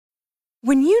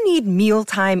When you need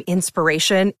mealtime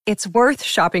inspiration, it's worth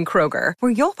shopping Kroger,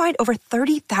 where you'll find over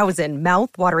 30,000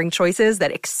 mouth-watering choices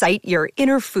that excite your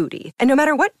inner foodie. And no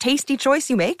matter what tasty choice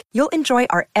you make, you'll enjoy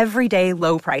our everyday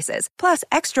low prices, plus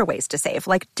extra ways to save,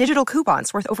 like digital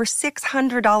coupons worth over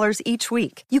 $600 each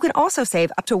week. You can also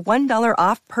save up to $1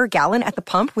 off per gallon at the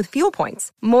pump with fuel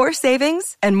points. More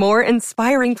savings and more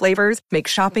inspiring flavors make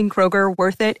shopping Kroger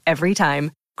worth it every time.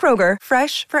 Kroger,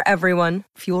 fresh for everyone.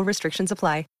 Fuel restrictions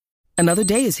apply. Another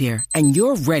day is here, and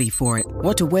you're ready for it.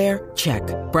 What to wear? Check.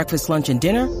 Breakfast, lunch, and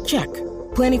dinner? Check.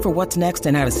 Planning for what's next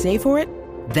and how to save for it?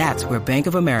 That's where Bank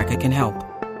of America can help.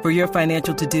 For your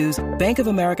financial to-dos, Bank of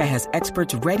America has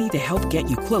experts ready to help get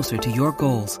you closer to your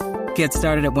goals. Get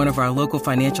started at one of our local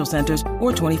financial centers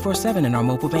or 24/7 in our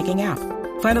mobile banking app.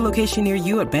 Find a location near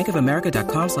you at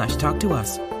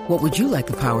bankofamerica.com/talktous. What would you like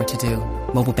the power to do?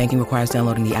 Mobile banking requires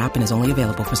downloading the app and is only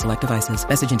available for select devices.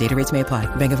 Message and data rates may apply.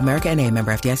 Bank of America N.A., member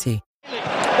FDIC.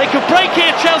 They could break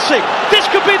here, Chelsea. This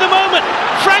could be the moment.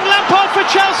 Frank Lampard for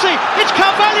Chelsea. It's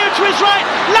Carvalho to his right.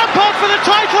 Lampard for the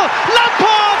title.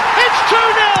 Lampard! It's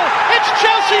 2-0. It's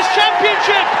Chelsea's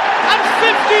championship. And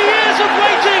 50 years of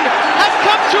waiting have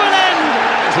come to an end.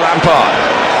 It's Lampard.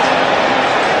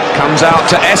 Comes out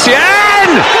to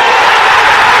Essien!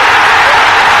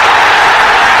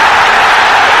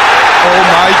 Oh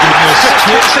my goodness.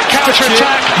 Classic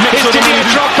counter-attack. Here's Didier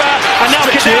Drogba. And now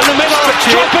get down the middle.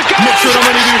 Drogba goes.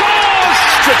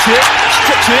 Stretch it.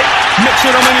 Mix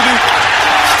it on Manu.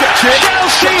 Stretch it.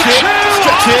 Chelsea 2.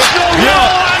 Arsenal 1.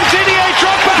 And Didier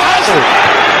Drogba has.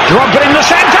 Drogba in the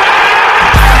centre.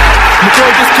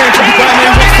 McCoy just came to the ground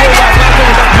and went forward. Now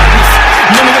going back madness.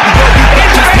 None of it to go. He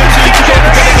gets his pin to get the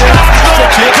ball.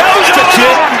 Stretch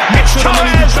it. Mix it on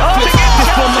Manu. This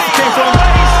one must have came from.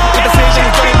 If the same thing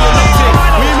is going on, that's it.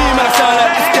 What do you mean, man? I sound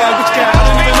like this guy, which guy? I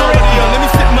don't even know what he on. Let me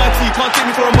sip my tea. Can't take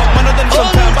me for a month. Man, I've done some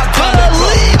time back.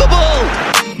 Unbelievable!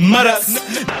 Maras.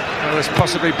 As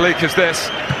possibly bleak as this.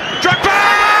 Drogba!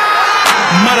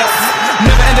 Maras.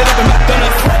 Never ended up in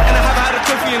McDonald's. And I haven't had a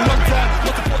trophy in a long time.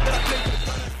 Not the fault that I played.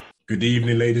 Good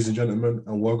evening, ladies and gentlemen,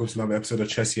 and welcome to another episode of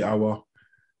Chelsea Hour.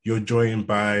 You're joined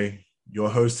by your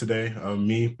host today,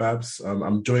 me, Babs.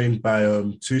 I'm joined by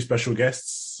two special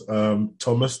guests.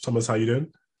 Thomas, how you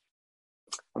doing?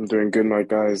 I'm doing good, my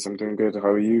guys. I'm doing good. How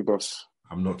are you, boss?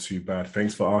 I'm not too bad.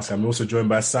 Thanks for asking. I'm also joined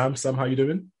by Sam. Sam, how you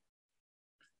doing?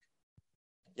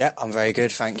 Yeah, I'm very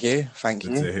good. Thank you. Thank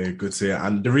you. Good to hear.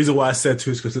 And the reason why I said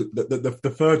two is because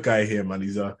the third guy here, man,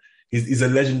 he's a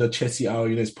legend of Chelsea Hour.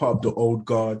 You know, he's part of the old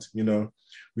guard. You know,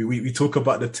 we talk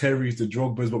about the Terrys, the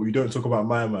Drogbas, but we don't talk about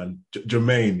my man,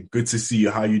 Jermaine. Good to see you.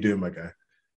 How you doing, my guy?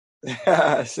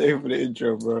 Same for the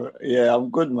intro, bro. Yeah, I'm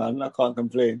good, man. I can't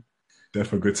complain.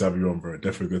 Definitely good to have you on, bro.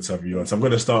 Definitely good to have you on. So I'm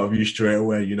going to start with you straight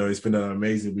away. You know, it's been an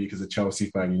amazing week as a Chelsea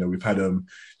fan. You know, we've had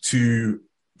two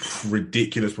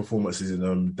ridiculous performances in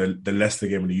the Leicester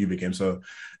game and the Juve game. So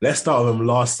let's start with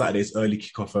last Saturday's early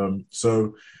kickoff.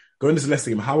 So going into the Leicester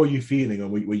game, how are you feeling? And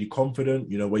were you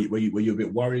confident? You know, were you a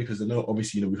bit worried? Because I know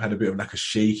obviously, you know, we've had a bit of like a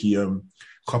shaky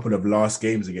couple of last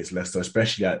games against Leicester,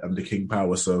 especially at the King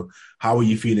Power. So how are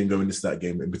you feeling going into that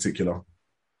game in particular?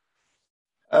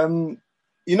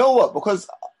 You know what? Because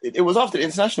it was after the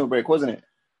international break, wasn't it?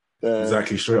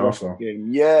 Exactly, straight after.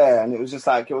 Yeah, and it was just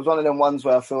like, it was one of them ones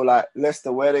where I feel like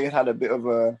Leicester, where they had a bit of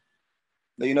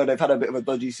they've had a bit of a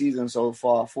dodgy season so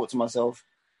far. I thought to myself,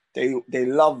 they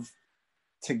love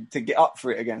to get up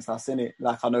for it against us, innit?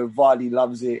 Like, I know Vardy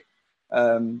loves it.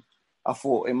 I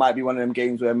thought it might be one of them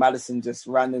games where Maddison just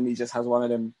randomly just has one of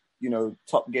them, you know,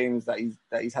 top games that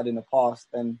he's had in the past.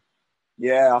 And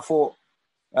yeah, I thought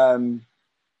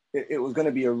it was going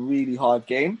to be a really hard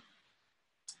game.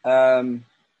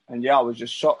 And yeah, I was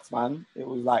just shocked, man. It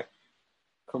was like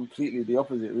completely the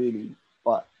opposite, really.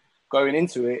 But going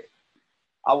into it,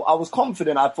 I was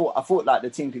confident. I thought like the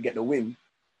team could get the win.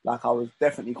 Like, I was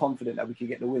definitely confident that we could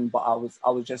get the win. But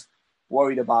I was just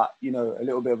worried about, you know, a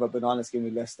little bit of a banana skin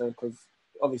with Leicester, because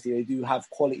obviously they do have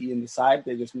quality in the side.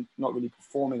 They're just not really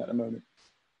performing at the moment.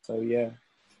 So yeah.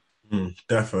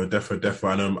 Definitely.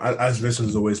 And as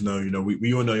listeners always know, you know,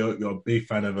 we all know you're a big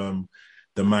fan of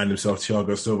the man himself,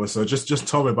 Thiago Silva. So just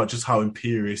tell me about just how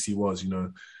imperious he was, you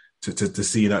know, to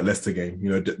see that Leicester game. You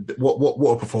know,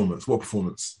 what a performance! What a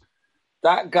performance!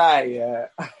 That guy, yeah.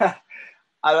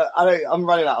 I'm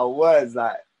running out of words,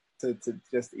 like to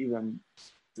just even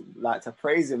like to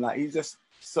praise him. Like, he's just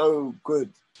so good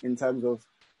in terms of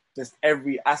just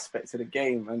every aspect of the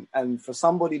game, and for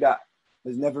somebody that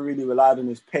has never really relied on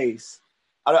his pace,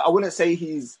 I wouldn't say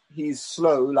he's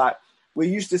slow. Like, we're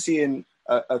used to seeing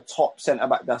a top centre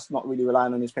back that's not really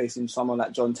relying on his pace in someone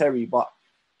like John Terry, but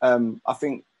I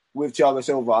think with Thiago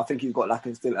Silva, I think he's got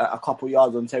like still a couple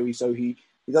yards on Terry, so he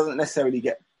doesn't necessarily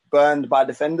get burned by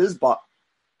defenders, but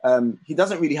he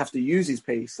doesn't really have to use his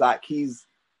pace. Like his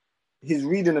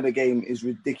reading of the game is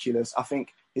ridiculous. I think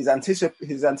his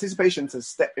anticipation to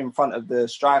step in front of the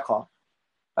striker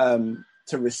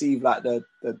to receive like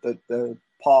the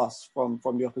pass from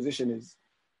the opposition is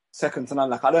second to none.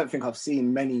 Like I don't think I've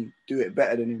seen many do it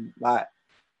better than him. Like,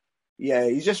 yeah,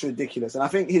 he's just ridiculous. And I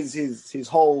think his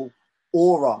whole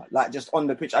aura, like just on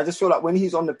the pitch, I just feel like when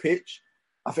he's on the pitch,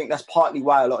 I think that's partly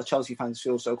why a lot of Chelsea fans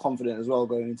feel so confident as well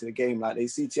going into the game. Like they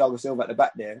see Thiago Silva at the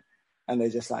back there, and they're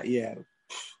just like, yeah,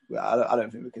 I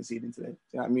don't think we're conceding today. Do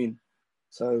you know what I mean?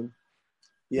 So,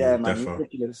 yeah, man,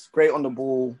 ridiculous. Great on the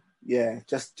ball. Yeah,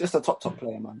 just a top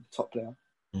player, man. Top player.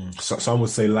 So, some would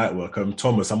say light work.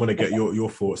 Thomas, I'm going to get your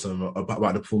thoughts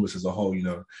about the performance as a whole. You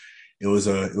know, it was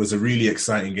a really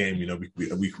exciting game. You know,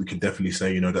 we can definitely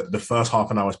say, you know, that the first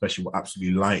half an hour especially were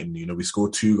absolutely lighting. You know, we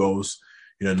scored 2 goals,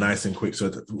 you know, nice and quick.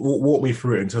 So walk me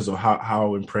through it in terms of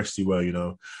how impressed you were, you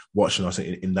know, watching us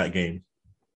in that game.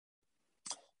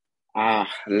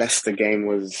 Leicester game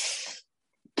was,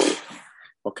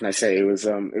 what can I say? It was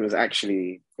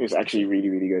actually really,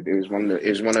 really good. It was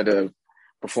one of the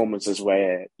performances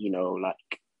where, you know,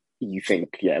 like you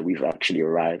think, yeah, we've actually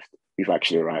arrived.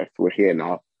 We're here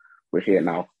now.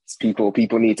 People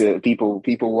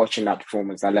watching that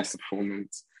performance, that Leicester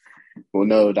performance, will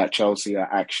know that Chelsea are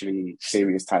actually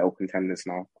serious title contenders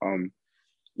now.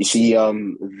 You see,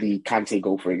 the Kante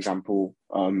goal, for example,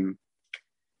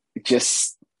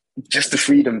 just the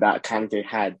freedom that Kante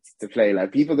had to play.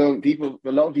 Like a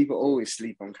lot of people always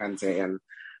sleep on Kante, and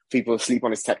people sleep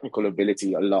on his technical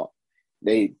ability a lot.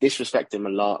 They disrespect him a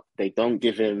lot. They don't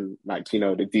give him, like, you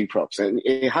know, the due props. And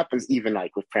it happens even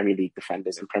like with Premier League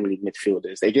defenders and Premier League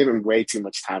midfielders. They give him way too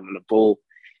much time on the ball.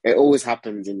 It always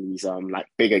happens in these like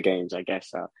bigger games, I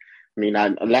guess. I mean,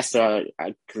 Leicester,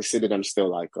 I consider them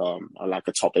still like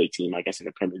a top 8 team, I guess, in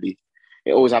the Premier League.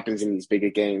 It always happens in these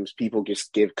bigger games. People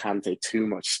just give Kante too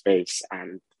much space,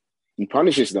 and he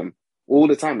punishes them all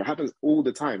the time. It happens all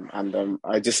the time, and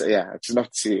I just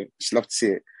love to see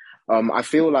it. I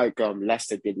feel like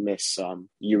Leicester did miss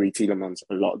Yuri Tielemans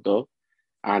a lot though,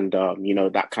 and you know,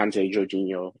 that Kante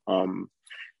Jorginho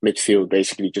midfield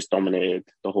basically just dominated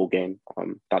the whole game.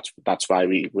 That's why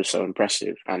we were so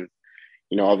impressive, and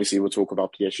you know, obviously we'll talk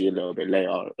about PSG a little bit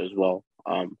later as well.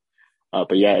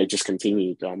 But yeah, it just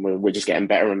continued. We're just getting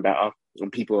better and better,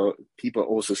 and people are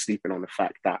also sleeping on the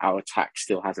fact that our attack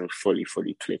still hasn't fully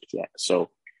clicked yet. So,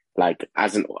 like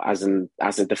as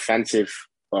a defensive,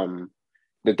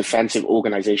 the defensive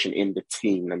organization in the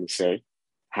team, let me say,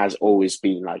 has always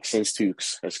been, like, since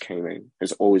Tukes has came in,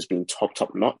 has always been top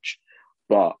notch.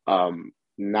 But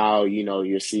now, you know,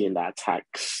 you're seeing that attack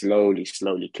slowly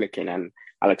clicking, and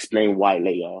I'll explain why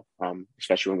later.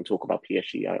 Especially when we talk about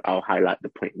PSG, I'll highlight the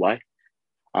point why.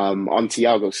 On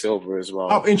Thiago Silva as well.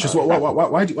 Oh, interesting.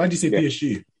 Why do you say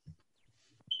PSG?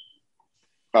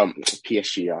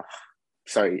 PSG.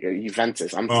 Sorry,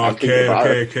 Juventus. I'm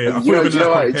okay. thinking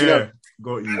about I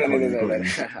Got you. No.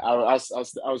 I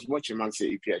was watching Man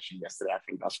City PSG yesterday. I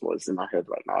think that's what's in my head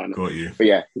right now. Got you. But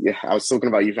yeah, I was talking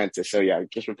about Juventus. So yeah,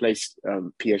 just replace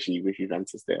PSG with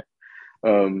Juventus there.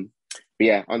 But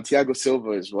yeah, on Thiago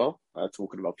Silva as well.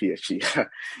 Talking about PSG.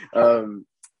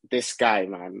 This guy,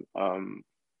 man.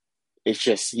 It's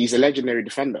just, he's a legendary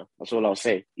defender. That's all I'll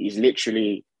say. He's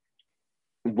literally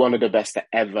one of the best to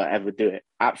ever do it.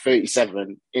 At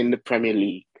 37 in the Premier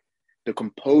League, the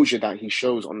composure that he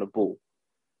shows on the ball,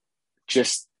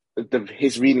 just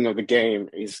his reading of the game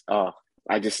is,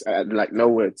 I just like no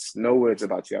words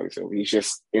about Thiago Silva. He's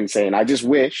just insane. I just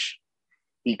wish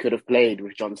he could have played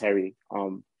with John Terry.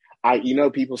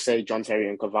 People say John Terry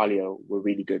and Carvalho were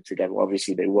really good together.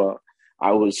 Obviously they were.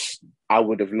 I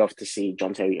would have loved to see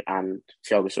John Terry and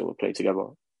Thiago Silva play together.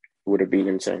 It would have been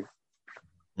insane.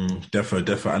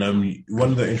 Definitely. And one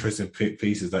of the interesting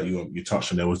pieces that you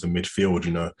touched on there was the midfield.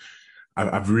 You know,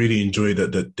 I've really enjoyed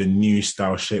the new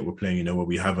style shape we're playing. You know, where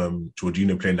we have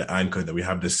Jorginho playing the anchor, that we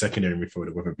have the secondary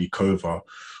midfielder, whether it be Kova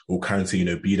or Kante. You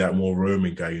know, be that more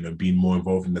roaming guy. You know, being more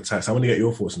involved in the attacks. I want to get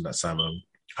your thoughts on that, Sam.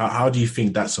 How do you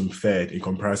think that's unfair in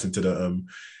comparison to the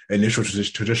initial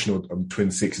traditional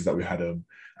twin sixes that we had?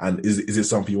 And is it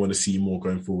something you want to see more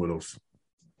going forward of?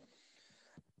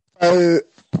 So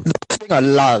the thing I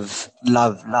love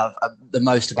the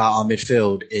most about our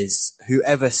midfield is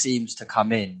whoever seems to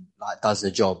come in, like, does the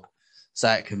job.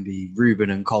 So it can be Ruben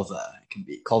and Kova, it can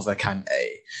be Kova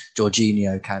Kante,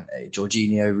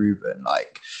 Jorginho Ruben.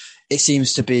 Like, it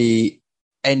seems to be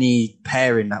any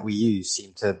pairing that we use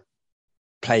seem to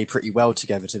play pretty well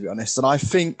together, to be honest. And I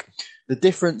think the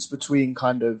difference between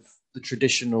kind of the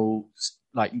traditional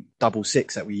like double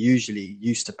six that we usually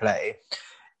used to play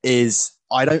is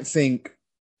I don't think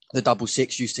the double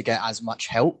six used to get as much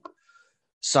help.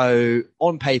 So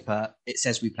on paper, it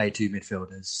says we play two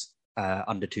midfielders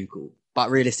under Tuchel. But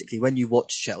realistically, when you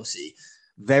watch Chelsea,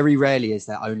 very rarely is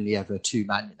there only ever two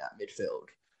men in that midfield.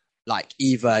 Like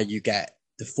either you get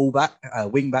the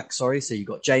wing back, so you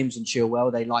got James and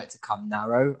Chilwell. They like to come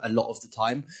narrow a lot of the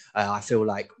time. I feel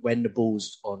like when the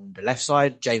ball's on the left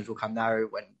side, James will come narrow.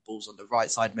 When the ball's on the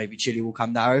right side, maybe Chile will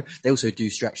come narrow. They also do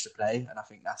stretch the play. And I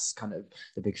think that's kind of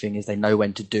the big thing is they know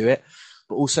when to do it.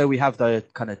 But also we have the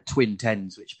kind of twin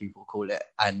tens, which people call it.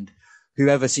 And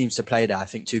whoever seems to play there, I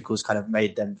think Tuchel's kind of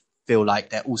made them feel like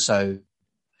they also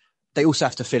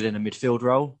have to fill in a midfield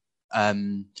role.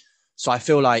 So I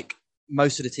feel like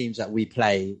most of the teams that we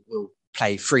play will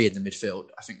play three in the midfield.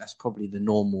 I think that's probably the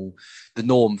norm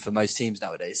for most teams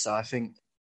nowadays. So I think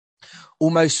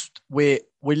almost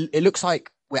it looks like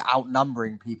we're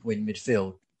outnumbering people in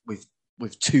midfield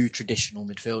with two traditional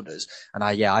midfielders. And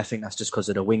I think that's just because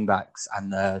of the wing backs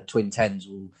and the twin tens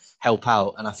will help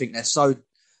out. And I think they're so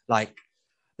well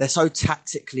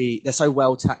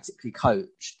tactically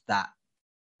coached that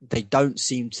they don't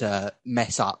seem to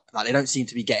mess up. Like they don't seem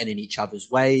to be getting in each other's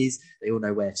ways. They all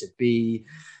know where to be.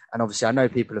 And obviously I know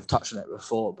people have touched on it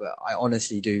before, but I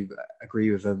honestly do agree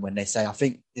with them when they say, I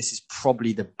think this is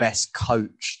probably the best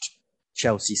coached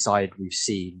Chelsea side we've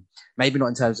seen. Maybe not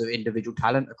in terms of individual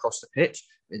talent across the pitch,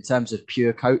 but in terms of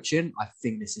pure coaching, I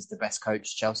think this is the best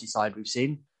coached Chelsea side we've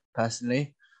seen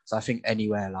personally. So I think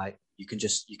anywhere like you can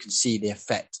see the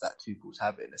effect that Tuchel's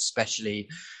having, especially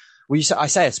I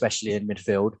say especially in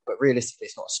midfield, but realistically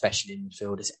it's not especially in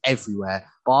midfield, it's everywhere.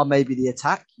 Bar maybe the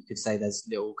attack, you could say there's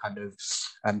little kind of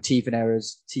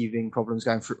teething problems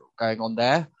going on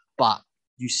there, but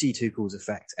you see Tuchel's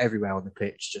effect everywhere on the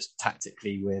pitch. Just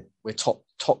tactically, we're top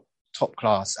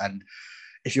class, and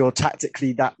if you're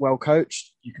tactically that well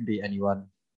coached, you can beat anyone.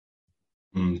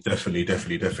 Definitely.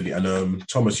 And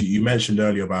Thomas, you mentioned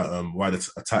earlier about why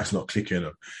the attack's not clicking.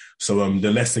 So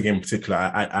the Leicester game in particular,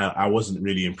 I wasn't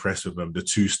really impressed with the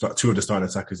two of the starting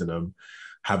attackers and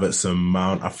Havertz and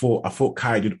Mount. I thought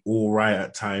Kai did all right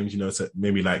at times, to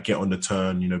maybe like get on the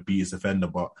turn, beat his defender,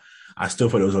 but I still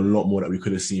thought there was a lot more that we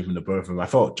could have seen from the both of them. I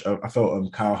felt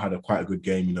Kyle had quite a good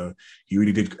game. He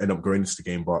really did end up going into the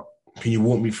game. But can you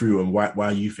walk me through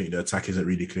why you think the attack isn't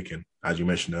really clicking, as you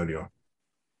mentioned earlier?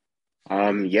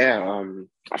 I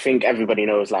think everybody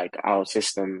knows like our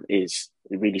system is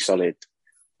really solid,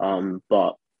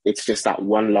 but it's just that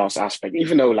one last aspect.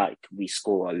 Even though like we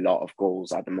score a lot of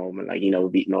goals at the moment, like we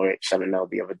beat Norwich 7-0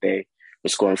 the other day. We're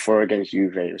scoring 4 against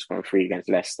Juve. We're scoring 3 against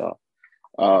Leicester.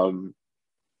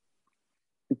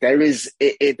 There is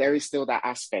still that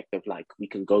aspect of like we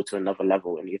can go to another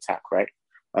level in the attack, right?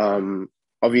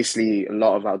 Obviously, a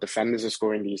lot of our defenders are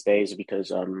scoring these days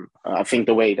because I think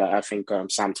the way that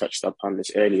Sam touched upon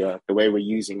this earlier, the way we're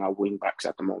using our wing backs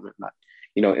at the moment, like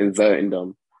inverting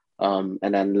them, and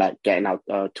then like getting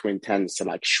our twin tens to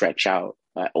like stretch out,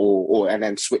 and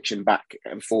then switching back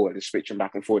and forward, is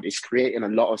creating a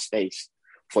lot of space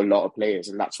for a lot of players,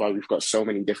 and that's why we've got so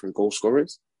many different goal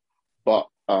scorers. But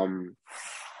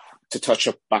to touch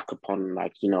back upon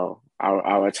like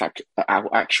our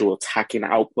actual attacking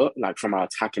output, like from our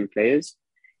attacking players,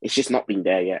 it's just not been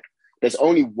there yet. There's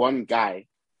only one guy,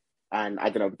 and I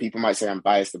don't know, people might say I'm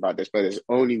biased about this, but there's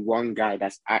only one guy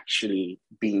that's actually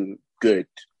been good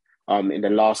in the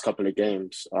last couple of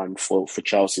games for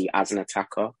Chelsea as an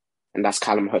attacker, and that's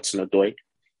Callum Hudson-Odoi.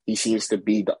 He seems to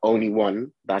be the only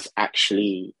one that's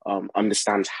actually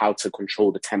understands how to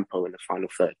control the tempo in the final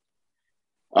third.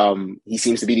 He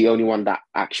seems to be the only one that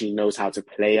actually knows how to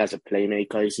play as a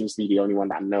playmaker. He seems to be the only one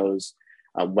that knows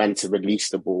when to release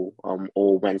the ball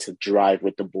or when to drive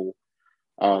with the ball.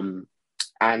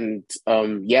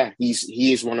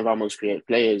 He is one of our most creative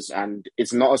players, and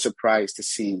it's not a surprise to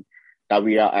see that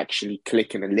we are actually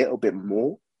clicking a little bit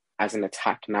more as an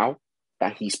attack now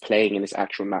that he's playing in his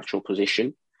actual natural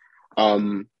position.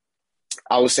 I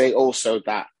would say also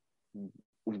that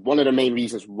one of the main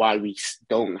reasons why we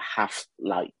don't have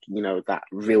that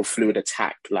real fluid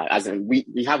attack, as in we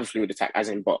have a fluid attack,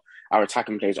 but our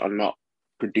attacking players are not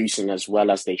producing as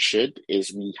well as they should,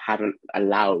 is we haven't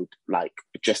allowed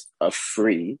just a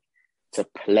free to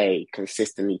play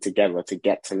consistently together, to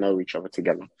get to know each other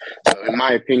together. So in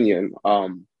my opinion,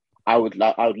 I would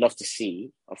love to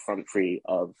see a front three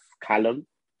of Callum,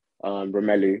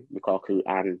 Romelu Lukaku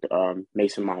and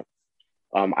Mason Mount.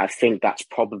 I think that's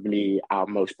probably our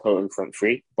most potent front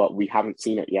three, but we haven't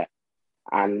seen it yet.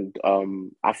 And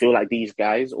I feel like these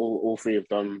guys, all three of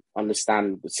them,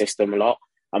 understand the system a lot.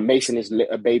 Mason is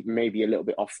maybe a little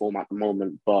bit off form at the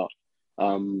moment, but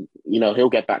he'll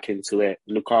get back into it.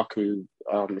 Lukaku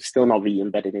is still not really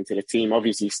embedded into the team.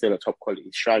 Obviously, he's still a top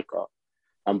quality striker,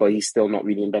 but he's still not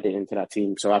really embedded into that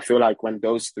team. So I feel like when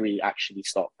those three actually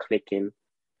start clicking,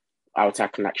 our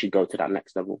attack can actually go to that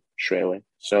next level straight away.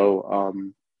 So,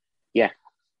 yeah.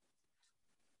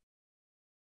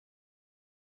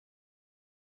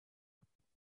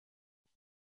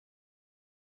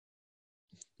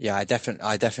 Yeah, I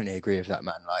definitely agree with that,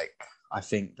 man. Like, I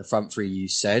think the front three you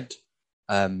said,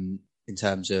 in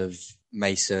terms of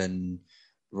Mason,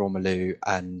 Romelu,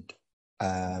 and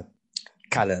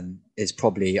Callum, is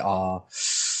probably our.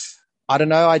 I don't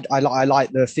know. I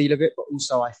like the feel of it, but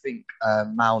also I think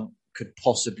Mount could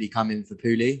possibly come in for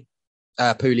Pooley.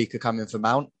 Pooley could come in for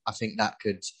Mount. I think that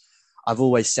could. I've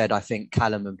always said I think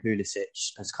Callum and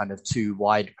Pulisic as kind of two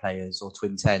wide players or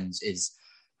twin tens is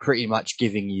pretty much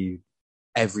giving you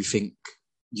everything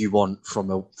you want from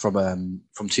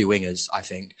two wingers. I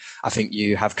think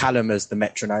you have Callum as the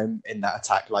metronome in that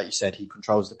attack. Like you said, he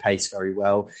controls the pace very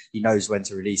well. He knows when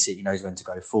to release it. He knows when to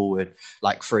go forward.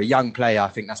 Like, for a young player, I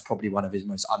think that's probably one of his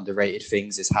most underrated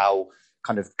things, is how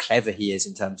kind of clever he is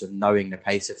in terms of knowing the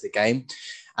pace of the game.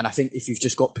 And I think if you've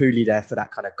just got Pooley there for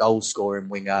that kind of goal scoring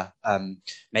winger,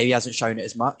 maybe he hasn't shown it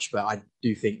as much, but I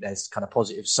do think there's kind of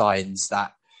positive signs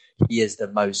that he is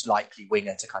the most likely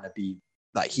winger to kind of be,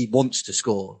 like, he wants to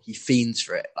score. He fiends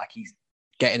for it. Like, he's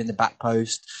getting in the back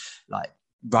post, like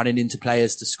running into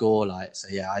players to score. Like, so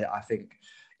yeah, I think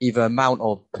either Mount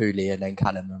or Pooley, and then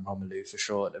Callum and Romelu for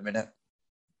sure at the minute.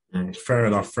 Fair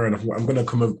enough. I'm going to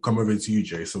come over to you,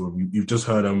 Jay. So you've just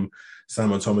heard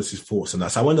Simon Thomas's thoughts on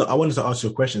that. So I wanted to ask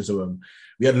you a question. So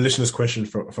we had a listener's question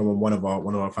from one of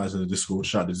our fans in the Discord.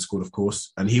 Shout out to Discord, of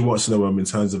course, and he wants to know in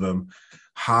terms of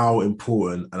how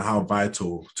important and how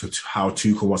vital to how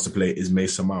Tuchel wants to play is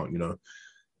Mason Mount. You know,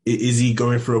 is he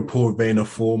going through a poor vein of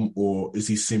form, or is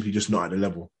he simply just not at the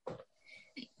level?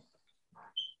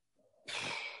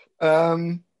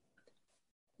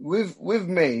 With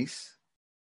Mace,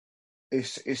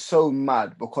 it's so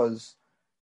mad because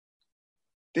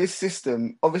this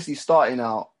system, obviously starting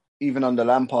out, even under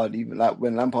Lampard, even like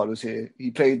when Lampard was here,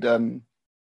 he played a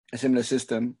similar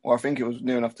system, or I think it was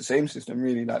near enough the same system,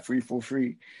 really, like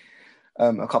 3-4-3.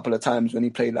 A couple of times when he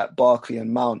played like Barkley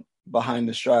and Mount behind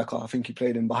the striker. I think he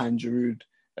played him behind Giroud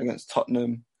against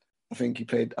Tottenham. I think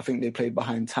they played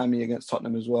behind Tammy against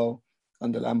Tottenham as well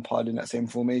under Lampard in that same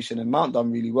formation. And Mount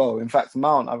done really well. In fact,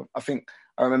 Mount,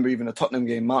 I remember even the Tottenham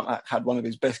game, Mount had one of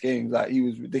his best games. Like, he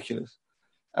was ridiculous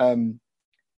in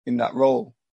that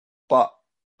role. But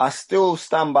I still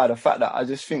stand by the fact that I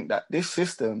just think that this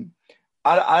system,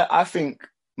 I think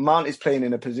Mount is playing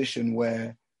in a position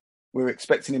where we're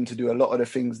expecting him to do a lot of the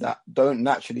things that don't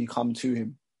naturally come to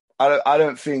him. I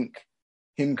don't think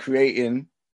him creating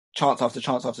chance after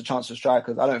chance after chance for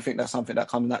strikers, I don't think that's something that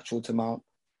comes natural to Mount.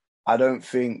 I don't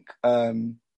think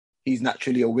he's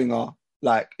naturally a winger,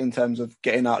 like in terms of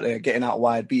getting out there, getting out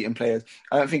wide, beating players.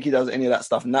 I don't think he does any of that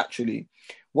stuff naturally.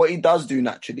 What he does do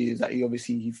naturally is that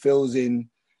he fills in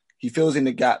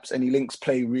the gaps, and he links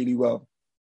play really well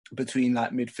between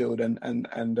like midfield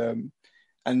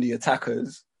and the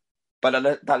attackers. But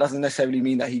that doesn't necessarily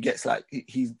mean that he gets like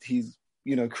he's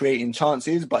creating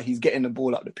chances, but he's getting the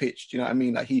ball up the pitch. Do you know what I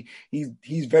mean? Like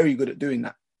he's very good at doing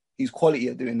that. He's quality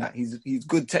at doing that. He's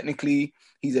good technically.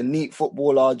 He's a neat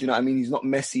footballer. Do you know what I mean? He's not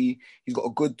messy. He's got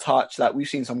a good touch. Like, we've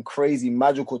seen some crazy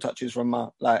magical touches from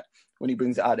Mount, like when he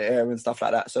brings it out of the air and stuff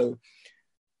like that. So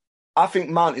I think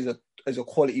Mount is a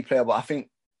quality player, but I think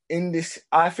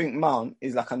Mount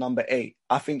is like a number 8.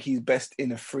 I think he's best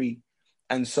in a 3.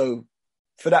 And so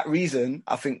for that reason,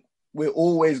 I think we're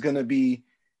always going to be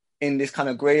in this kind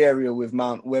of grey area with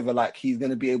Mount, whether like he's going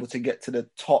to be able to get to the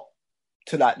top,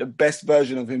 to like the best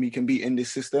version of him he can be in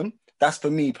this system. That's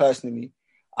for me personally.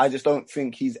 I just don't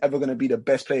think he's ever going to be the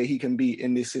best player he can be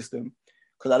in this system,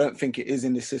 because I don't think it is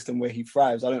in this system where he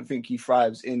thrives. I don't think he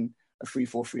thrives in a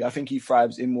 3-4-3. I think he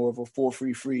thrives in more of a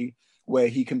 4-3-3, where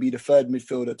he can be the third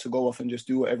midfielder to go off and just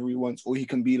do whatever he wants, or he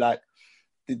can be like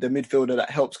the midfielder that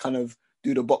helps kind of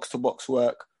do the box-to-box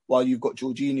work while you've got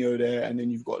Jorginho there, and then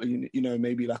you've got,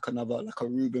 maybe like another, like a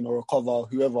Ruben or a Kovar,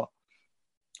 whoever.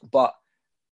 But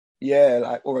yeah,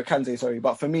 like, or a Kante, sorry.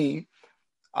 But for me,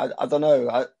 I don't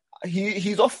know.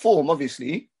 He's off form,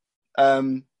 obviously.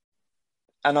 And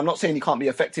I'm not saying he can't be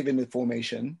effective in the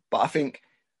formation, but I think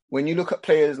when you look at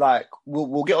players like,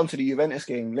 we'll get onto the Juventus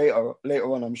game later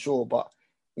on, I'm sure, but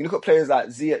when you look at players like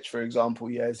Ziyech, for example,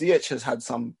 Ziyech has had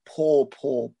some poor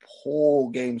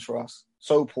games for us.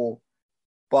 So poor.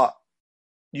 But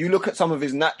you look at some of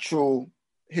his natural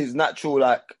his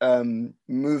natural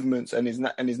movements and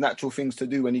his natural things to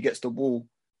do when he gets the ball,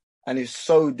 and it's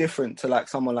so different to like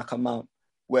someone like a Mount,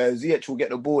 where Ziyech will get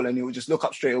the ball and he'll just look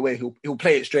up straight away. He'll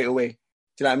play it straight away. Do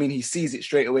you know what I mean? He sees it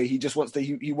straight away. He just wants to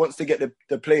he wants to get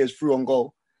the players through on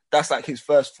goal. That's like his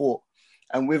first thought.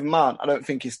 And with Mount, I don't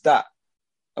think it's that,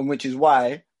 and which is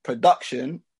why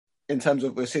production in terms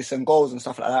of assists and goals and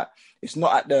stuff like that, it's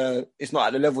not at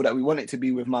the level that we want it to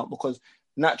be with Mount, because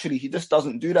naturally he just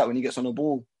doesn't do that when he gets on the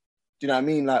ball. Do you know what I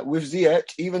mean? Like with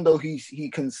Ziyech, even though he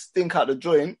can stink out the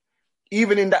joint,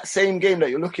 even in that same game that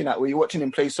you're looking at where you're watching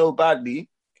him play so badly,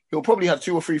 he'll probably have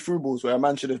 2 or 3 through balls where a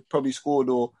man should have probably scored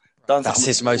or done something. That's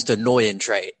his most annoying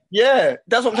trait. Yeah,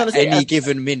 that's what I'm trying to say. Any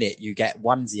given minute, you get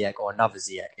one Ziyech or another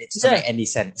Ziyech. It doesn't make any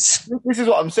sense. This is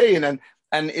what I'm saying,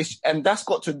 and that's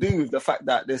got to do with the fact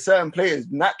that there's certain players,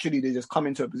 naturally they just come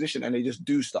into a position and they just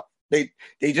do stuff. They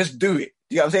just do it.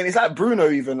 You know what I'm saying? It's like Bruno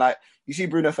even. Like, you see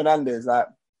Bruno Fernandes, like,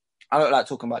 I don't like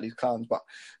talking about these clowns, but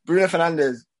Bruno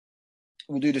Fernandes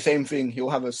will do the same thing. He'll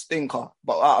have a stinker,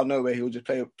 but out of nowhere, he'll just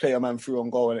play a man through on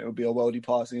goal and it'll be a worldie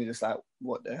pass, and you're just like,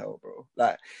 what the hell, bro?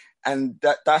 Like, and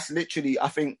that's literally, I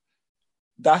think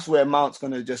that's where Mount's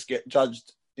going to just get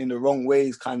judged in the wrong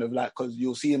ways, kind of like, because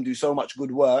you'll see him do so much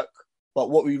good work. But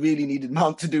what we really needed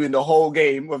Mount to do in the whole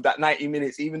game with that 90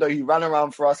 minutes, even though he ran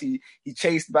around for us, he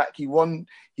chased back, he won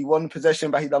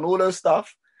possession back, he done all those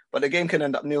stuff. But the game can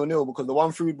end up 0-0 because the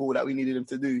one through ball that we needed him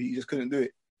to do, he just couldn't do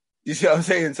it. You see what I'm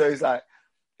saying? So it's like,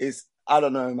 I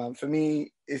don't know, man. For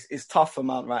me, it's tough for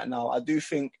Mount right now. I do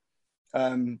think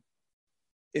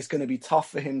it's going to be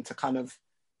tough for him to kind of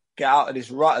get out of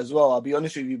this rut as well. I'll be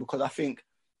honest with you, because I think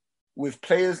with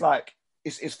players like,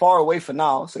 it's far away for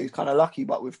now, so he's kind of lucky.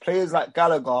 But with players like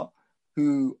Gallagher,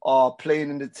 who are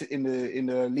playing in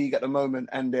the league at the moment,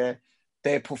 and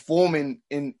they're performing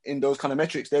in those kind of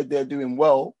metrics, they're doing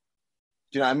well.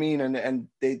 Do you know what I mean? And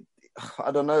they, I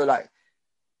don't know, like,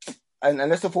 and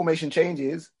unless the formation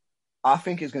changes, I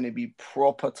think it's going to be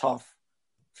proper tough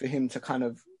for him to kind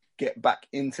of get back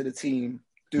into the team,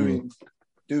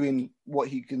 doing what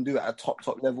he can do at a top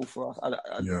level for us.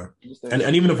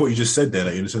 And even of what you just said there,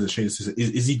 like, in terms of changing the system,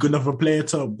 is he good enough a player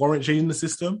to warrant changing the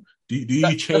system? Do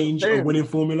you change a winning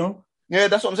formula? Yeah,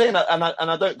 that's what I'm saying, and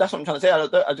I don't. That's what I'm trying to say.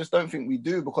 I just don't think we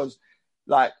do, because,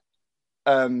 like,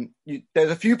 there's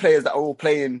a few players that are all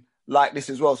playing like this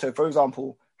as well. So, for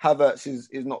example, Havertz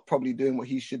is not probably doing what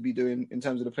he should be doing in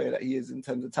terms of the player that he is, in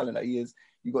terms of talent that he is.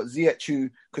 You've got Ziyech who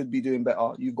could be doing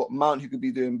better. You've got Mount who could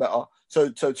be doing better. So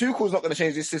Tuchel's not going to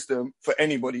change this system for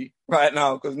anybody right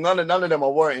now, because none of them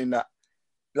are warranting that.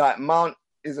 Like, Mount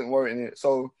isn't warranting it.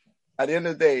 So at the end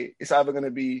of the day, it's either going to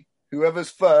be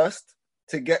whoever's first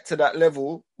to get to that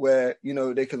level where, you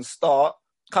know, they can start,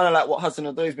 kind of like what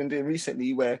Hudson-Odoi's been doing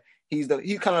recently, where he's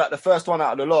kind of like the first one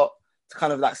out of the lot to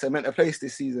kind of like cement a place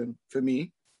this season for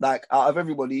me. Like, out of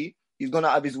everybody, he's gone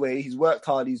out of his way. He's worked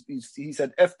hard. He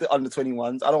said, F the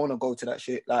under-21s. I don't want to go to that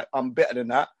shit. Like, I'm better than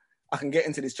that. I can get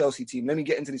into this Chelsea team. Let me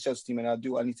get into this Chelsea team and I'll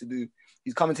do what I need to do.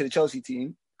 He's coming to the Chelsea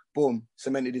team. Boom.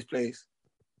 Cemented his place.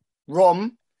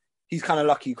 Rom, he's kind of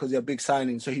lucky because they're a big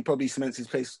signing. So he probably cements his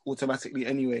place automatically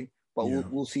anyway. But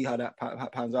we'll see how that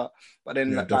pans out. But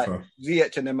then like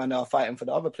Ziyech and them, man, are fighting for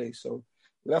the other place. So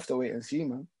we'll have to wait and see,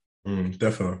 man.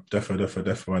 Definitely.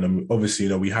 And obviously, you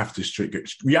know, we have to get to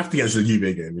the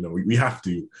Juve game. You know, we have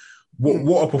to.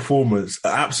 What a performance!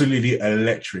 Absolutely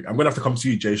electric. I'm gonna have to come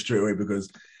to you, Jay, straight away, because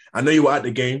I know you were at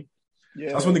the game. Yeah.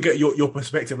 I just want to get your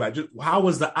perspective. Like, just how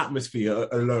was the atmosphere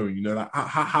alone? You know, like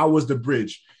how was the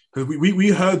bridge? Because we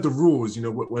heard the rules. You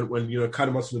know, when you know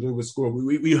Callum Hudson-Odoi was scoring,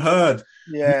 we heard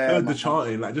the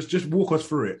chanting. Like, just walk us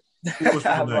through it.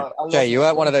 Jay, you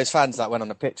weren't one of those fans that went on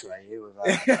the pitch, were you?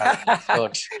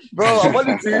 Bro, I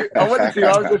wanted to. I was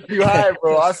just too high,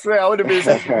 bro. I swear, I would have been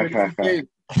such a good game.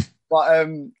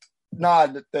 But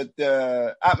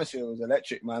the atmosphere was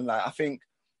electric, man. Like, I think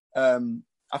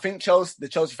the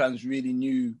Chelsea fans really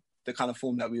knew the kind of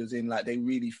form that we was in. Like, they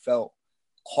really felt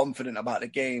confident about the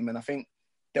game, and I think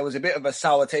there was a bit of a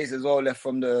sour taste as well left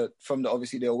from the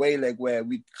obviously the away leg, where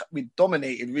we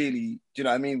dominated, really. Do you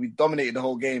know what I mean? We dominated the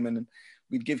whole game, and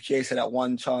we'd give Chiesa that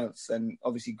one chance, and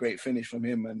obviously great finish from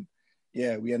him, and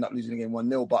yeah, we end up losing the game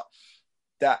 1-0. But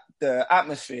the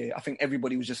atmosphere, I think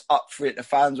everybody was just up for it. The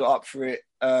fans were up for it,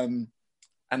 and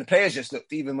the players just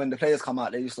looked. Even when the players come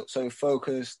out, they just looked so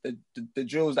focused. The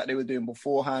drills that they were doing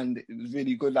beforehand, it was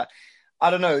really good. Like, I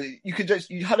don't know,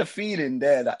 you had a feeling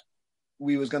there that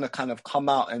we was going to kind of come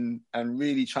out and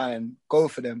really try and go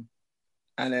for them.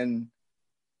 And then,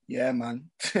 yeah, man,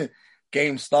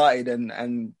 game started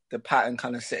and the pattern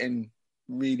kind of set in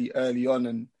really early on.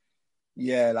 And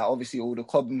yeah, like obviously all the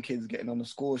Cobham kids getting on the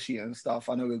score sheet and stuff.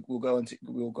 I know we'll go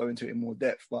into it in more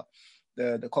depth, but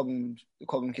the Cobham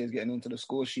kids getting onto the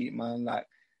score sheet, man, like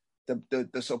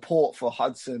the support for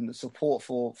Hudson, the support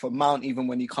for Mount, even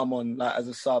when he come on like as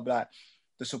a sub, like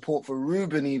the support for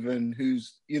Ruben, even,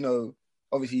 who's, you know,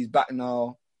 obviously he's back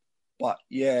now, but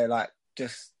yeah, like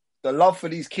just the love for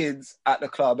these kids at the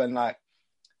club. And like,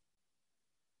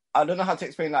 I don't know how to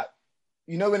explain, like,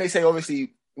 you know, when they say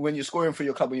obviously when you're scoring for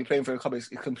your club, when you're playing for your club, it's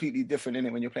completely different, isn't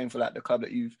it? When you're playing for like the club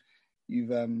that you've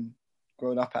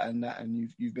grown up at and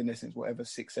you've been there since whatever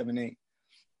 6, 7, 8.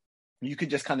 You could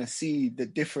just kind of see the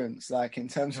difference, like in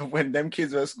terms of when them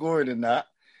kids were scoring and that,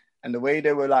 and the way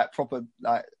they were like proper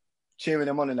like cheering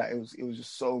them on and that. It was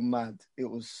just so mad. It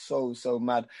was so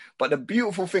mad. But the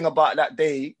beautiful thing about that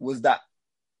day was that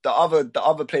the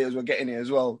other players were getting it as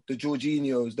well. The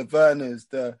Jorginhos, the Werners,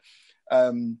 the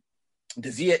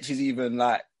Ziyech's even,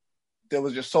 like, there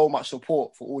was just so much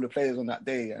support for all the players on that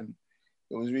day, and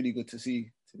it was really good to see,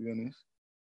 to be honest.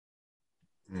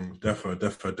 Definitely.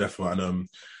 And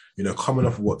you know, coming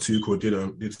off of what Tuchel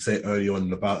did say early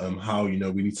on about how, you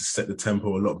know, we need to set the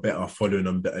tempo a lot better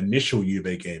following the initial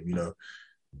Juve game. You know,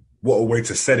 what a way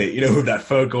to set it, you know, with that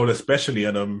third goal especially.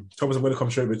 And Thomas, I'm going to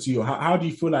come straight over to you. How do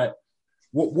you feel like,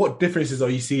 what differences are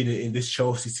you seeing in this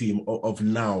Chelsea team of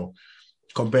now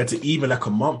compared to even like a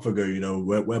month ago, you know,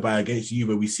 whereby against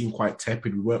Juve we seemed quite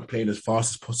tepid, we weren't playing as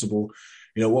fast as possible.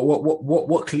 You know,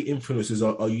 what key influences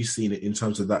are you seeing in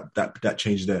terms of that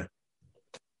change there?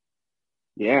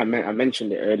 Yeah, I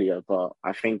mentioned it earlier, but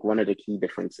I think one of the key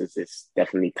differences is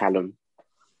definitely Callum,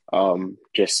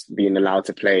 just being allowed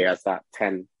to play as that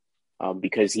 10,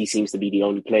 because he seems to be the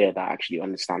only player that actually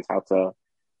understands how to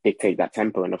dictate that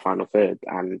tempo in the final third.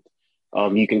 And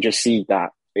you can just see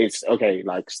that it's okay,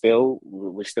 like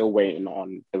we're still waiting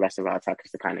on the rest of our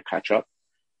attackers to kind of catch up.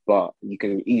 But you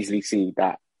can easily see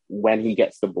that when he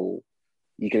gets the ball,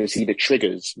 you can see the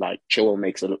triggers, like Chilwell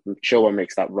makes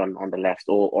that run on the left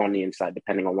or on the inside,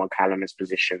 depending on what Callum is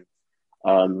positioned.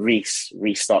 Reece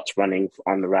starts running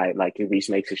on the right, like Reece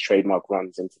makes his trademark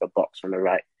runs into the box on the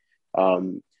right.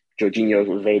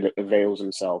 Jorginho avails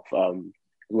himself.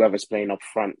 Whoever's playing up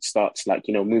front starts, like,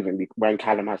 you know, moving when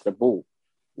Callum has the ball.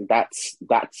 That's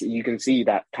you can see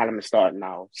that Callum has started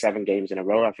now 7 games in a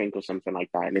row, I think, or something like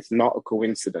that. And it's not a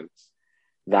coincidence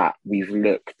that we've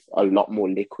looked a lot more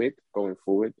liquid going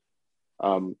forward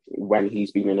when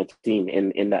he's been in a team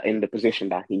in the position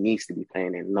that he needs to be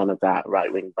playing in. None of that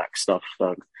right wing back stuff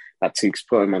that Tuch's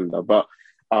put him under. But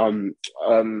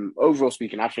overall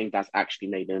speaking, I think that's actually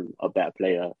made him a better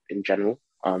player in general.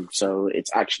 So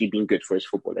it's actually been good for his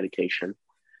football education.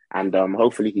 And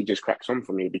hopefully he just cracks on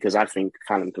for me, because I think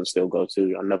Callum can still go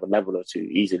to another level or two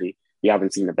easily. We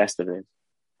haven't seen the best of him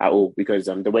at all, because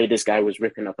the way this guy was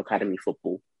ripping up academy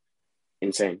football,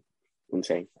 insane.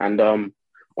 And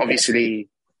obviously,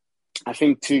 I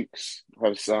think Tuch's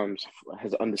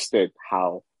has understood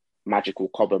how magical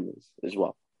Cobham is as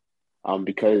well,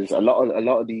 because a lot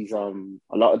of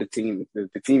the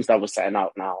teams that were setting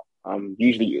out now,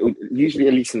 usually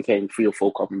at least contain 3 or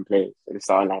 4 Cobham players in the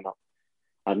starting lineup.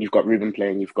 You've got Ruben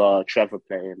playing, you've got Trevor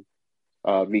playing.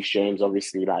 Reece James,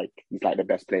 obviously, like, he's like the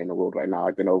best player in the world right now.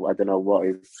 I don't know what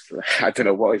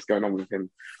is going on with him,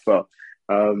 but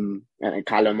and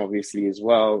Callum obviously as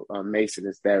well. Mason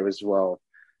is there as well.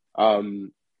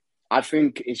 I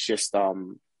think it's just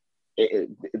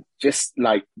just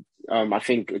like I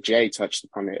think Jay touched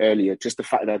upon it earlier. Just the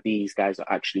fact that these guys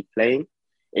are actually playing,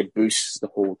 it boosts the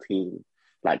whole team.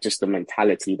 Like, just the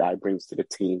mentality that it brings to the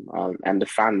team, and the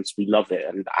fans, we love it,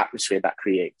 and the atmosphere that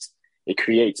creates. It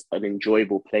creates an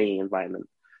enjoyable playing environment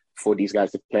for these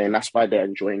guys to play, and that's why they're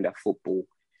enjoying their football,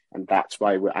 and that's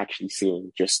why we're actually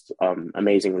seeing just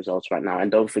amazing results right now. And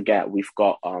don't forget, we've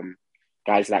got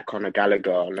guys like Conor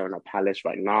Gallagher on loan at Palace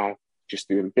right now, just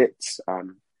doing bits.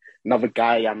 Another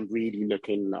guy I'm really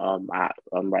looking at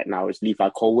right now is Levi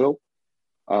Colwill.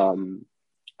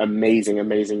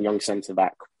 Amazing young centre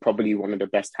back, probably one of the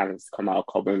best talents to come out of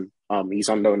Cobham. He's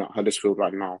on loan at Huddersfield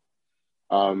right now.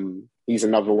 He's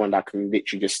another one that can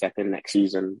literally just step in next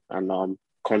season and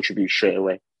contribute straight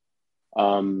away.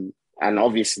 And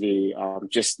obviously,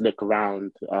 just look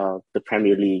around the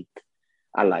Premier League.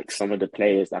 I like some of the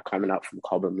players that are coming out from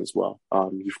Cobham as well.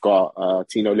 You've got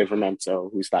Tino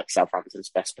Livramento, who's like Southampton's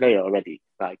best player already.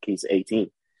 Like, he's 18.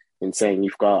 Insane.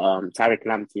 You've got Tariq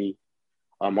Lamptey,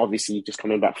 obviously just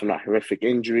coming back from that horrific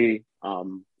injury,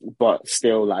 but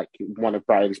still like one of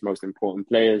Brighton's most important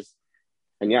players.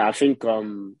 And yeah, I think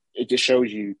it just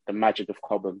shows you the magic of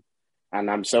Cobham. And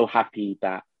I'm so happy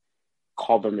that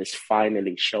Cobham is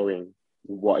finally showing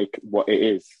what it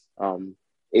is.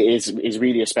 is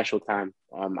really a special time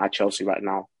at Chelsea right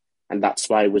now, and that's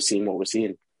why we're seeing what we're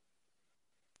seeing.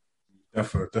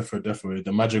 Definitely.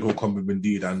 The magical combo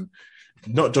indeed, and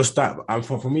not just that. And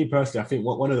for me personally, I think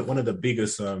one of the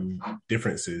biggest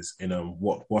differences in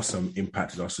what's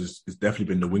impacted us is definitely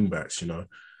been the wing backs. You know,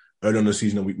 early on the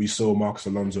season we saw Marcos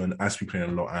Alonso and Aspi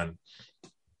playing a lot, and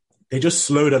they just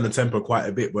slowed down the tempo quite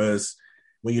a bit. Whereas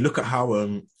when you look at how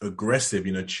aggressive,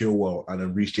 you know, Chilwell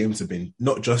and Reece James have been,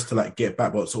 not just to like get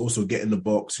back, but to also get in the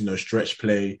box, you know, stretch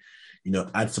play, you know,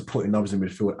 add supporting numbers in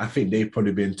midfield. I think they've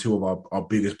probably been two of our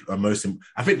biggest, I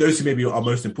think those two maybe are our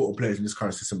most important players in this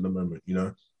current system at the moment. You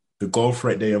know, the goal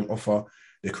threat they offer,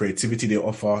 the creativity they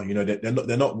offer. You know,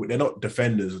 they're not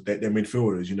defenders. They're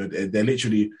midfielders. You know, they're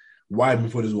literally wide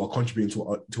midfielders who are contributing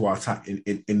to our attack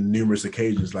in numerous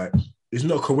occasions. Like, it's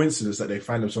not a coincidence that they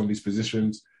find themselves in these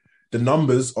positions. The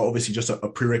numbers are obviously just a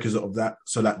prerequisite of that.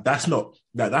 So that's not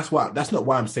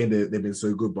why I'm saying they've been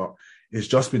so good, but it's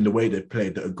just been the way they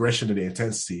played, the aggression and the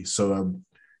intensity. So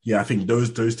I think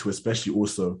those two especially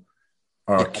also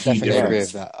are a key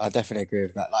difference. I definitely agree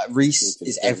with that. Like, Reece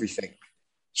is everything.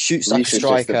 Shoots like a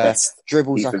striker,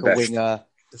 dribbles like a winger,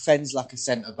 defends like a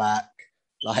centre back.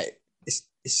 Like,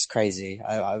 it's crazy.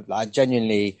 I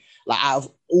genuinely, like, out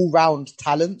of all round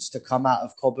talents to come out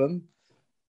of Cobham,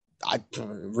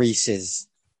 Reece is,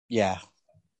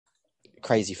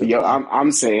 crazy for me.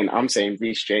 I'm saying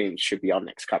Reece James should be our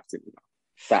next captain.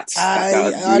 That's what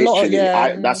I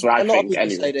think.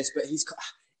 Anyway, say this, but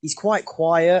he's quite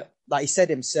quiet. Like he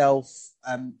said himself,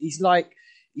 he's like,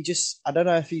 I don't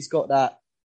know if he's got that,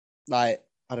 like,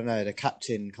 I don't know, the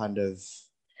captain kind of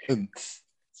oomph.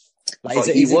 Like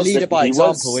he's a leader by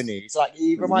example, isn't he? He's like,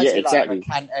 he reminds me exactly. Like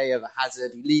a Kante, of a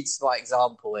Hazard. He leads by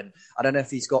example, and I don't know if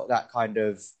he's got that kind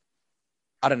of.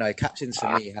 I don't know. Captains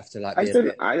for me have to like.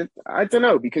 I don't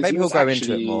know, because maybe he'll go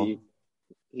into it more.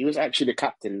 He was actually the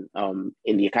captain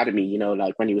in the academy. You know,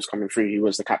 like when he was coming through, he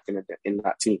was the captain in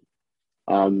that team.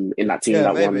 Won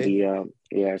the.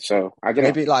 So I don't know.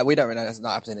 Maybe like we don't really know that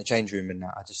happens in the change room and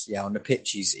that. I just on the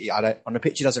pitch on the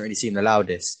pitch he doesn't really seem the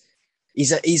loudest.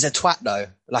 He's a twat though,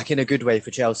 like in a good way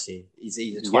for Chelsea. He's a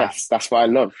twat. Yes, that's what I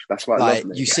love. That's what I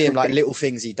love. You see him like little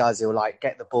things he does. He'll like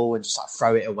get the ball and just like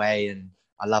throw it away, and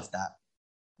I love that.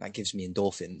 That gives me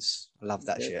endorphins. I love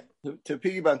that shit. To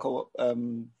piggyback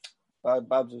on what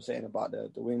Babs was saying about the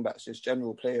wing backs, just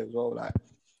general play as well. Like,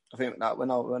 I think that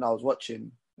when I was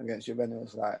watching against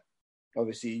Juventus, like,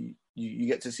 obviously you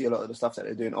get to see a lot of the stuff that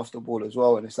they're doing off the ball as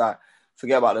well, and it's like,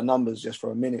 forget about the numbers just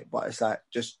for a minute, but it's like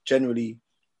just generally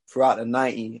throughout the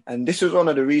 90. And this was one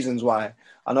of the reasons why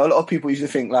I know a lot of people used to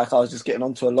think like I was just getting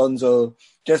onto Alonso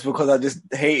just because I just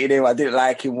hated him, I didn't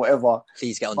like him, whatever.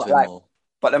 Please get onto him more.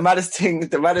 But the maddest thing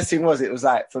was, it was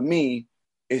like, for me,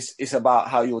 it's about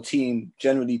how your team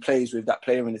generally plays with that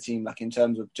player in the team, like in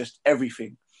terms of just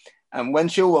everything. And when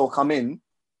Chilwell come in,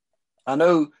 I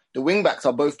know the wing backs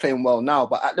are both playing well now,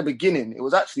 but at the beginning, it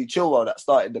was actually Chilwell that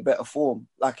started the better form,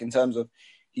 like in terms of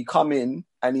he come in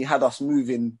and he had us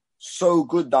moving so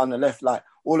good down the left. Like,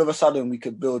 all of a sudden we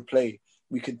could build play,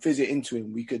 we could fizz it into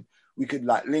him, we could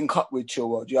like link up with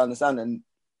Chilwell. Do you understand? And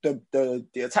the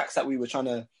attacks that we were trying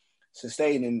to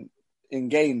sustain in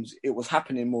games, it was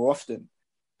happening more often.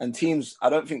 And I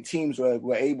don't think teams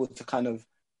were able to kind of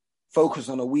focus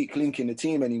on a weak link in the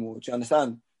team anymore. Do you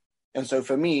understand? And so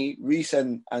for me, Reece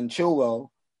and Chilwell,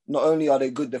 not only are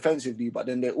they good defensively, but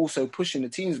then they're also pushing the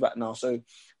teams back now. So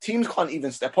teams can't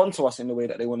even step onto us in the way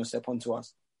that they want to step onto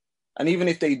us. And even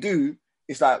if they do,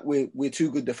 it's like we're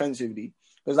too good defensively.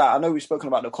 Because like, I know we've spoken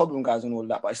about the Cobham guys and all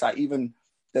that, but it's like even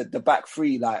the back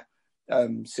three, like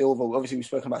Silva, obviously we've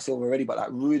spoken about Silva already, but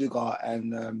like Rudiger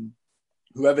and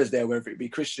whoever's there, whether it be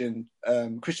Christensen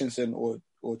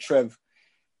or Trev.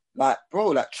 Like, bro,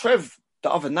 like Trev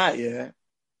the other night,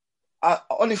 I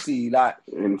honestly, like,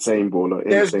 insane baller.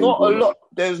 There's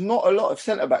not a lot of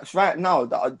centre backs right now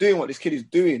that are doing what this kid is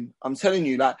doing. I'm telling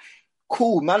you, like,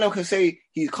 cool, man can say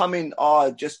he's coming,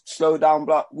 just slow down,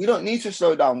 blah. We don't need to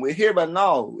slow down. We're here and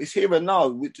now. It's here and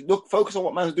now. Focus on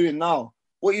what man's doing now.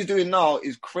 What he's doing now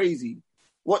is crazy.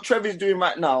 What Trevor is doing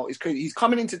right now is crazy. He's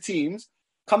coming into teams,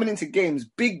 coming into games,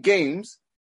 big games.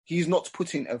 He's not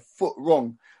putting a foot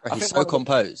wrong. He's so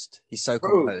composed.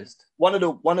 Composed. One of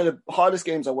the hardest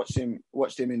games I watched him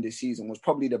in this season was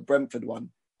probably the Brentford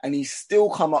one, and he's still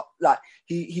come up like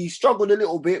he struggled a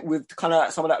little bit with kind of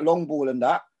like some of that long ball and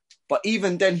that, but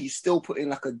even then he's still putting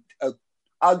like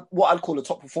what I'd call a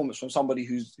top performance from somebody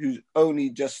who's only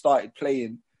just started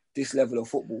playing this level of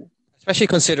football. Especially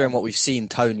considering what we've seen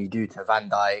Tony do to Van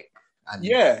Dijk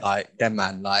and like them,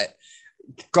 man. Like,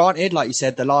 granted, like you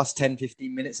said, the last 10,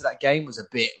 15 minutes of that game was a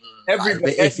bit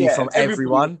iffy from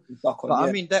everyone. But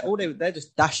I mean, they're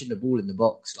just dashing the ball in the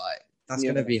box. Like, that's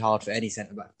going to be hard for any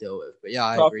centre-back to deal with. But yeah,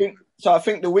 I agree. I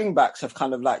think the wing-backs have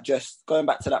kind of like just, going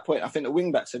back to that point, I think the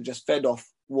wing-backs have just fed off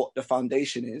what the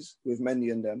foundation is with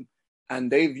Mendy and them. And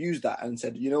they've used that and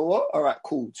said, you know what? All right,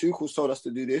 cool. Tuchel's told us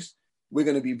to do this. We're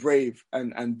going to be brave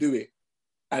and do it.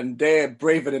 And they're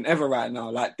braver than ever right now.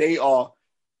 Like, they're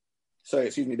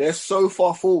so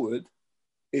far forward,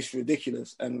 it's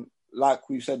ridiculous. And like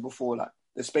we've said before, like,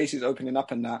 the space is opening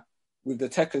up and that, with the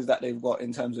techers that they've got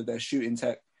in terms of their shooting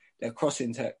tech, their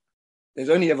crossing tech, there's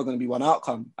only ever going to be one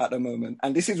outcome at the moment.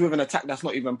 And this is with an attack that's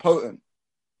not even potent.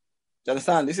 Do you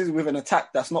understand? This is with an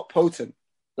attack that's not potent.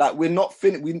 Like, we're not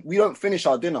we don't finish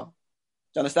our dinner. Do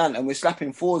you understand? And we're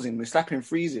slapping fours in, we're slapping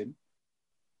threes in.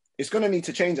 It's going to need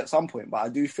to change at some point, but I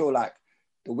do feel like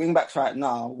the wing-backs right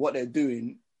now, what they're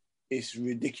doing is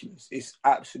ridiculous. It's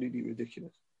absolutely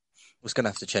ridiculous. It's going to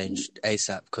have to change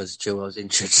ASAP because Chilwell's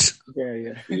injured.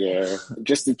 Yeah.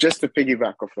 Just to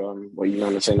piggyback off what you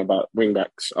were saying about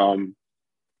wing-backs,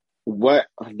 what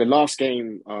the last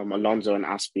game Alonso and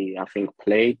Aspie, I think,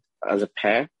 played as a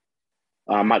pair,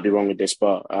 I might be wrong with this,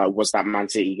 but was that Man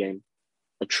City game.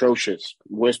 Atrocious.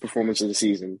 Worst performance of the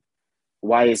season.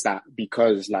 Why is that?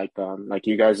 Because like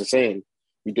you guys are saying,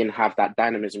 we didn't have that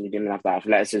dynamism, we didn't have that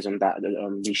athleticism that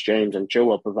Reece James and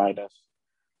Chilwell provide us.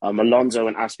 Alonso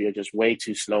and Aspie are just way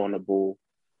too slow on the ball.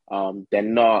 They're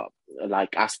not,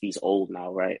 like, Aspie's old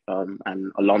now, right?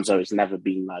 And Alonso has never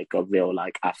been like a real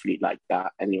like athlete like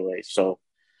that anyway. So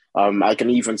I can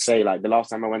even say, like, the last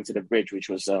time I went to the Bridge, which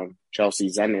was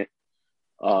Chelsea Zenit,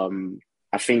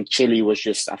 I think Chile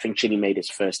made his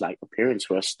first like appearance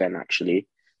for us then, actually.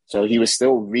 So he was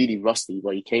still really rusty,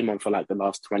 but he came on for like the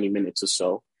last 20 minutes or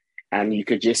so. And you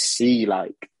could just see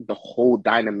like the whole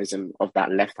dynamism of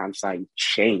that left-hand side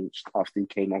changed after he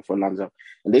came on for Alonso.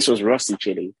 And this was rusty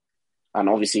Chile. And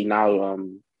obviously now,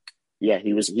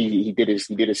 he did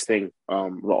his thing.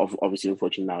 Obviously,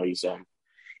 unfortunately now he's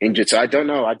injured. So I don't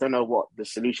know what the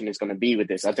solution is going to be with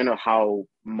this. I don't know how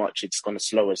much it's going to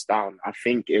slow us down. I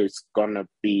think it's going to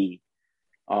be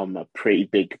a pretty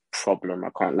big problem, I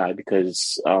can't lie,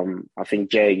 because I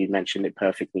think, Jay, you mentioned it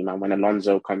perfectly, man. When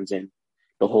Alonso comes in,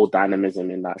 the whole dynamism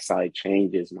in that side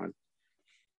changes, man.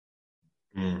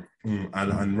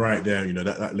 And right there, you know,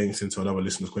 that links into another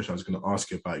listener's question I was going to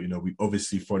ask you about. You know, we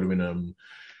obviously following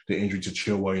the injury to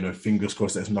Chilwell, you know, fingers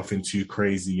crossed there's nothing too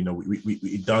crazy. You know,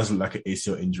 it does look like an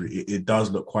ACL injury. It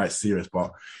does look quite serious,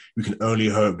 but we can only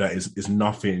hope that it's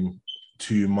nothing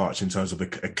too much in terms of a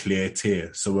clear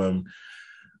tear. So,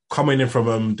 coming in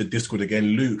from the Discord again,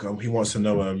 Luke, he wants to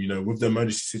know, you know, with the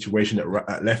emergency situation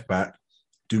at left back,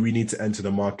 do we need to enter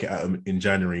the market in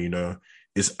January? You know,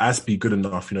 is Aspie good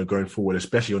enough, you know, going forward,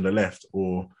 especially on the left,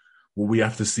 or will we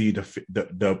have to see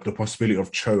the possibility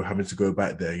of Cho having to go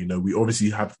back there? You know, we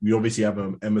obviously have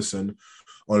Emerson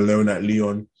on loan at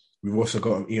Lyon. We've also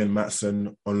got Ian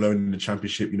Maatsen on loan in the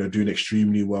Championship, you know, doing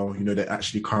extremely well. You know, they're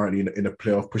actually currently in a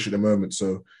playoff push at the moment.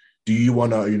 So do you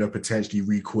want to, you know, potentially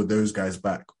recall those guys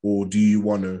back, or do you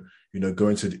want to, you know, go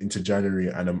into January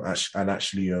and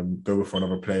actually go for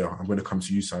another player? I'm going to come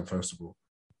to you, Sam, first of all.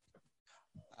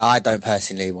 I don't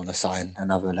personally want to sign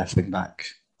another left wing back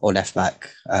or left back,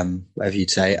 whatever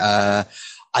you'd say. I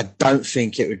don't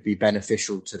think it would be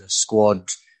beneficial to the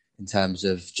squad in terms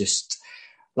of just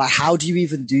like, how do you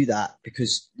even do that?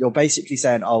 Because you're basically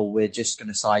saying, oh, we're just going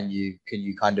to sign you. Can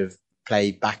you kind of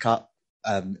play backup?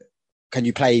 Can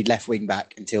you play left wing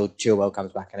back until Chilwell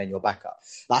comes back and then you're back up?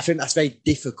 Like, I think that's very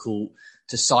difficult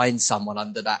to sign someone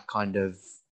under that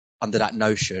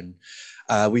notion.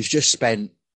 We've just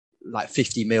spent like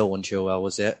 50 mil on Chilwell,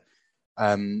 was it?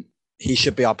 He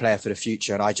should be our player for the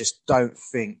future. And I just don't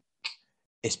think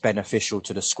it's beneficial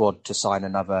to the squad to sign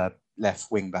another left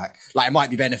wing back. Like, it might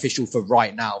be beneficial for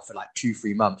right now for like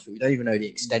 2-3 months, but we don't even know the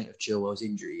extent of Chilwell's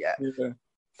injury yet. Yeah.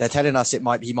 They're telling us he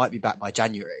might be back by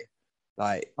January.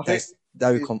 Like, there's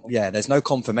no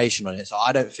confirmation on it. So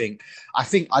I don't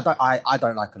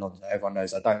like Alonso. Everyone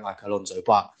knows I don't like Alonso,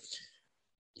 but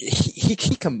he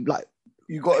can, like,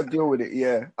 you got to deal with it.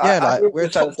 Yeah. Yeah. I hear what you're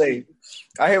trying to say.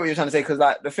 I hear what you're trying to say. Cause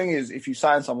like, the thing is, if you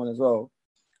sign someone as well,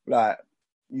 like,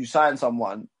 you sign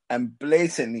someone and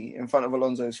blatantly in front of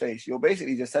Alonso's face, you're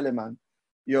basically just telling man,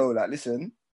 yo, like,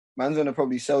 listen, man's going to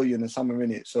probably sell you in the summer,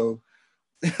 innit? So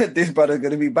this brother's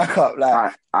going to be back up.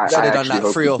 Like, I should have done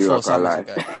that 3 or 4 summers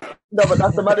ago. No, but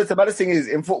that's the maddest thing is,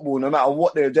 in football, no matter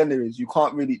what their agenda is, you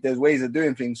can't really, there's ways of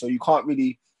doing things. So you can't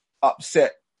really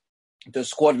upset the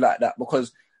squad like that,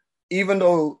 because even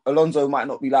though Alonso might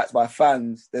not be liked by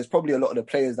fans, there's probably a lot of the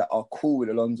players that are cool with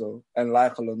Alonso and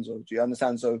like Alonso. Do you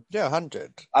understand? So yeah,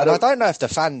 100. I don't know if the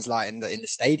fans like in the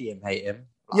stadium hate him.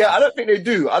 Yeah, I don't think they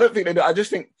do. I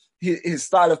just think his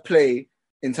style of play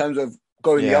in terms of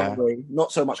going the other way,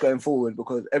 not so much going forward,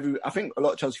 because I think a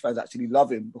lot of Chelsea fans actually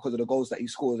love him because of the goals that he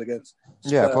scores against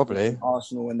Spurs, probably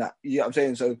Arsenal and that. Yeah, I'm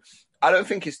saying. So I don't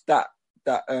think it's that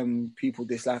people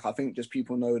dislike. I think just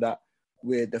people know that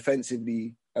we're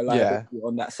defensively alive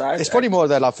on that side. It's probably more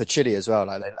their love for Chile as well.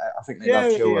 Like I think they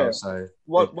love Chilwell. So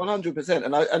 100%.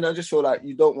 And I just feel like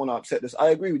you don't want to upset this. I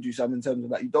agree with you, Sam, in terms of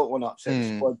that you don't want to upset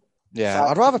the squad. Yeah,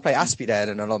 I'd rather play Aspie there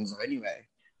than Alonso anyway.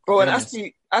 Bro, and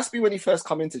Aspie, when he first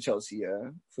come into Chelsea,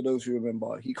 for those who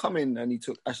remember, he come in and he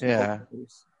took Ashley Cole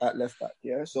at left back,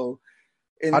 So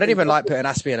I don't even like putting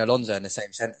Aspie and Alonso in the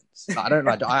same sentence. Like, I don't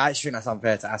like. I actually think that's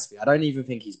unfair to Aspie. I don't even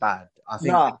think he's bad. I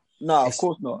think of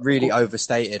course not. Really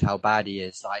overstated how bad he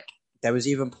is. Like there was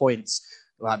even points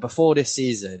like before this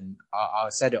season. I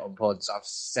said it on pods. I've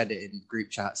said it in group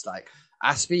chats. Like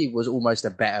Aspie was almost a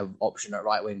better option at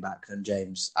right wing back than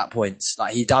James at points.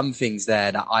 Like he done things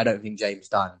there that I don't think James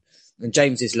done. And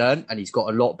James has learned and he's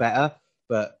got a lot better.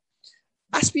 But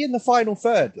Aspie in the final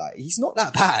third, like he's not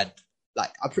that bad.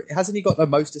 Like hasn't he got the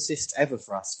most assists ever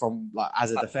for us from like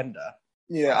as a defender?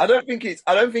 Yeah, I don't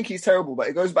think he's terrible, but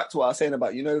it goes back to what I was saying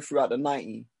about throughout the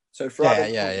 90. So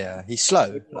throughout he's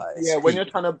slow. Like, when you're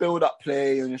trying to build up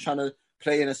play and you're trying to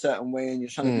play in a certain way and you're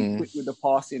trying to be quick with the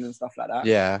passing and stuff like that.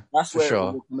 Yeah, that's where sure. it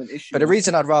will become an issue. But the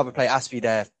reason I'd rather play Aspie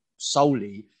there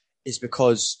solely is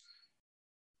because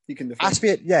he can defend.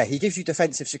 Aspie, he gives you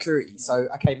defensive security. So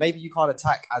okay, maybe you can't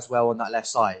attack as well on that left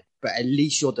side, but at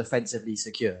least you're defensively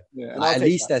secure. Yeah, like, at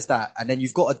least there's that, and then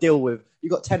you've got to deal with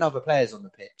 10 other players on the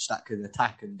pitch that can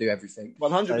attack and do everything.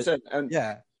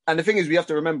 100%. And the thing is, we have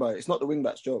to remember it's not the wing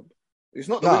back's job. It's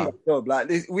not the wing back's job.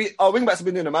 Like our wing backs have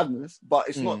been doing a madness, but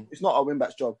it's not our wing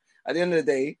back's job. At the end of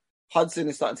the day, Hudson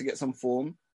is starting to get some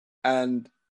form, and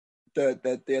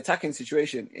the attacking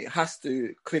situation, it has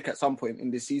to click at some point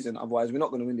in this season. Otherwise, we're not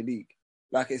going to win the league.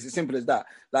 Like it's as simple as that.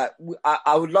 Like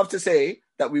I would love to say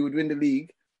that we would win the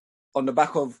league on the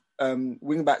back of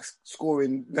wing backs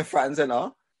scoring left, right, and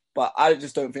centre, but I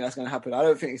just don't think that's going to happen. I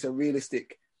don't think it's a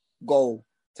realistic goal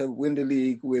to win the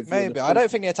league with. Maybe I don't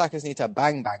think the attackers need to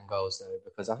bang goals though,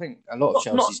 because I think a lot of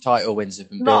Chelsea's title wins have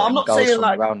been built on goals from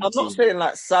around the team. I'm not saying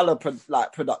like Salah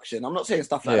production. I'm not saying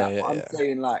stuff like that. I'm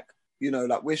saying like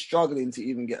like we're struggling to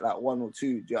even get like one or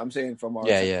two. Do you know what I'm saying from our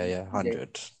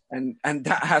 100. And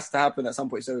that has to happen at some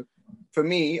point. So for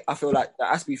me, I feel like the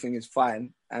Aspie thing is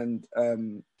fine, and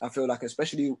I feel like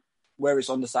especially where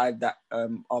it's on the side that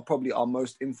are probably our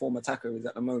most informed attacker is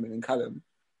at the moment in Callum.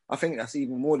 I think that's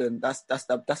even more than that's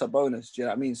a bonus. Do you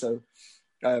know what I mean? So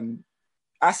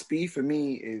Aspie for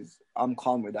me is I'm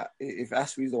calm with that. If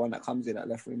Aspie is the one that comes in at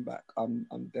left wing back, I'm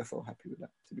definitely happy with that,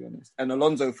 to be honest. And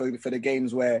Alonso for the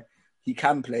games where he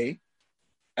can play,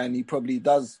 and he probably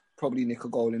does nick a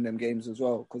goal in them games as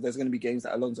well, because there's going to be games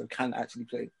that Alonso can actually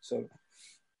play. So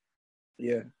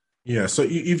yeah. Yeah, so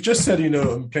you've just said,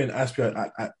 playing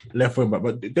Aspie at left wing back,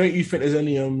 but don't you think there's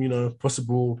any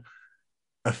possible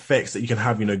effects that you can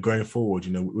have, going forward,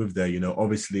 with there,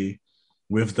 obviously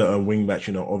with the wing back,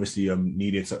 obviously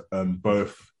needing to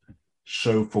both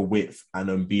show for width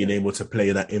and being able to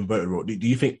play that inverted role. Do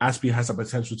you think Aspie has the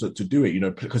potential to do it?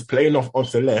 Because playing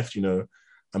off the left,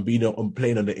 and being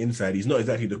playing on the inside, he's not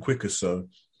exactly the quickest. So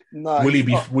no,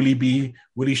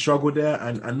 will he struggle there?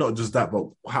 And not just that, but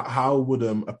how would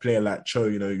a player like Cho,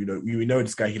 we know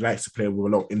this guy, he likes to play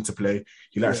with a lot of interplay.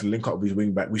 He likes to link up with his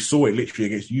wing back. We saw it literally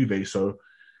against Juve. So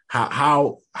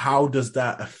how does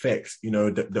that affect,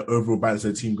 the overall balance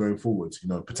of the team going forward,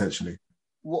 potentially?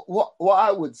 What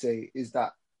I would say is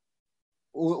that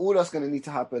all that's going to need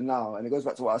to happen now, and it goes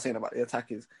back to what I was saying about the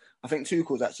attack, is I think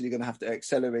Tuchel's actually going to have to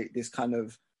accelerate this kind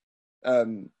of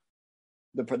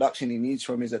the production he needs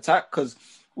from his attack. Because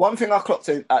one thing I clocked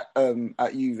in at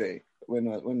Juve when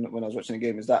I was watching the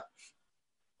game is that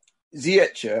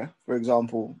Ziyech, for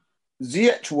example,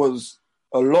 Ziyech was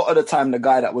a lot of the time the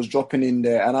guy that was dropping in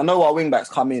there. And I know our wing backs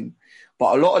come in,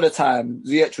 but a lot of the time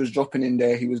Ziyech was dropping in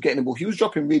there. He was getting the ball. He was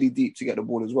dropping really deep to get the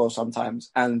ball as well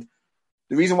sometimes. And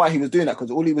the reason why he was doing that,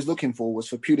 because all he was looking for was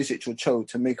for Pulisic or Cho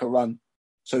to make a run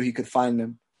so he could find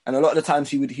them. And a lot of the times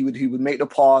he would make the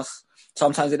pass.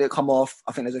 Sometimes it didn't come off.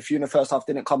 I think there's a few in the first half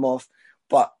didn't come off,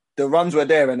 but the runs were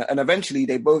there. And eventually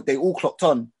they all clocked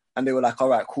on, and they were like, all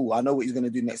right, cool. I know what he's going to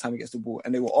do next time he gets the ball.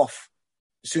 And they were off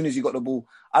as soon as he got the ball.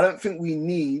 I don't think we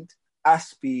need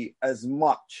Aspie as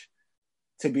much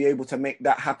to be able to make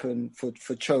that happen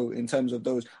for Cho in terms of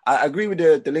those. I agree with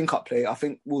the link-up play. I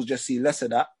think we'll just see less of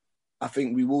that. I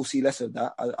think we will see less of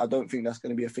that. I don't think that's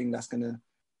going to be a thing that's going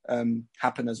to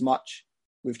happen as much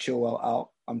with Chilwell out,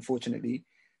 unfortunately.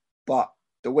 But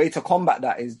the way to combat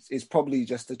that is probably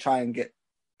just to try and get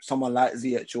someone like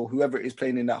Ziyech or whoever it is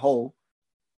playing in that hole,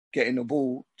 getting the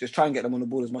ball, just try and get them on the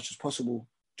ball as much as possible.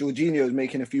 Jorginho is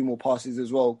making a few more passes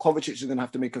as well. Kovacic is going to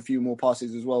have to make a few more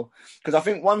passes as well. Because I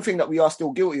think one thing that we are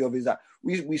still guilty of is that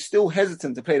we're still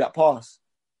hesitant to play that pass.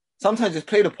 Sometimes just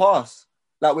play the pass.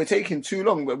 Like, we're taking too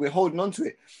long, but we're holding on to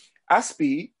it.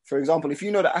 Aspie, for example, if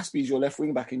you know that Aspie is your left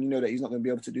wing back and you know that he's not going to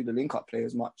be able to do the link-up play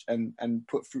as much and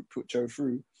put Joe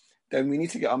through, then we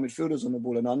need to get our midfielders on the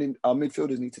ball, and our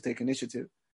midfielders need to take initiative.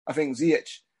 I think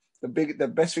Ziyech, the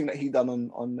best thing that he done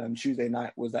on Tuesday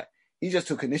night was that he just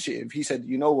took initiative. He said,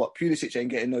 you know what, Pulisic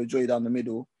ain't getting no joy down the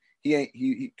middle.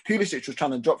 Pulisic was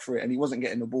trying to drop for it and he wasn't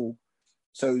getting the ball.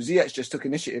 So Ziyech just took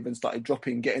initiative and started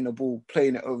dropping, getting the ball,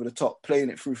 playing it over the top, playing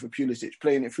it through for Pulisic,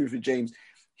 playing it through for James.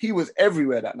 He was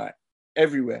everywhere that night,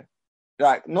 everywhere.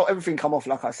 Like, not everything come off,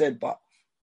 like I said, but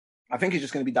I think it's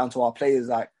just going to be down to our players,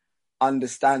 like,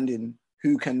 understanding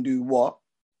who can do what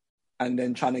and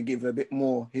then trying to give a bit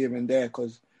more here and there,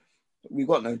 because we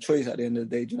got no choice at the end of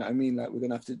the day. Do you know what I mean? Like, we're going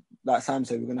to have to, like Sam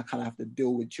said, we're going to kind of have to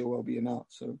deal with Chilwell being out.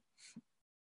 So,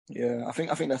 yeah, I think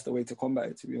that's the way to combat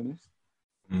it, to be honest.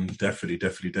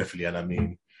 Definitely. And I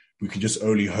mean, we can just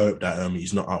only hope that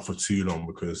he's not out for too long,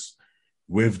 because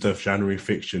with the January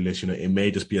fixture list, it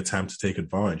may just be a time to take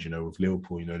advantage, with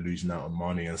Liverpool, losing out on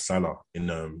Mane and Salah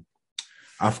in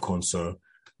AFCON. So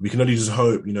we can only just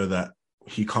hope, that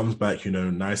he comes back,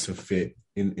 nice and fit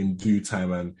in due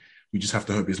time. And we just have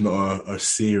to hope it's not a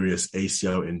serious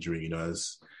ACL injury,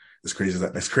 as crazy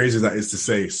as that is to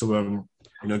say. So,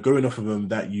 going off of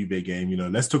that Juve game,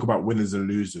 let's talk about winners and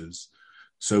losers.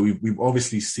 So we've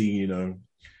obviously seen,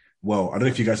 well, I don't know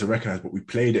if you guys have recognized, but we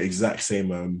played the exact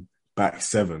same back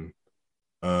seven,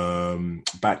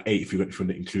 back eight, if you want to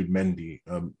include Mendy,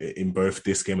 in both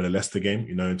this game and the Leicester game,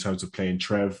 in terms of playing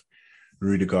Trev,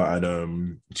 Rudiger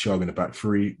and Thiago in the back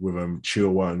three, with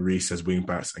Chilwell and Reece as wing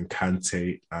backs and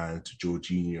Kante and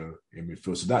Jorginho in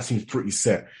midfield. So that seems pretty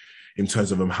set in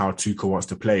terms of how Tuchel wants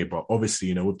to play. But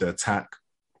obviously, with the attack,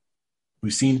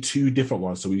 we've seen two different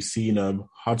ones. So we've seen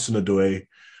Hudson-Odoi,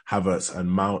 Havertz and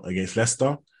Mount against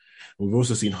Leicester. We've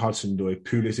also seen Hudson-Odoi,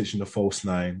 Pulisic in the false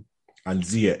nine, and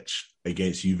Ziyech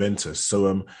against Juventus.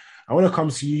 So I want to come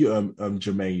to you,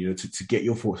 Jermaine, to get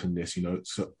your thoughts on this.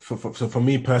 So for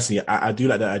me personally, I do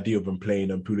like the idea of playing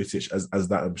Pulisic as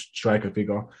that striker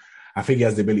figure. I think he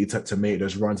has the ability to make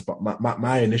those runs. But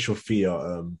my initial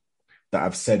fear that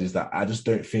I've said is that I just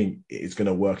don't think it's going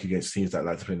to work against teams that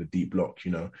like to play in the deep block,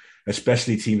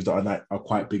 especially teams that are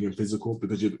quite big and physical,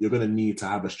 because you're going to need to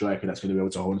have a striker that's going to be able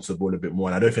to hold onto the ball a bit more.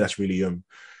 And I don't think that's really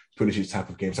Pulisic's type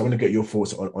of game. So I want to get your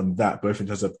thoughts on that, both in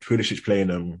terms of Pulisic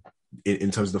playing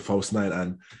in terms of the false nine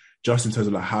and just in terms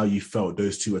of how you felt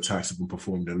those two attacks have been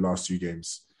performed in the last two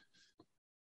games.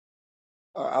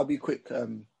 I'll be quick,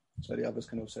 so the others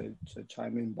can also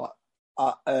chime in. But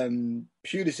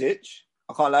Pulisic,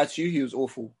 I can't lie to you, he was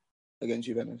awful against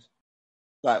Juventus.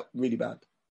 Like, really bad.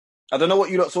 I don't know what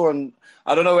you lot saw on...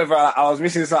 I don't know whether I was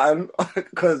missing something,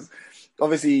 because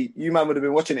obviously you man would have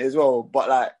been watching it as well.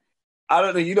 But, I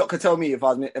don't know, you lot could tell me if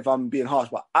I'm being harsh,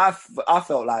 but I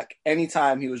felt like any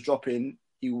time he was dropping,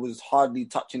 he was hardly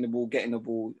touching the ball, getting the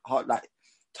ball.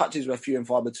 Touches were few and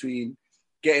far between,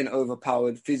 getting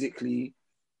overpowered physically.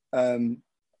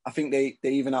 I think they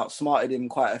even outsmarted him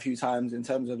quite a few times in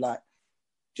terms of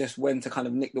just when to kind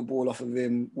of nick the ball off of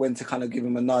him, when to kind of give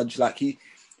him a nudge.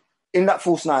 In that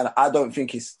false nine, I don't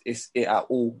think it's it at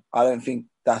all. I don't think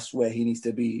that's where he needs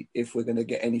to be if we're going to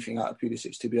get anything out of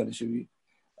Pulisic, to be honest with you.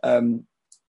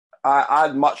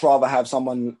 I'd much rather have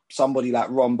somebody like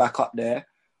Ron back up there.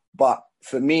 But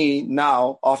for me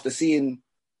now, after seeing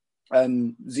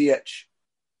Ziyech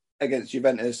against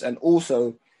Juventus, and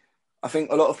also I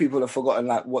think a lot of people have forgotten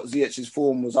what Ziyech's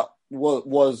form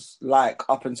was like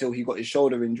up until he got his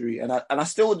shoulder injury, and I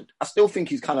still think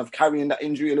he's kind of carrying that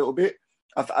injury a little bit.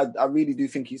 I really do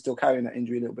think he's still carrying that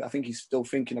injury a little bit. I think he's still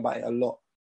thinking about it a lot.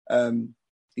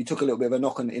 He took a little bit of a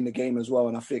knock in the game as well,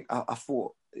 and I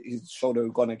thought his shoulder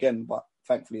had gone again, but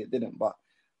thankfully it didn't. But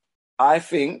I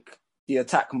think the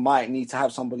attack might need to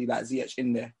have somebody like Ziyech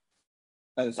in there.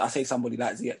 I say somebody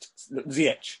like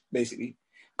Ziyech basically,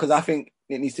 because I think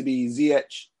it needs to be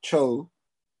Ziyech, Cho,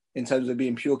 in terms of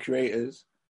being pure creators,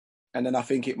 and then I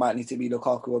think it might need to be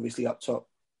Lukaku obviously up top,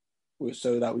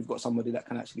 so that we've got somebody that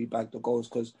can actually bag the goals,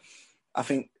 because I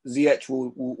think Ziyech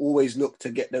will always look to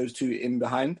get those two in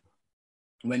behind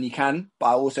when he can. But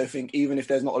I also think even if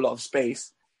there's not a lot of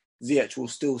space, Ziyech will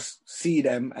still see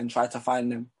them and try to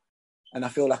find them. And I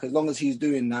feel like as long as he's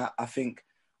doing that, I think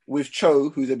with Cho,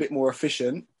 who's a bit more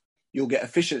efficient, you'll get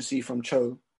efficiency from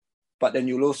Cho, but then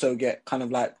you'll also get kind of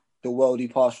like the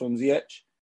worldy pass from Ziyech.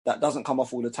 That doesn't come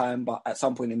off all the time, but at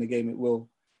some point in the game it will.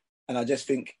 And I just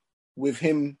think with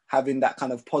him having that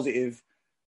kind of positive,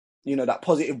 that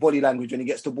positive body language when he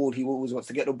gets the ball, he always wants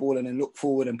to get the ball and then look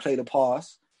forward and play the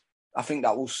pass. I think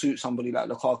that will suit somebody like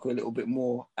Lukaku a little bit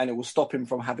more, and it will stop him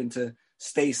from having to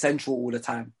stay central all the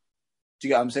time. Do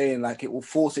you get what I'm saying? Like, it will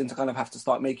force him to kind of have to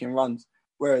start making runs.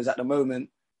 Whereas at the moment,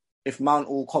 if Mount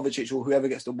or Kovacic or whoever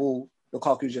gets the ball,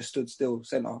 Lukaku just stood still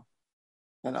centre.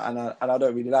 And I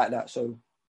don't really like that. So,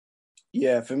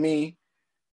 yeah, for me,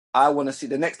 I want to see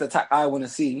the next attack I want to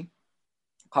see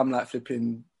come like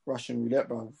flipping Russian roulette,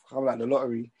 bro. Come like the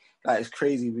lottery. Like, it's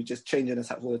crazy. We're just changing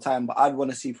attacks all the time. But I'd want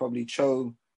to see probably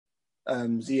Cho,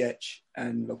 Ziyech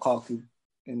and Lukaku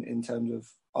in terms of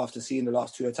after seeing the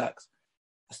last two attacks.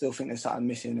 I still think there's something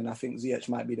missing, and I think Ziyech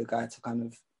might be the guy to kind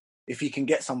of, if he can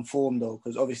get some form though,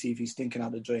 because obviously if he's stinking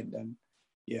out the joint, then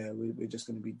yeah, we're just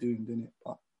going to be doomed, isn't it?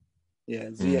 But yeah,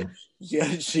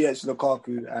 Ziyech,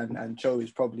 Lukaku and Cho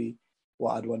is probably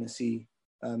what I'd want to see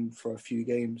for a few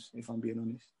games, if I'm being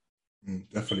honest.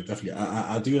 Definitely.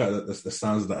 I do like the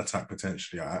sounds of that attack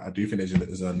potentially. I do think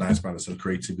there's a nice balance of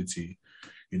creativity,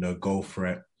 goal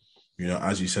threat.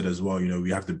 As you said as well, we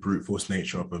have the brute force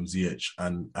nature of Ziyech,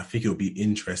 and I think it'll be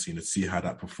interesting to see how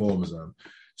that performs.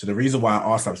 So the reason why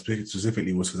I asked that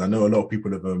specifically was because I know a lot of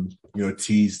people have,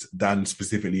 teased Dan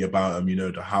specifically about,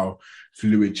 how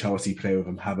fluid Chelsea play with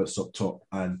Havertz up top.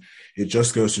 And it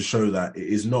just goes to show that it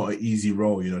is not an easy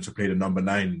role, to play the number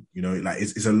 9.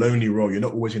 It's a lonely role. You're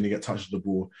not always going to get touch of the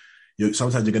ball.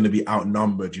 Sometimes you're going to be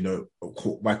outnumbered,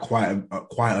 by quite a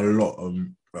lot,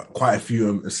 quite a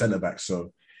few centre-backs.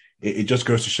 So it just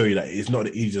goes to show you that it's not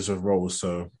the easiest of roles.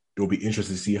 So it'll be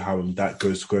interesting to see how that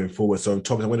goes going forward. So,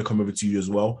 Thomas, I'm going to come over to you as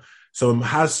well. So,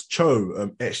 has Cho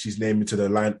etched his name into the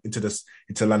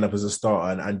lineup as a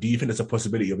starter? And do you think there's a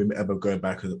possibility of him ever going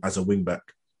back as a wing back?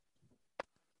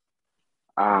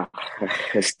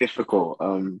 It's difficult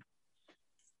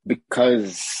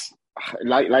because,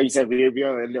 like you said, we're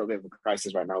in a little bit of a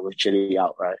crisis right now with Chile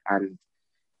out, right? And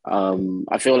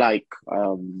I feel like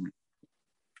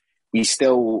we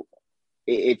still.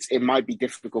 It might be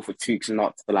difficult for Tukes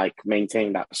not to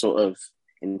maintain that sort of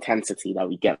intensity that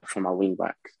we get from our wing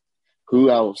back. Who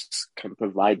else can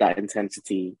provide that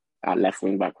intensity at left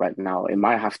wing back right now? It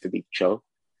might have to be Cho.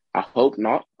 I hope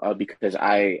not, because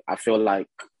I feel like,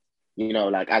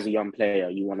 as a young player,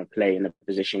 you want to play in a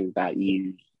position that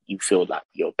you feel like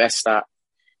you're best at.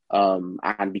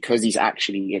 And because he's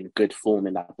actually in good form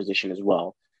in that position as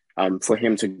well, for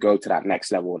him to go to that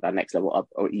next level up,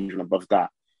 or even above that,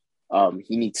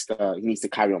 he needs to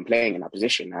carry on playing in that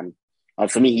position. And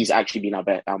for me, he's actually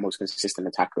been our most consistent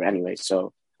attacker anyway.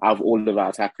 So out of all of our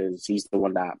attackers, he's the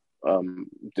one that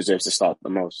deserves to start the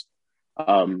most.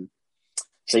 So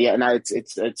yeah, no,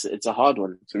 it's a hard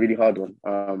one. It's a really hard one.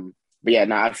 But yeah,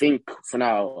 I think for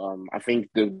now, I think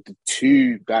the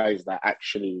two guys that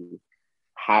actually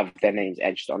have their names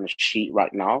edged on the sheet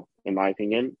right now, in my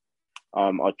opinion,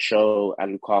 are Cho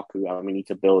and Lukaku, and we need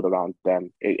to build around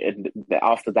them.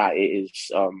 After that, it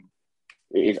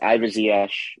is either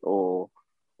Ziyech or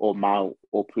Mount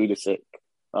or Pulisic.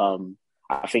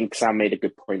 I think Sam made a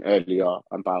good point earlier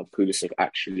about Pulisic.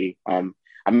 Actually, I'm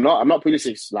not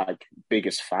Pulisic's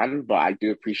biggest fan, but I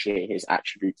do appreciate his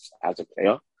attributes as a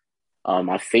player.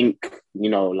 I think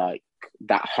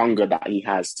that hunger that he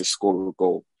has to score a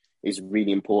goal is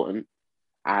really important,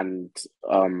 and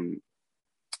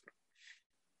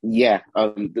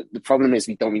the problem is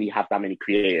we don't really have that many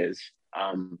creators.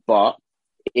 But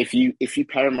if you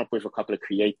pair him up with a couple of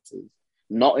creators,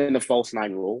 not in the false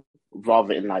 9 role,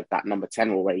 rather in that number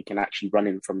 10 role where he can actually run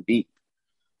in from deep.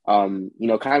 Kind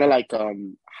of like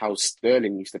how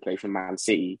Sterling used to play for Man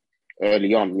City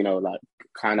early on.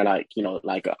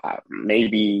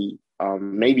 Maybe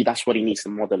that's what he needs to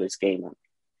model his game on.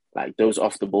 Those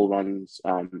off the ball runs.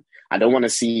 I don't want to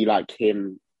see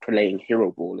him playing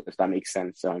hero ball, if that makes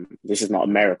sense. This is not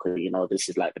America, this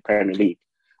is the Premier League.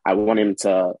 I want him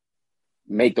to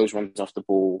make those runs off the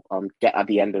ball, get at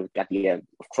the end of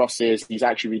crosses. He's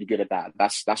actually really good at that.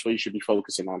 That's what you should be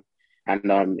focusing on.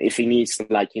 And if he needs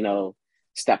to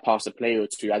step past a player or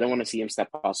two, I don't want to see him step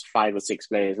past 5 or 6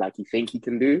 players like you think he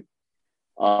can do.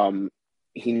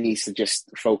 He needs to just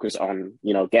focus on,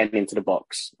 getting into the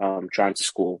box, trying to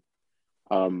score.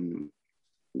 And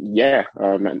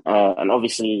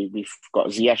obviously we've got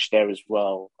Ziyech there as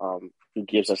well, who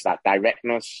gives us that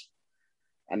directness.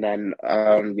 And then,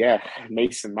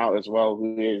 Mason Mount as well,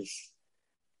 who is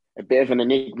a bit of an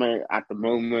enigma at the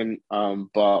moment.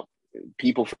 But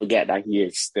people forget that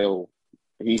he's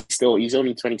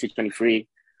only 22, 23.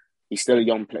 He's still a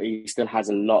young player. He still has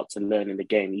a lot to learn in the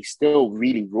game. He's still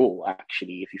really raw,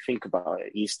 actually. If you think about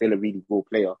it, he's still a really raw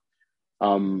player.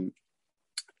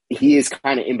 He is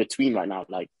kind of in between right now.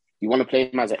 Like, you want to play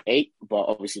him as an 8, but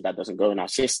obviously that doesn't go in our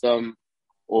system.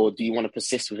 Or do you want to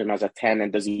persist with him as a 10,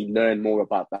 and does he learn more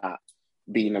about that,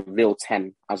 being a real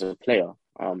 10 as a player?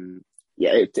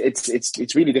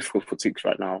 It's really difficult for Tukes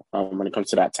right now when it comes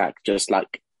to that attack, just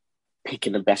like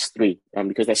picking the best 3,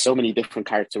 because there's so many different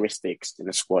characteristics in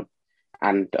the squad,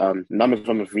 and none of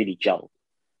them have really gelled.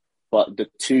 But the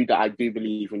 2 that I do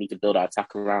believe we need to build our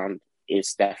attack around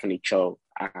is definitely Cho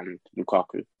and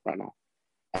Lukaku right now.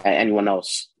 Anyone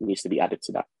else needs to be added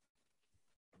to that.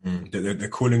 They're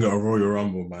calling it a Royal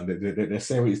Rumble, man. They're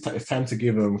saying it's time to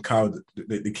give Kyle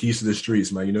the keys to the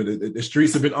streets, man. You know, the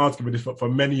streets have been asking for this for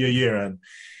many a year, and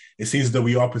it seems that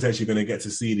we are potentially going to get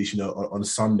to see this, you know, on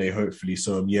Sunday, hopefully.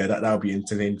 So that'll be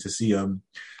entertaining to see.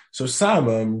 So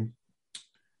Sam,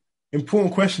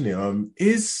 important question here.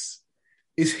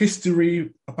 Is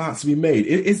history about to be made?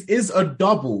 Is a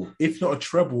double, if not a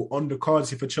treble, on the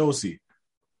cards here for Chelsea?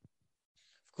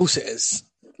 Of course it is.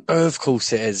 Of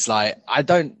course it is. Like, I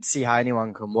don't see how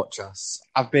anyone can watch us.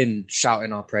 I've been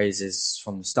shouting our praises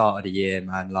from the start of the year,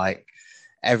 man. Like,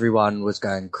 everyone was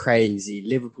going crazy.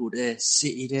 Liverpool this,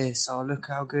 City this. Oh, look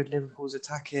how good Liverpool's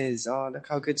attack is. Oh, look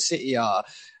how good City are.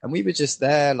 And we were just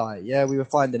there, like, yeah, we were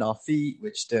finding our feet,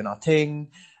 we're just doing our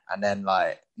thing. And then,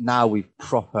 like, now we've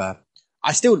proper...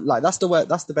 I still, like, that's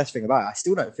the best thing about it. I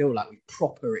still don't feel like we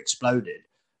proper exploded.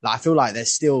 Like, I feel like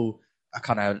there's still a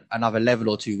kind of another level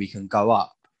or 2 we can go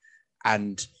up.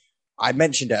 And I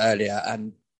mentioned it earlier,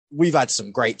 and we've had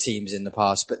some great teams in the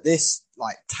past, but this,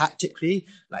 like, tactically,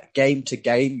 like, game to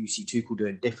game, you see Tuchel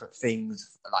doing different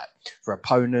things, like, for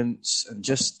opponents, and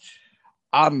just,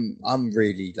 I'm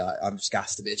really, like, I'm just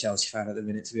gassed to be a Chelsea fan at the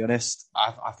minute, to be honest.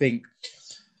 I think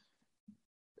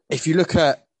if you look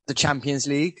at the Champions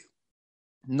League,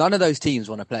 none of those teams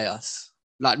want to play us.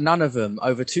 Like, none of them.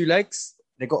 Over 2 legs,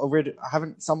 they got rid of,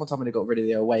 someone told me they got rid of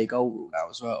the away goal rule now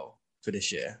as well for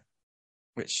this year,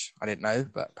 which I didn't know,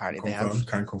 but apparently they have.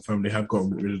 Can confirm they have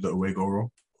got rid of the away goal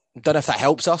rule. Don't know if that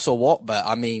helps us or what, but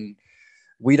I mean,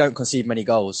 we don't concede many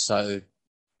goals, so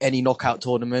any knockout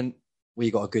tournament,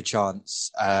 we got a good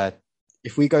chance.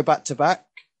 If we go back to back,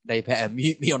 they better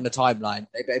mute me on the timeline.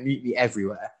 They better mute me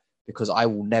everywhere, because I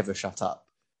will never shut up.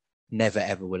 Never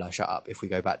ever will I shut up if we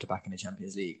go back to back in the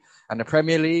Champions League. And the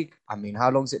Premier League, I mean,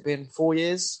 how long's it been? 4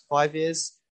 years? 5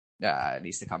 years? Yeah, it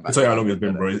needs to come back. I'll tell you how long it's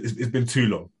been, bro. It's been too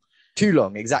long. Too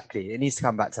long, exactly. It needs to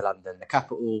come back to London, the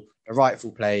capital, the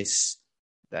rightful place.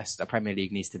 The Premier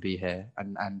League needs to be here.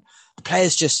 And the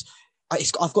players just...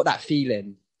 I've got that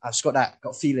feeling. I've just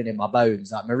got feeling in my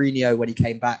bones. Like Mourinho, when he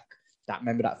came back,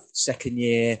 remember that second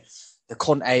year... The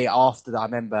Conte after that, I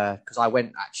remember, because I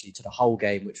went actually to the whole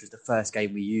game, which was the first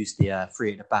game we used the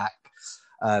 3 at the back.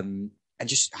 And I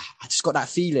just got that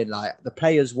feeling like the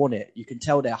players want it. You can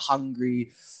tell they're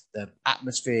hungry. The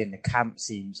atmosphere in the camp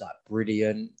seems like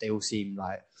brilliant. They all seem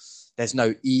like there's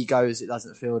no egos. It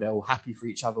doesn't feel they're all happy for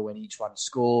each other when each one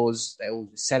scores. They're all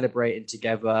celebrating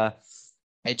together.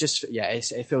 It just,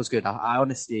 it feels good. I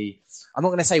honestly, I'm not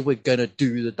going to say we're going to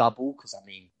do the double, because I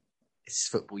mean, it's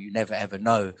football. You never ever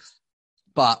know.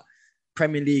 But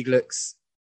Premier League looks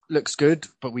good,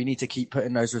 but we need to keep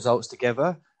putting those results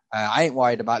together. I ain't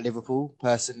worried about Liverpool,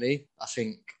 personally. I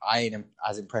think I ain't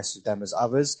as impressed with them as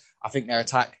others. I think their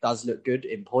attack does look good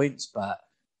in points, but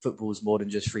football's more than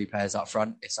just 3 players up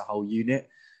front. It's a whole unit.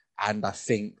 And I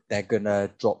think they're going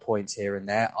to drop points here and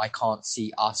there. I can't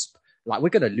see us... Like, we're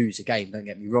going to lose a game, don't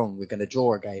get me wrong. We're going to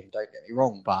draw a game, don't get me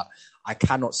wrong. But I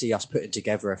cannot see us putting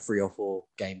together a 3 or 4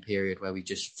 game period where we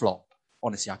just flop.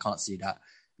 Honestly, I can't see that.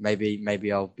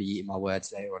 Maybe I'll be eating my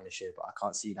words later on this year, but I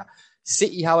can't see that.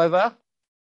 City, however,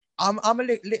 I'm a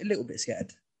little bit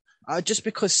scared. Just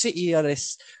because City are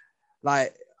this,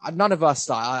 like, none of us,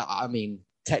 like, I mean,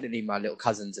 technically my little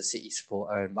cousin's a City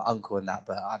supporter and my uncle and that,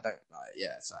 but I don't,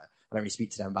 so I don't really speak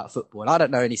to them about football. And I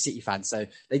don't know any City fans, so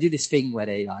they do this thing where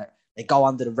they go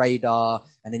under the radar,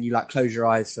 and then you like close your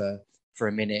eyes for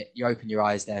a minute. You open your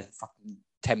eyes, they're fucking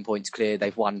 10 points clear.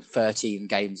 They've won 13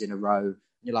 games in a row. And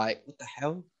you're like, what the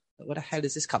hell? Where the hell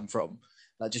does this come from?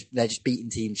 Like, they're just beating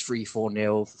teams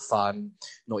 3-4-0 for fun,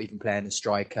 not even playing a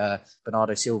striker.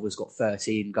 Bernardo Silva's got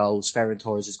 13 goals. Ferran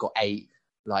Torres has got 8.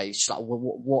 Like, it's just like,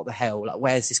 what the hell? Like,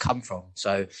 where's this come from?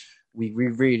 So we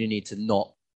really need to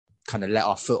not kind of let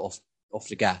our foot off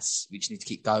the gas. We just need to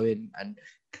keep going, and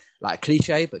like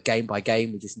cliche, but game by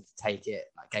game, we just need to take it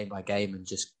like game by game and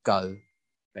just go,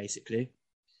 basically.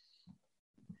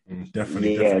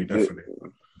 Definitely.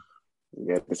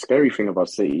 Yeah, the scary thing about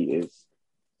City is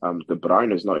De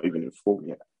Bruyne is not even in form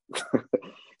yet.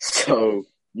 So,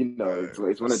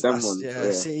 it's one of them ones.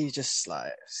 Yeah, City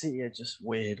are just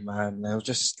weird, man.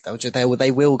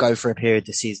 They will go for a period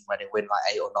this season when they win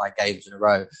like 8 or 9 games in a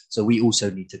row. So we also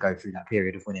need to go through that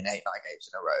period of winning 8, 9 games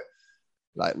in a row.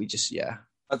 Like we just, yeah.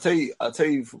 I'll tell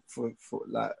you for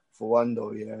one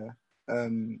though, yeah.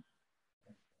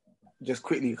 Just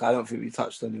quickly, I don't think we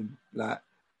touched on him. Like,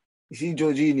 you see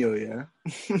Jorginho, yeah?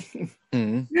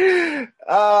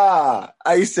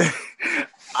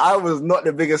 I was not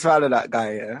the biggest fan of that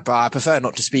guy, yeah? But I prefer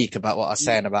not to speak about what I was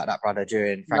saying about that brother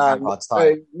during Frank Lampard's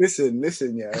time.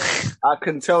 Listen, yeah. I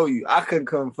can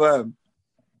confirm,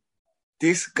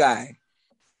 this guy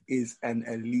is an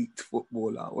elite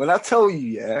footballer. When I tell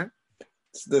you, yeah,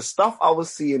 the stuff I was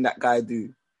seeing that guy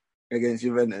do against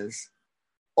Juventus,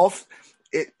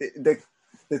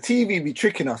 the TV be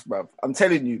tricking us, bruv. I'm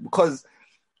telling you, because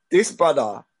this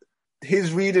brother,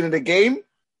 his reading of the game,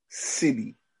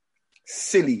 silly,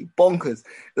 bonkers.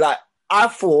 Like, I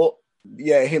thought,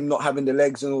 yeah, him not having the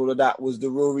legs and all of that was the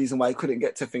real reason why he couldn't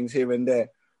get to things here and there.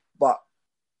 But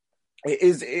it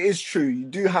is true. You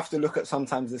do have to look at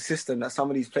sometimes the system that some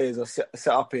of these players are set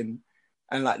up in,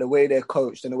 and like the way they're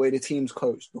coached and the way the team's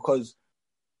coached. Because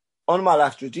on my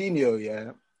life, Jorginho,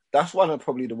 yeah, that's one of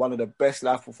the best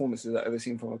live performances I've ever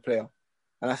seen from a player.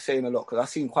 And that's saying a lot, because I've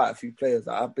seen quite a few players.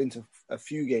 I've been to a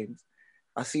few games.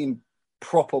 I've seen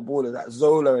proper ballers like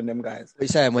Zola and them guys. What are you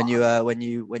saying? When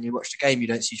you watch the game, you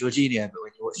don't see Jorginho, but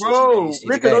when you watch Jorginho, you see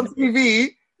Rickard on TV,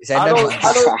 I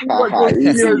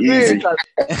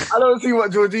don't see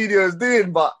what Jorginho is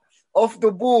doing, but off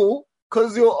the ball,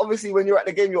 because you're obviously, when you're at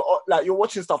the game, you're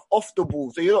watching stuff off the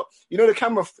ball. So the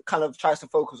camera kind of tries to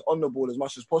focus on the ball as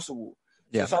much as possible.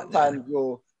 Yeah. So sometimes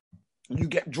you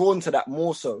get drawn to that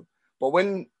more so. But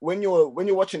when you're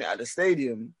watching it at the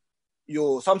stadium,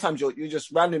 you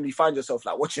just randomly find yourself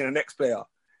like watching the next player.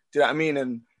 Do you know what I mean?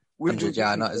 And with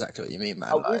I know exactly what you mean,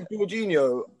 man. With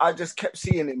Jorginho, I just kept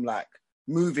seeing him like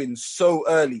moving so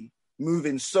early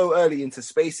into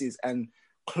spaces and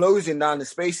closing down the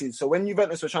spaces. So when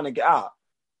Juventus were trying to get out,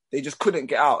 they just couldn't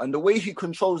get out. And the way he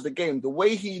controls the game, the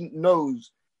way he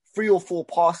knows 3 or 4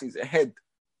 passes ahead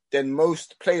than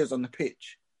most players on the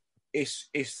pitch,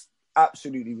 it's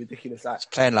absolutely ridiculous. Like, it's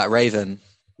playing like Raven.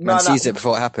 Sees it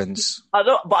before it happens. I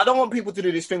don't want people to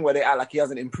do this thing where they act like he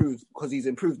hasn't improved, because he's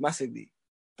improved massively.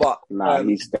 But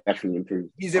he's definitely improved.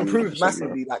 He's improved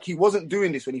massively. Like, he wasn't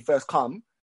doing this when he first come,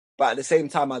 but at the same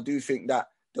time, I do think that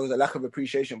there was a lack of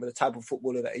appreciation for the type of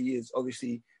footballer that he is.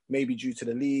 Obviously, maybe due to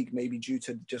the league, maybe due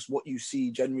to just what you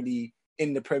see generally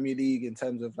in the Premier League in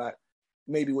terms of like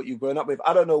maybe what you've grown up with.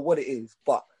 I don't know what it is,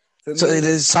 but so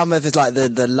there's some of it, like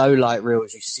the low light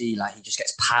reels you see, like he just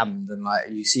gets pammed, and like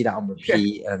you see that on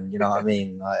repeat, and you know what I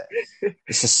mean. Like,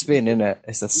 it's a spin, isn't it?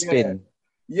 It's a spin.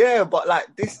 Yeah, but like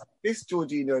this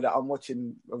Jorginho that I'm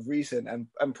watching of recent,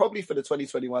 and probably for the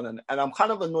 2021, and I'm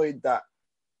kind of annoyed that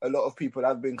a lot of people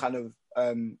have been kind of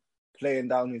playing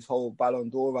down his whole Ballon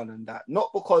d'Or run and that.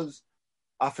 Not because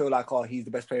I feel like he's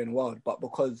the best player in the world, but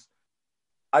because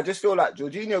I just feel like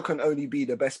Jorginho can only be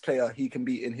the best player he can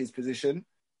be in his position.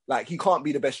 Like, he can't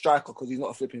be the best striker because he's not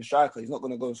a flipping striker. He's not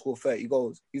going to go and score 30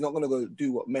 goals. He's not going to go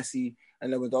do what Messi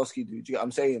and Lewandowski do. Do you get what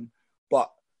I'm saying?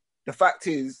 But the fact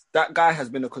is, that guy has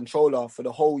been a controller for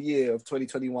the whole year of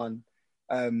 2021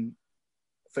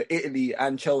 for Italy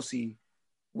and Chelsea,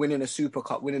 winning a Super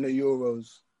Cup, winning the Euros,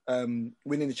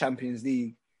 winning the Champions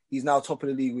League. He's now top of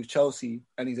the league with Chelsea,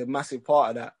 and he's a massive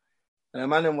part of that. And a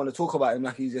man didn't want to talk about him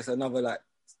like he's just another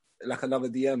like another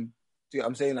DM. Do you know what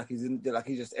I'm saying? Like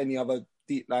he's just any other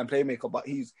deep line playmaker, but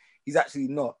he's actually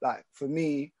not. Like, for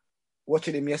me,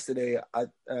 watching him yesterday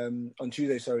on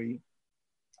Tuesday,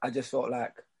 I just felt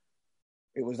like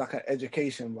it was like an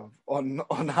education, bruv,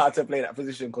 on how to play that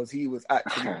position, because he was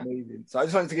actually amazing. So I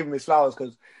just wanted to give him his flowers,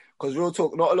 because real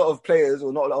talk, not a lot of players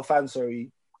or not a lot of fans,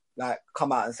 like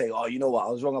come out and say, oh, you know what,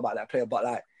 I was wrong about that player. But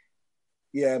like,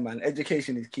 yeah, man,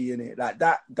 education is key, innit? Like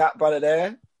that brother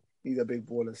there, he's a big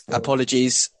baller still.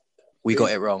 Apologies. We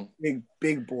got it wrong. Big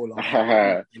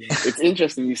baller. It's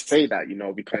interesting you say that,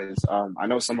 because I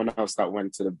know someone else that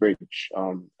went to the bridge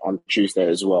on Tuesday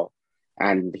as well.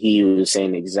 And he was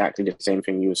saying exactly the same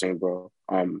thing you were saying, bro.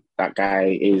 That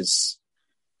guy is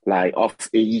like off.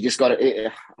 You just got to.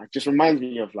 It just reminds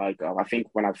me of like I think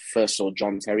when I first saw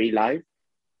John Terry live.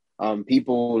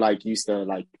 People like used to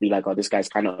like be like, oh, this guy's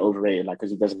kind of overrated, like,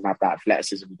 because he doesn't have that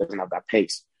athleticism, he doesn't have that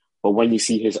pace. But when you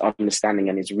see his understanding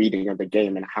and his reading of the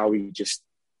game and how he just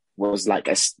was like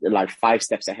 5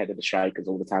 steps ahead of the strikers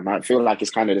all the time, I feel like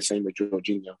it's kind of the same with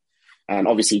Jorginho. And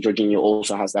obviously, Jorginho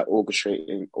also has that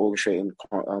orchestrating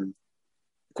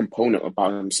component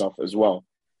about himself as well.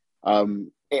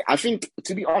 I think,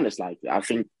 to be honest, like, I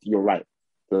think you're right.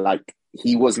 Like,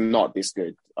 he was not this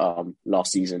good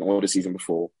last season or the season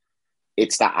before.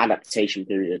 It's that adaptation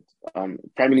period.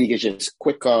 Premier League is just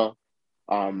quicker.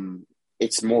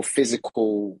 It's more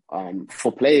physical.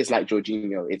 For players like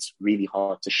Jorginho, it's really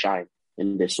hard to shine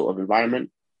in this sort of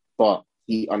environment. But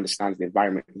he understands the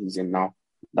environment he's in now.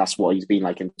 That's what he's been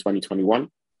like in 2021.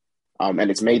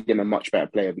 And it's made him a much better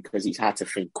player because he's had to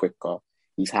think quicker.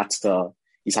 He's had to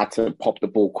pop the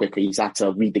ball quicker. He's had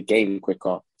to read the game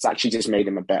quicker. It's actually just made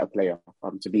him a better player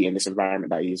to be in this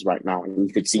environment that he is right now. And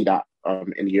you could see that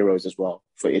in the Euros as well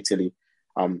for Italy.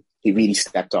 He really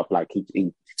stepped up. Like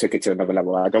he took it to another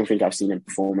level. I don't think I've seen him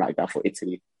perform like that for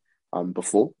Italy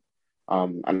before.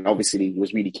 And obviously he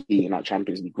was really key in that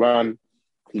Champions League run.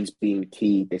 He's been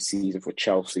key this season for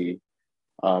Chelsea.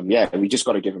 We just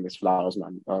got to give him his flowers,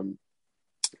 man.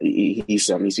 He's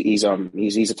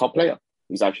a top player.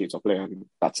 He's actually a top player, and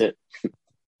that's it.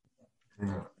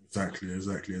 Exactly.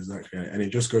 And it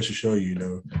just goes to show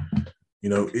you,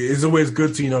 it is always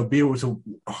good to, be able to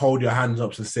hold your hands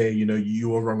up to say, you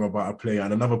were wrong about a player.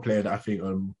 And another player that I think,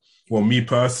 me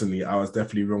personally, I was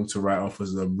definitely wrong to write off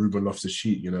was Ruben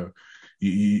Loftus-Cheek.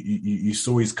 You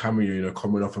saw his cameo,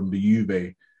 coming off from the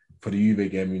Juve for the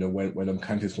Juve game, when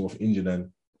Kante's come off injured,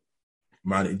 and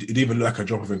man, it didn't even look like a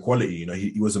drop of in quality.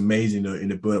 He was amazing in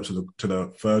the build up to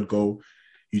the third goal.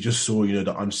 You just saw,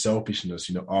 the unselfishness,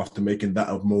 after making that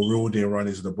of Moraldi run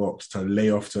into the box to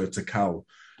lay off to Cal,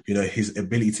 his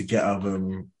ability to get out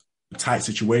of tight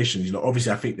situations.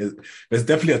 Obviously I think there's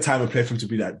definitely a time and place for him to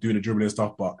be like doing the dribbling and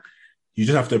stuff, but you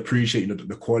just have to appreciate,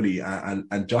 the quality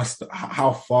and just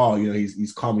how far,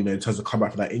 he's come, in terms of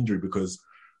comeback for that injury, because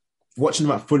watching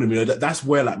him at Fulham, that's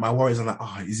where like my worries are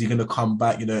like, is he going to come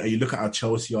back? And you look at our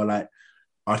Chelsea, or like,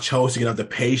 are Chelsea going to have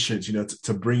the patience,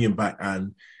 to bring him back?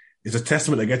 And it's a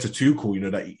testament again to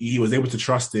Tuchel, that he was able to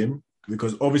trust him,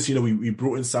 because obviously, we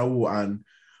brought in Saul, and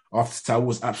after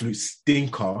Saul's absolute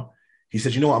stinker, he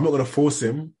said, I'm not going to force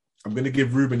him. I'm going to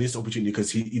give Ruben this opportunity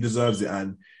because he deserves it.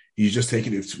 And he's just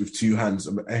taken it with two hands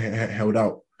held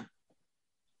out.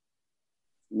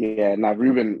 Yeah, now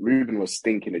Ruben was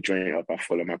stinking the joint up at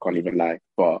Fulham, I can't even lie.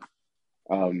 But,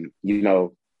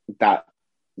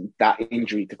 that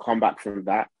injury, to come back from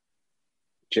that,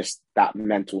 just that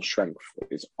mental strength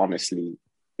is honestly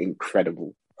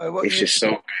incredible. It's just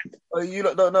so good. You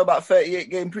don't know about 38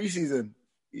 game preseason?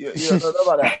 You don't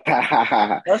know about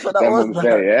that? That's what that was.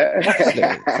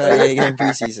 Yeah. 38 game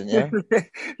preseason, yeah.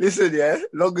 Listen,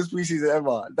 longest preseason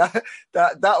ever.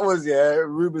 That was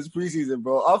Ruben's preseason,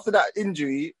 bro. After that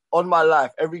injury, on my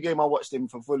life, every game I watched him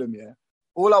for Fulham,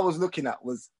 all I was looking at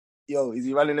was, is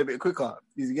he running a bit quicker?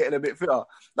 Is he getting a bit fitter?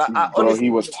 Honestly, he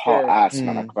was hot ass,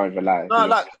 man. I can't even lie.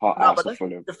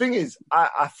 The thing is,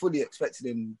 I fully expected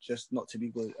him just not to be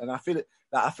good, and I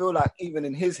feel like even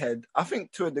in his head, I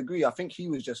think to a degree, I think he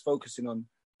was just focusing on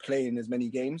playing as many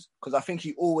games, because I think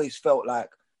he always felt like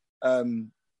the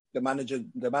manager's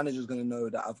going to know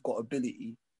that I've got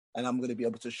ability, and I'm going to be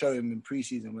able to show him in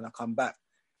preseason when I come back.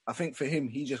 I think for him,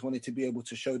 he just wanted to be able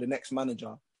to show the next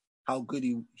manager how good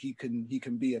he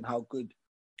can be, and how good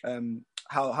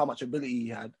how much ability he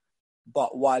had,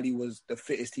 but while he was the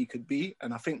fittest he could be.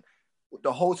 And I think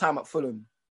the whole time at Fulham,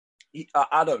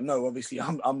 I don't know, obviously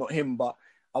I'm not him, but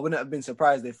I wouldn't have been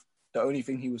surprised if the only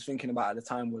thing he was thinking about at the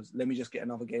time was, let me just get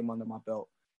another game under my belt.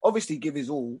 Obviously give his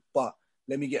all, but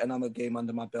let me get another game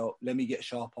under my belt, let me get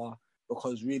sharper,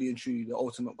 because really and truly the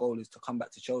ultimate goal is to come back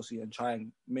to Chelsea and try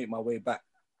and make my way back.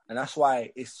 And that's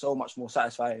why it's so much more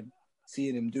satisfying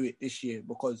seeing him do it this year,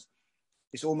 because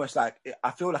it's almost like,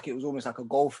 I feel like it was almost like a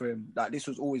goal for him. Like this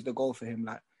was always the goal for him,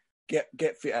 like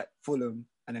get fit at Fulham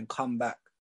and then come back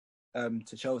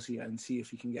to Chelsea and see if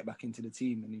he can get back into the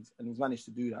team. And he's managed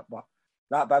to do that. But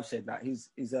like Bab said, like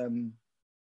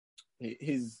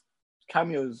his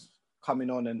cameos coming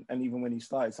on, and even when he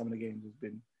started some of the games has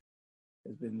been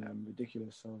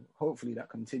ridiculous. So hopefully that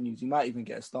continues. He might even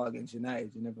get a start against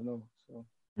United. You never know. So.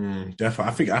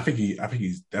 Definitely, I think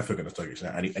he's definitely going to start against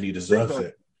United, and he deserves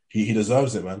it. He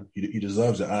deserves it, man. He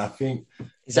deserves it, and I think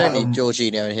it's only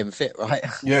Jorginho and him fit, right?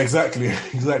 Yeah, exactly.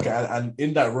 And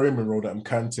in that Roman role that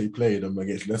Kante played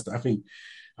against Leicester, I think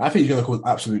he's going to cause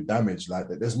absolute damage. Like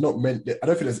there's not meant. I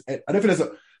don't think there's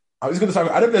a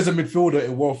midfielder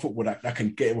in world football that can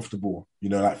get him off the ball.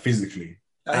 Like physically,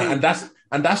 and that's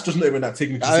just not even that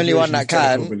taking. The only one that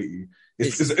can. Ability.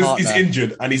 He's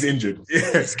injured, and he's injured. Yeah.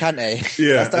 It's Kante.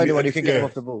 Yeah, that's the only one who can get him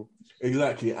off the ball.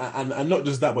 Exactly, and not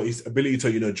just that, but his ability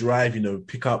to drive,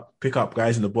 pick up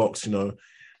guys in the box.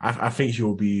 I think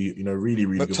he'll be really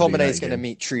really. McTominay's going to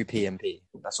meet true PMP.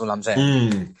 That's all I'm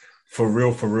saying. For real.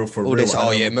 All this,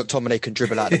 McTominay can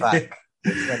dribble out the back.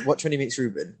 Watch when he meets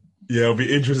Ruben. Yeah, it'll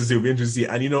be interesting.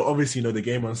 And, obviously, the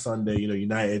game on Sunday,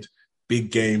 United,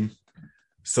 big game.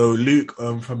 So Luke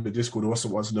from the Discord also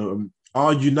wants to know,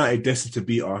 are United destined to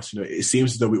beat us? It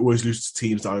seems as though we always lose to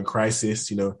teams that are in crisis.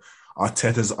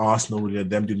 Arteta's Arsenal,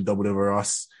 them doing double over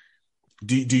us.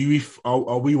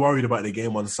 Are we worried about the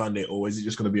game on Sunday, or is it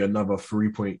just going to be another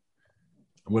 3-point?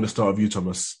 I'm going to start with you,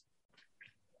 Thomas.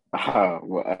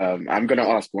 I'm going to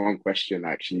ask one question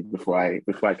actually before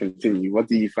I continue. What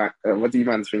do you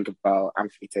man think about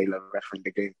Anthony Taylor refereeing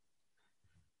the game?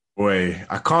 Boy,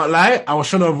 I can't lie. I was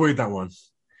trying to avoid that one.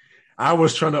 I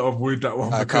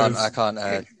can't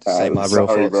say my real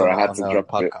thoughts. Bro, I had to drop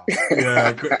podcast.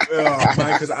 Yeah,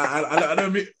 man, because I know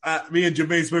me and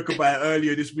Jermaine spoke about it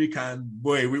earlier this week, and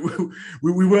boy, we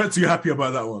weren't too happy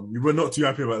about that one. We were not too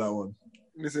happy about that one.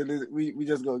 Listen, we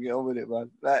just gotta get on with it,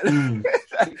 man. Like, bro.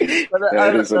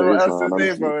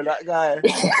 That guy,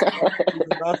 he's a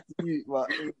nasty mute, but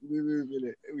we move in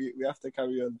it. We have to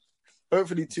carry on.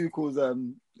 Hopefully, Tuchel's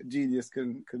genius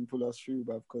can pull us through,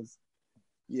 bro. Because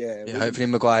hopefully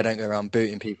Maguire don't go around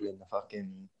booting people in the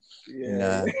fucking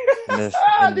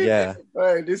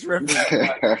Right, this reference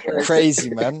crazy,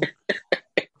 man.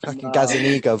 Fucking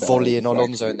Gazaniga volleying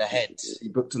Alonso in the head. He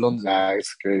booked Alonso. Nah,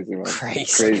 it's crazy, man.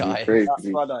 Crazy guy. That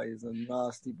brother is a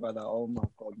nasty brother. Oh my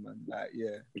god, man. Like,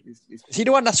 is he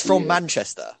the one that's from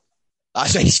Manchester? I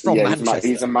say he's from Manchester.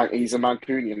 He's a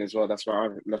Mancunian as well. That's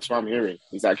what I'm hearing.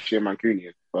 He's actually a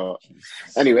Mancunian. But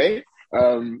anyway,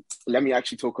 let me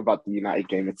actually talk about the United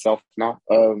game itself now.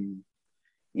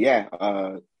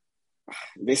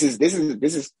 This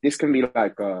can be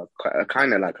like a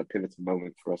kind of like a pivotal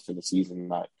moment for us in the season,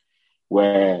 like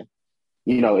where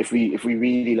if we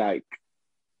really like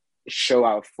show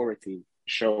our authority,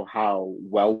 show how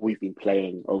well we've been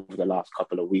playing over the last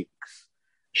couple of weeks,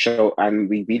 and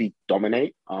we really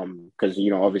dominate. Because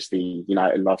obviously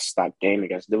United lost that game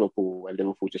against Liverpool and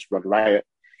Liverpool just run riot.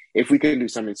 If we can do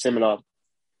something similar,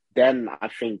 then I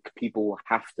think people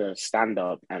have to stand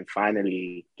up and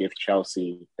finally give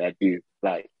Chelsea their due.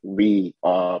 Like, we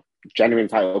are genuine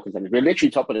title contenders. We're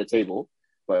literally top of the table,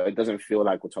 but it doesn't feel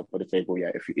like we're top of the table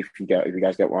yet. If you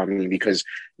guys get what I mean, because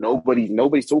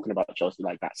nobody's talking about Chelsea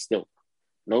like that still.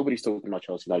 Nobody's talking about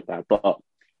Chelsea like that. But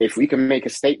if we can make a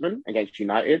statement against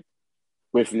United,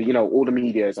 with all the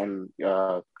media's on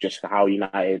just how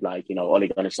United, like Ole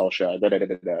Gunnar Solskjaer,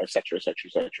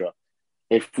 etc.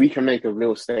 If we can make a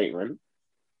real statement,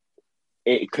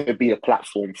 it could be a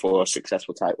platform for a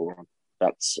successful title run.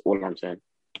 That's all I'm saying.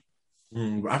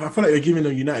 I feel like you're giving a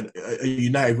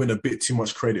United win a bit too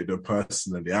much credit, though,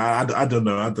 personally. I don't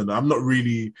know. I'm not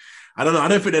really... I don't know. I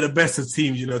don't think they're the best of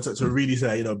teams, to really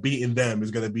say, beating them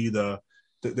is going to be the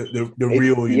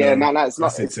real,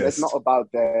 it's not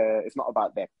about their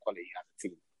quality as a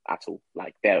team at all.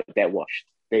 Like, they're washed.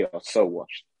 They are so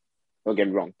washed. Don't get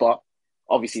me wrong. But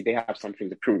obviously they have something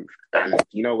to prove. And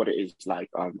you know what it is like,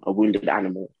 a wounded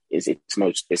animal is at its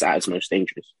most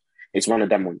dangerous. It's one of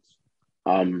them ones.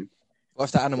 What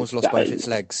if the animal's lost both its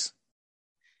legs?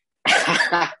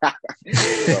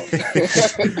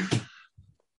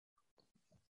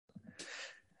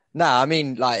 Nah, I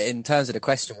mean, like, in terms of the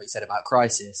question what you said about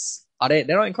crisis, they're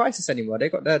not in crisis anymore. They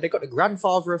got the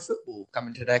grandfather of football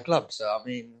coming to their club. So I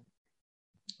mean,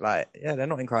 like, they're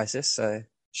not in crisis. So it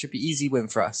should be easy win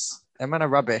for us. Their man are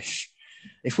rubbish.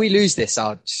 If we lose this,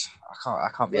 I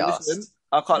can't be asked.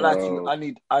 I can't lie to you.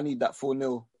 I need that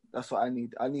 4-0. That's what I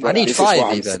need. I need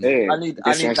 5 even.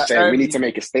 We need to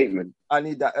make a statement. I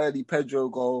need that early Pedro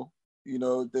goal.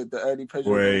 The early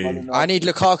Pedro goal. I need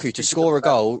Lukaku to score a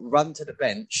goal, run to the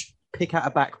bench, pick out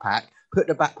a backpack, put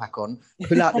the backpack on,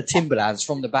 pull out the Timberlands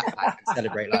from the backpack and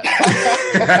celebrate like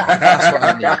that.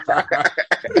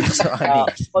 That's what I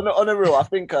need. On the real, I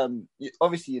think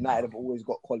obviously United have always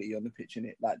got quality on the pitch in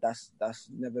it. Like, that's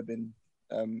never been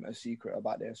a secret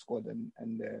about their squad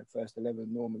and their first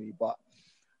 11 normally. But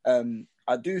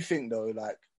I do think though,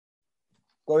 like,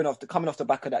 coming off the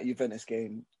back of that Juventus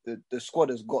game, the squad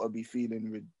has got to be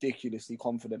feeling ridiculously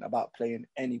confident about playing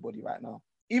anybody right now,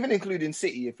 even including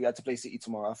City. If we had to play City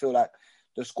tomorrow, I feel like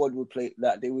the squad would play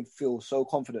that. They would feel so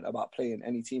confident about playing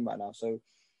any team right now. So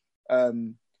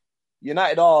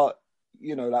United are,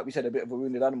 like we said, a bit of a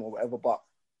wounded animal or whatever, but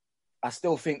I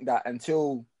still think that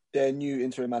until their new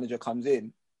interim manager comes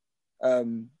in,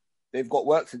 they've got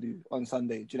work to do on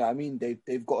Sunday. Do you know what I mean?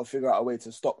 They've got to figure out a way to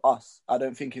stop us. I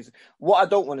don't think what I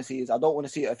don't want to see is, I don't want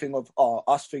to see a thing of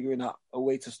us figuring out a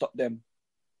way to stop them.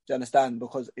 Do you understand?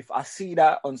 Because if I see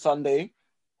that on Sunday,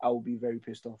 I will be very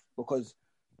pissed off, because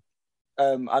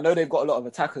I know they've got a lot of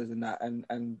attackers in that,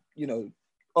 and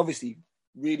obviously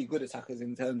really good attackers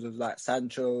in terms of like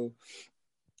Sancho,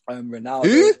 Ronaldo.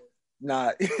 Who?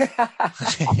 Nah.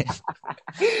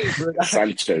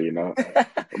 Sancho, you know.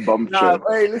 Nah,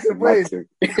 wait, listen, wait.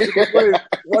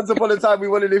 Once upon a time, we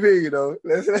wanted him here, you know.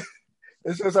 Let's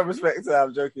show some respect to that.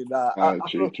 I'm joking.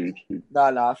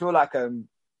 Nah, true. I feel like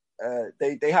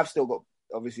they have still got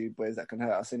obviously players that can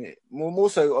hurt us in it. More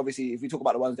so, obviously, if we talk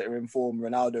about the ones that are in form,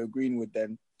 Ronaldo, Greenwood, then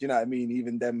do you know what I mean?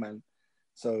 Even them, man.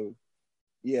 So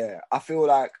yeah, I feel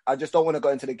like I just don't want to go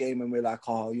into the game and we're like,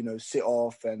 oh, you know, sit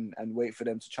off and wait for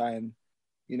them to try and,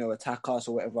 you know, attack us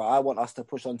or whatever. I want us to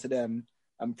push onto them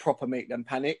and proper make them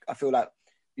panic. I feel like,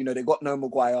 you know, they got no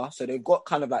Maguire, so they've got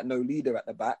kind of like no leader at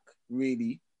the back,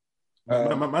 really.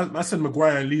 I said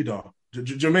Maguire and leader.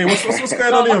 Jermaine, what's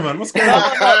going on here, man? What's going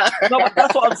on? No, but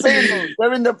that's what I'm saying, bro.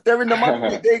 They're in the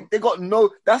money. They got no.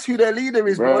 That's who their leader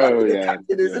is, bro. That's who their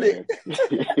captain is, isn't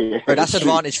it? Bro, that's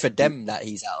advantage for them that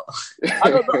he's out. I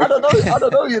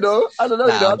don't know. You know. I'm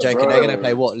joking. Bro. They're gonna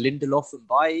play what? Lindelof and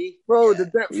Bailly. Bro, the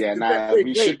depth. Yeah,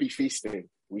 we should be feasting.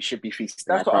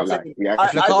 That's what I'm saying.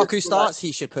 If Lukaku starts,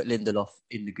 he should put Lindelof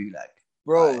in the gulag.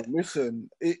 Bro, listen.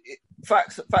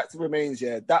 Fact remains.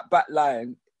 Yeah, that back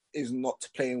line is not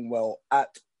playing well at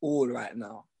all right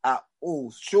now. At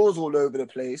all. Shaw's all over the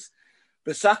place.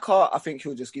 But Saka, I think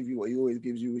he'll just give you what he always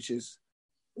gives you, which is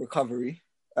recovery.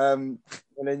 And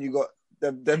then you got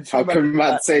them two. How can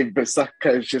man say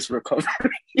Saka is just recovery?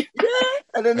 Yeah.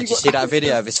 And then Did you see that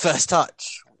video of his first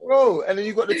touch? Bro, and then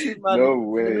you got the two man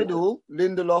No in the middle,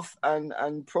 Lindelof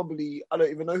and probably, I don't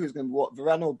even know who's going to be what,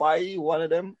 Varane or Bailly, one of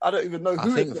them. I don't even know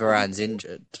who. I think Varane's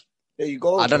injured. There you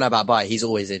go. I don't know about Bailly. He's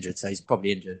always injured, so he's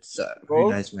probably injured. So bro,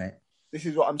 who knows, mate? This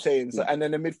is what I'm saying. So, and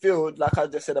then the midfield, like I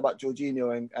just said about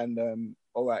Jorginho and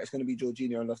all right, it's going to be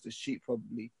Jorginho and Loftus-Cheek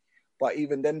probably. But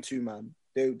even them two, man,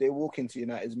 they walk into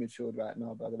United's midfield right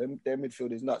now, brother. Their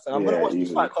midfield is nuts. And I'm going to watch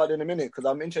this fight card in a minute because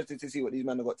I'm interested to see what these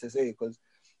men have got to say because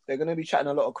they're going to be chatting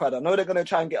a lot of crud. I know they're going to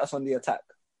try and get us on the attack.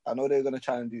 I know they're going to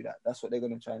try and do that. That's what they're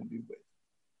going to try and do.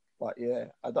 But yeah,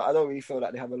 I don't really feel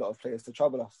like they have a lot of players to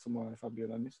trouble us tomorrow, if I'm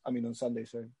being honest. I mean, on Sunday,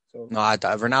 sorry. So, no,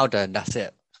 Ronaldo, and that's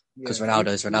it. Because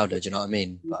Ronaldo's Ronaldo, do you know what I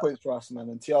mean? 2 points for us, man.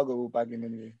 And Thiago will bag him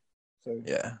anyway. So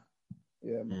yeah.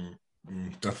 Man.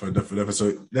 Definitely.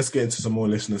 So let's get into some more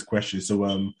listeners' questions.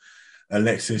 So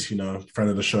Alexis, you know, friend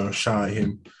of the show, shout at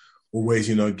him. Always,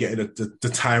 you know, getting the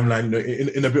timeline, you know,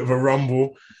 in a bit of a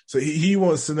rumble. So he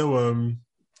wants to know,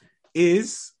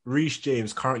 is Reece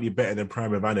James currently better than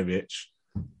Prime Ivanovic?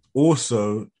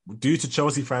 Also, due to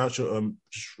Chelsea financial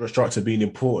structure being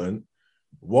important,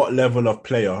 what level of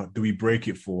player do we break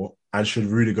it for? And should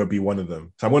Rudiger be one of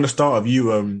them? So I'm going to start with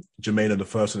you, Jermaine, on the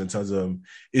first one in terms of,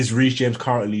 is Reece James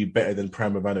currently better than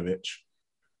Prime Ivanovic?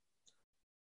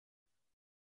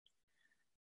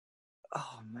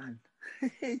 Oh, man.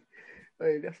 Hey,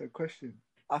 that's a question.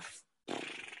 I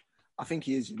think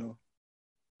he is, you know.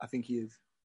 I think he is.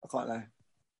 I can't lie.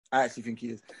 I actually think he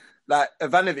is. Like,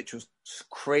 Ivanovic was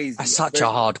crazy. That's such a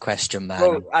hard question, man.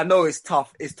 Bro, I know it's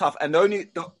tough. It's tough. And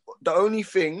the only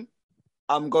thing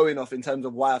I'm going off in terms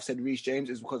of why I've said Reece James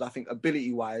is because I think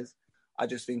ability-wise, I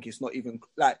just think it's not even,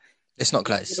 like... It's not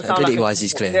close. Ability-wise,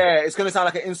 he's clear. Yeah, it's going to sound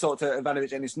like an insult to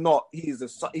Ivanovic, and it's not.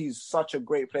 He's such a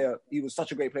great player. He was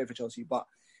such a great player for Chelsea, but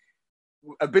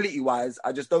ability-wise,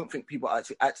 I just don't think people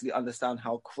actually understand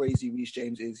how crazy Reece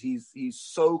James is. He's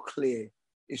so clear.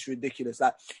 It's ridiculous.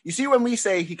 Like, you see, when we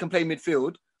say he can play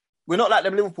midfield, we're not like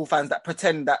them Liverpool fans that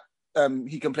pretend that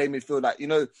he can play midfield. Like, you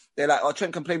know, they're like, oh,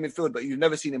 Trent can play midfield, but you've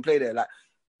never seen him play there.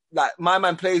 Like my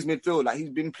man plays midfield. Like, he's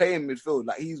been playing midfield.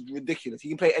 Like, he's ridiculous. He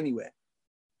can play anywhere.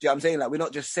 Do you know what I'm saying? Like, we're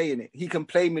not just saying it. He can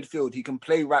play midfield. He can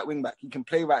play right wing back. He can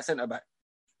play right centre back.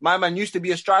 My man used to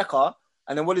be a striker,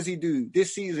 and then what does he do?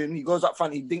 This season, he goes up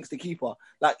front, he dinks the keeper.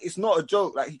 Like, it's not a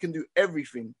joke. Like, he can do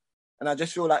everything. And I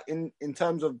just feel like in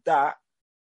terms of that,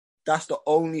 that's the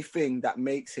only thing that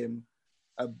makes him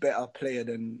a better player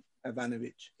than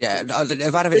Ivanovic. Yeah,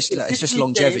 Ivanovic, it's just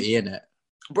longevity, isn't it?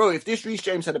 Bro, if this Reece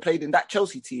James had played in that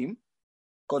Chelsea team,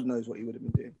 God knows what he would have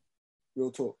been doing. Real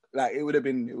talk. Like, it would have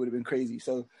been crazy.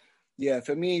 So, yeah,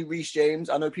 for me, Reece James,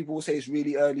 I know people will say it's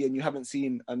really early and you haven't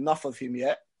seen enough of him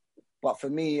yet. But for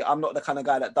me, I'm not the kind of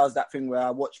guy that does that thing where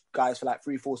I watch guys for like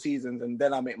 3-4 seasons and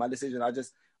then I make my decision. I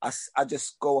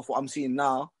just go off what I'm seeing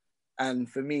now. And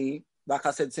for me, like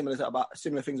I said, similar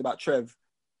things about Trev.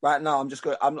 Right now, I'm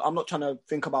not trying to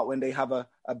think about when they have a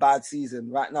bad season.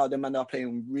 Right now, them men are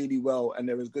playing really well and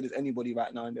they're as good as anybody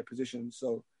right now in their position.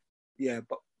 So, yeah,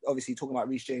 but obviously talking about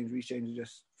Reece James is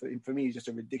just, for me, he's just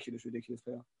a ridiculous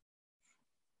player.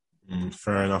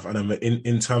 Fair enough. And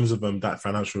in terms of that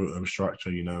financial structure,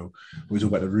 we talk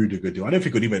about the Rudiger deal. I don't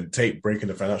think it would even take breaking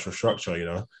the financial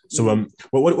structure. So,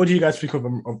 what do you guys think of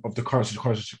the current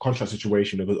contract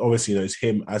situation? Because obviously, it's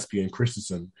him, Aspie, and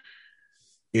Christensen.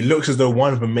 It looks as though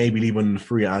one of them may be leaving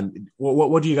free. And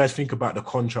what do you guys think about the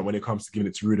contract when it comes to giving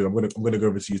it to Rudiger? I'm gonna go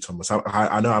over to you, Thomas.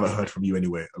 I know I haven't heard from you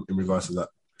anyway in regards to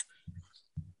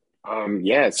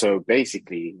that. So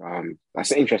basically,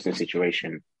 that's an interesting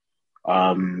situation.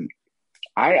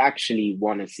 I actually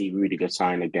want to see Rudiger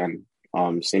sign again,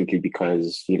 simply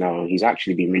because, he's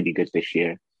actually been really good this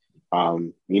year. A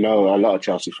lot of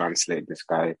Chelsea fans slate this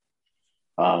guy,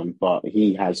 but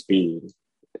he has been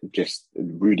just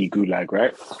Rudy Gulag,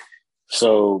 right?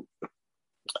 So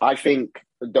I think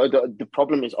the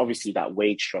problem is obviously that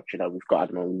wage structure that we've got at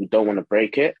the moment. We don't want to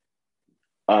break it.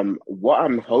 What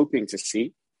I'm hoping to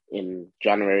see in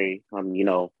January,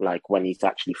 like when he's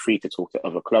actually free to talk to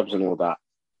other clubs and all that,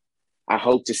 I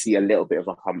hope to see a little bit of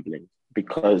a humbling,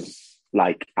 because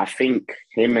I think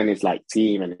him and his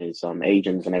team and his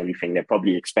agents and everything, they're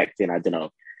probably expecting, I don't know,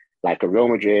 like a Real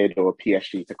Madrid or a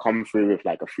PSG to come through with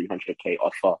like a 300k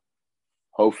offer.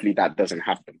 Hopefully that doesn't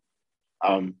happen.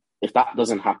 If that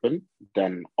doesn't happen,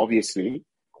 then obviously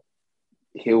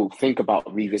he'll think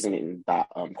about revisiting that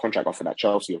contract offer that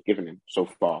Chelsea have given him so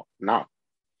far now.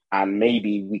 And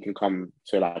maybe we can come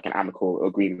to like an amicable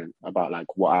agreement about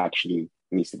like what actually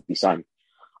needs to be signed.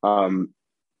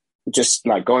 Just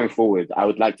like going forward, I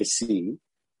would like to see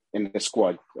in the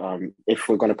squad, if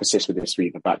we're going to persist with this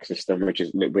back system, which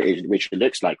it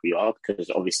looks like we are, because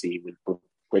obviously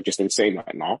we're just insane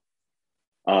right now.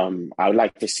 I would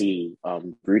like to see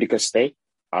Rudiger stay.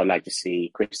 I would like to see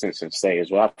Christensen stay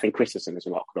as well. I think Christensen is a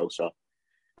lot closer.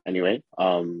 Anyway,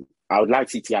 I would like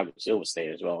to see Thiago Silva stay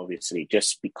as well, obviously,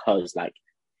 just because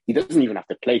he doesn't even have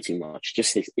to play too much.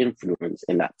 Just his influence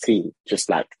in that team, just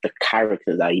like the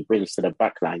character that he brings to the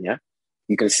back line, yeah?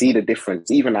 You can see the difference,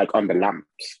 even on the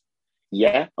Lamps.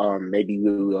 Yeah, maybe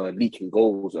we were leaking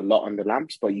goals a lot on the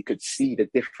Lamps, but you could see the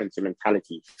difference in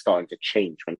mentality starting to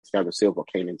change when Thiago Silva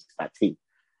came into that team.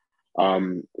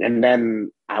 And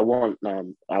then I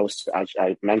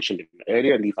mentioned him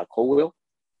earlier, Levi Colwill.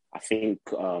 I think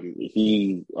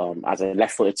he, as a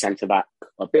left-footed centre-back,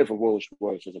 a bit of a Rolls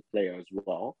Royce as a player as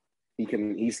well.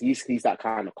 He's that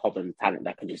kind of common talent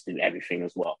that can just do everything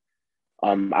as well.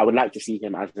 I would like to see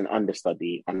him as an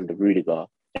understudy under Rudiger,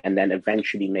 and then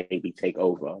eventually maybe take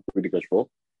over Rudiger's role.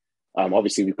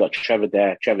 Obviously, we've got Trevor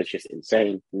there. Trevor's just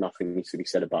insane. Nothing needs to be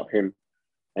said about him.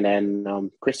 And then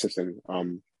Christensen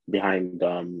behind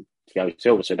Thiago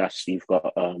Silva. So you've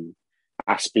got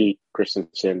Aspie,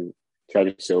 Christensen,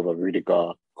 Thiago Silva,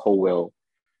 Rudiger, Colwill,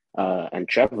 and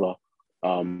Trevor.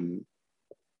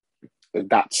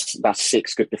 That's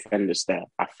 6 good defenders there.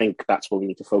 I think that's what we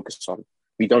need to focus on.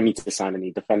 We don't need to sign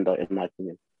any defender, in my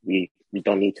opinion. We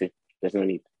don't need to. There's no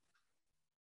need.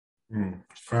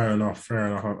 Fair enough.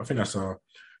 I think that's a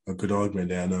good argument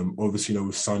there. And obviously,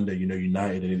 with Sunday,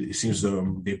 United, and it seems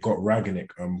they've got Rangnick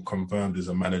confirmed as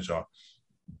a manager.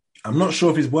 I'm not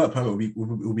sure if his work permit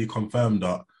will be confirmed.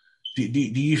 Do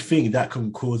you think that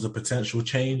can cause a potential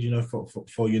change,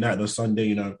 for United on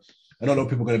Sunday? I know a lot of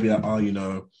people are going to be like,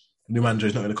 new manager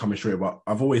is not going to come in straight. But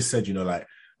I've always said,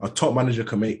 a top manager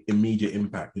can make immediate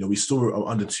impact. We saw it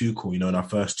under Tuchel, in our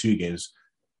first 2 games.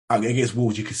 Against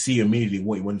Wolves, you could see immediately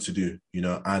what he wanted to do,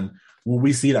 and will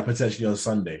we see that potentially on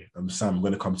Sunday? Sam, I'm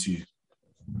going to come to you.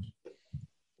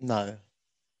 No,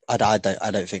 I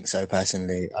don't think so,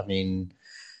 personally. I mean,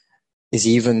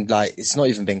 it's not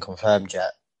even been confirmed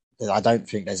yet. I don't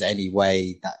think there's any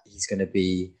way that he's going to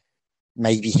be,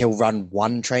 maybe he'll run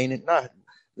one training. No,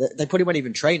 they probably won't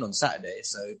even train on Saturday.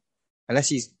 So unless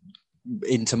he's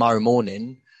in tomorrow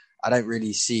morning, I don't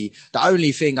really see. The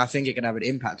only thing I think it can have an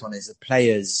impact on is the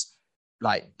players,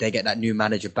 they get that new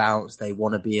manager bounce. They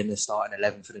want to be in the starting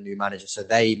 11 for the new manager. So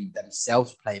they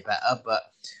themselves play better, but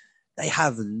they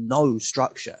have no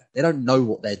structure. They don't know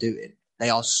what they're doing. They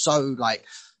are so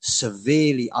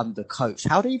severely undercoached.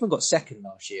 How they even got second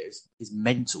last year is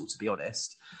mental, to be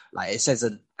honest. It says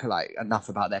enough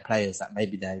about their players that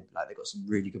maybe they've got some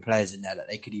really good players in there that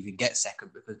they could even get second,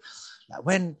 because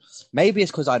maybe it's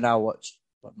because I now watch.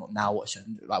 Well, not now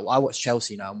watching. I watch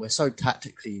Chelsea now, and we're so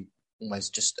tactically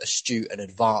almost just astute and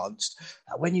advanced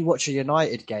that when you watch a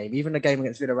United game, even a game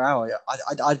against Villarreal,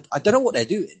 I don't know what they're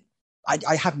doing.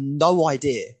 I have no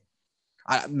idea.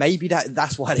 Maybe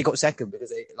that's why they got second, because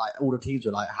they, all the teams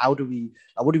were how do we?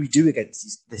 What do we do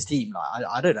against this team?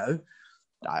 I don't know.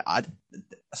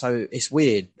 So it's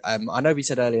weird. I know we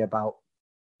said earlier about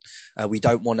we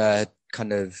don't want to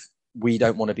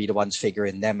be the ones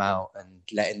figuring them out and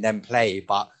letting them play,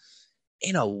 but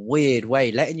in a weird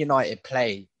way, letting United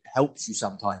play helps you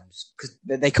sometimes because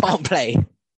they can't play.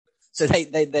 So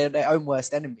they're their own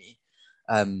worst enemy.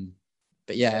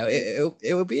 But yeah,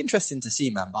 it will be interesting to see,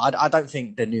 man. But I don't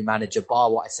think the new manager,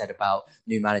 bar what I said about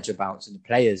new manager bounce and the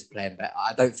players playing better,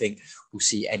 I don't think we'll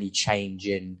see any change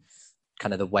in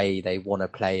kind of the way they want to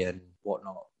play and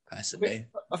whatnot, personally.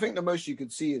 I think the most you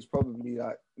could see is probably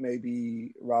like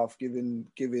maybe Ralph giving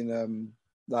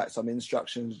like some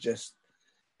instructions just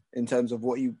in terms of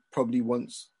what he probably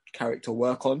wants Carrick to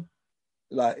work on,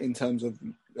 like in terms of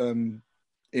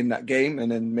in that game,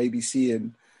 and then maybe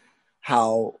seeing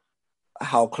how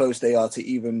close they are to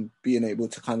even being able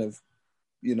to kind of,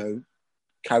 you know,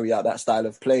 carry out that style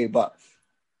of play. But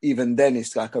even then,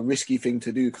 it's like a risky thing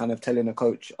to do, kind of telling a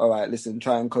coach, all right, listen,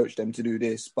 try and coach them to do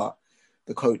this. But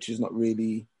the coach is not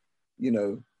really, you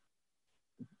don't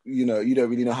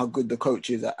really know how good the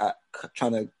coach is at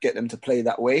trying to get them to play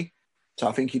that way. So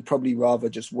I think he'd probably rather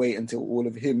just wait until all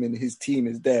of him and his team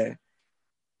is there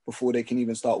before they can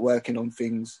even start working on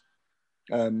things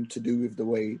to do with the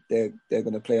way they're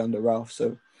going to play under Ralph.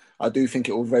 So I do think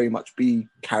it will very much be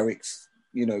Carrick's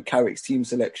team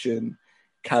selection,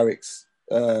 Carrick's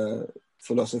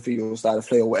philosophy or style of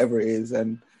play or whatever it is.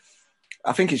 And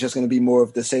I think it's just going to be more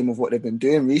of the same of what they've been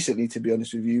doing recently, to be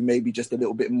honest with you, maybe just a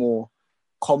little bit more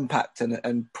compact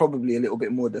and probably a little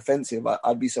bit more defensive.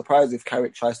 I'd be surprised if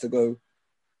Carrick tries to go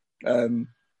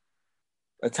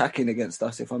attacking against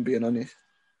us, if I'm being honest.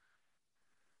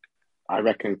 I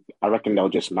reckon they'll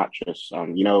just match us. I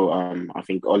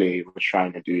think Ole was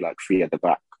trying to do like 3 at the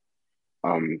back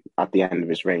at the end of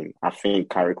his reign. I think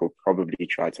Carrick will probably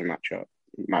try to match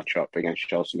up against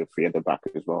Chelsea with 3 at the back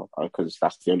as well, because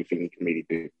that's the only thing he can really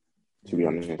do, to be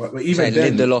honest. But even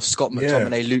then, Lindelof, Scott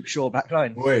McTominay, Luke Shaw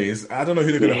backline. Boys, I don't know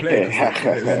who they're going to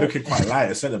play. They're looking quite light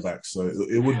at centre back, so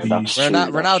it would be.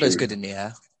 Ronaldo's good in the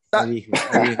air. That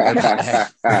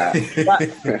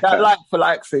like for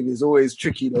like thing is always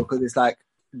tricky though, because it's like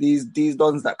these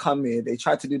dons that come here, they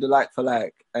try to do the like for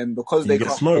like, and because they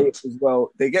can't play it as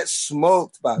well, they get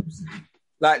smoked, babs.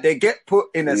 Like they get put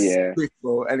in a script,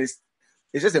 bro, and it's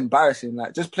just embarrassing.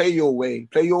 Like just play your way,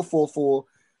 play your 4-4.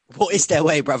 What is their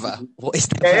way, brother? What is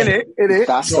their way? In it.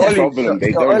 That's the problem.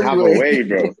 They don't have a way,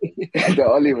 bro. The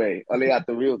Ole way. Ole had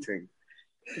the real thing.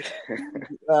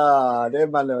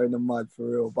 Them man are in the mud for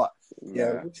real. But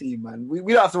yeah, we'll see, man. We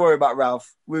don't have to worry about Ralph.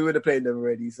 We would have played them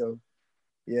already. So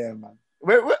yeah, man.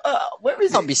 Where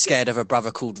is it? Can't be scared of a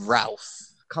brother called Ralph.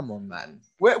 Come on, man.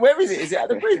 Where is it? Is it at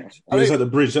the bridge? It's at the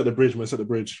bridge. It's at the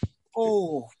bridge.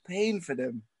 Oh, pain for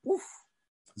them. Oof.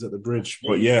 It's at the bridge.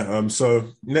 But yeah. So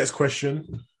next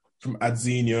question from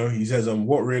Adzinho. He says,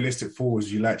 what realistic forwards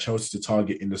do you like Chelsea to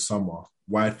target in the summer?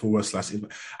 Wide forward /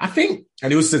 I think,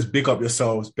 and he also says, big up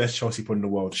yourselves, best Chelsea player in the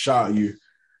world. Shout out you.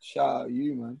 Shout out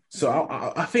you, man. So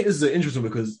I think this is interesting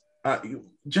because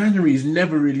January is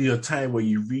never really a time where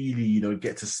you really,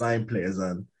 get to sign players.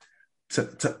 And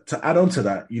to add on to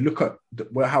that, you look at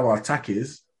how our attack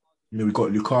is. We've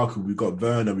got Lukaku, we've got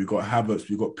Werner, we've got Havertz,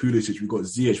 we've got Pulisic, we've got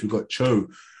Ziyech, we've got Cho,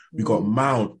 we've got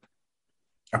Mount.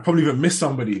 I probably even missed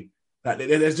somebody. Like,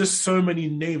 there's just so many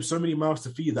names, so many mouths to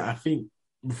feed that I think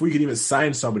before you can even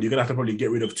sign somebody, you're going to have to probably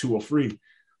get rid of 2 or 3.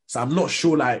 So I'm not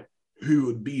sure who it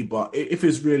would be, but if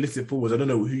it's realistic forwards, I don't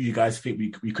know who you guys think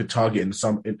we could target in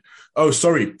some.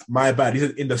 My bad. He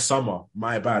said in the summer.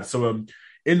 My bad. So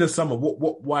in the summer,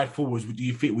 what wide forwards do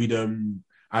you think we'd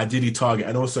ideally target?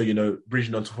 And also,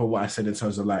 bridging on top of what I said in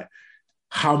terms of like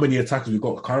how many attackers we've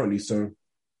got currently. So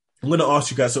I'm going to ask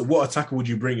you guys, so what attacker would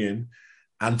you bring in?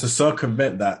 And to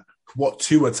circumvent that, what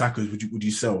 2 attackers would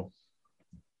you sell?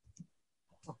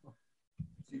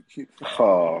 You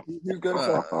go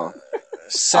for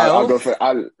sell. I'll go for.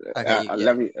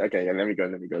 Let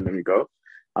me go.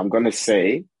 I'm gonna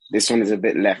say this one is a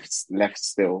bit left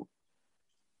still.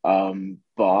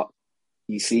 But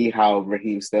you see how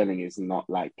Raheem Sterling is not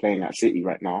like playing at City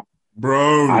right now,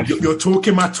 bro. You're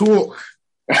talking my talk.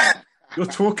 You're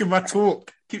talking my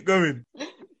talk. Keep going.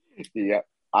 Yeah,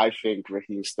 I think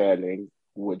Raheem Sterling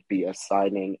would be a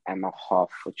signing and a half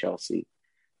for Chelsea.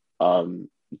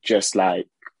 Just like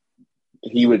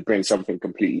he would bring something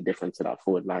completely different to that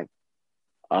forward line.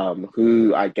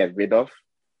 Who I get rid of?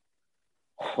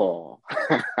 Oh,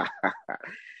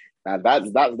 now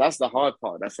that's the hard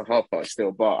part. That's the hard part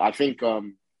still. But I think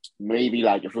maybe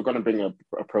like if we're gonna bring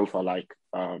a profile like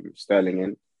Sterling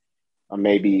in,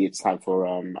 maybe it's time for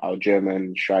our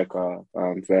German striker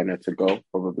Werner to go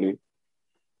probably,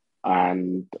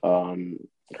 and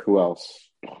who else?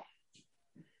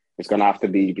 It's gonna have to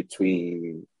be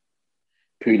between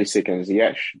Pulisic and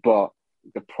Ziyech, but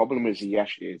the problem with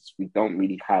Ziyech is we don't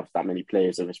really have that many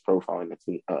players of his profile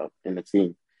in the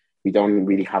team. We don't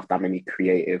really have that many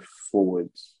creative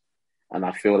forwards. And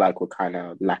I feel like we're kind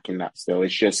of lacking that still.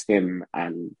 It's just him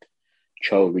and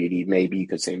Cho, really. Maybe you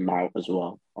could say Mount as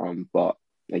well. But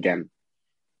again,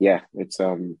 yeah, it's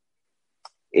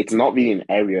not really an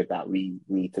area that we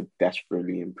need to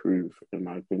desperately improve, in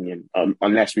my opinion,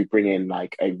 unless we bring in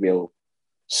like a real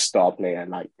star player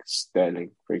like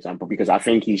Sterling, for example, because I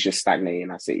think he's just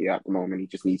stagnating at City at the moment. He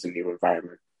just needs a new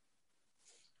environment.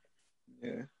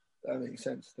 Yeah, that makes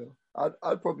sense still.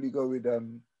 I'd probably go with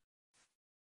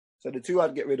so the two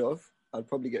I'd get rid of, I'd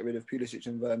probably get rid of Pulisic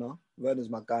and Werner.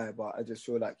 Werner's my guy, but I just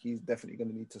feel like he's definitely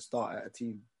going to need to start at a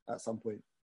team at some point.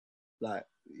 Like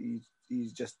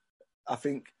he's just, I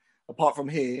think apart from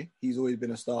here, he's always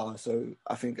been a starter. So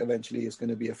I think eventually it's going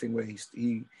to be a thing where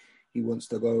he wants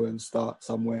to go and start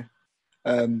somewhere.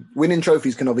 Winning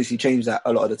trophies can obviously change that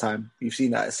a lot of the time. You've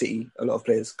seen that at City. A lot of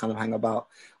players kind of hang about.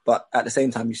 But at the same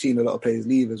time, you've seen a lot of players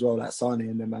leave as well, like Sane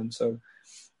and them, man. So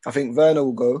I think Werner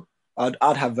will go.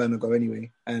 I'd have Werner go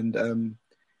anyway. And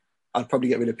I'd probably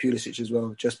get rid of Pulisic as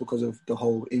well, just because of the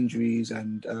whole injuries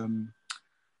and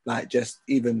like just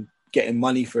even getting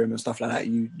money for him and stuff like that.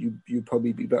 You'd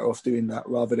probably be better off doing that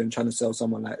rather than trying to sell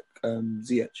someone like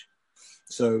Ziyech.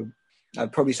 So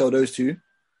I'd probably sell those two.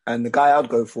 And the guy I'd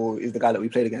go for is the guy that we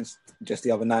played against just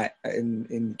the other night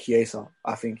in Chiesa.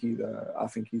 I think he's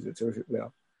a terrific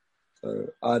player. So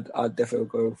I'd definitely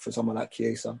go for someone like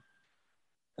Chiesa.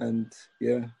 And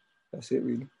yeah, that's it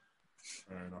really.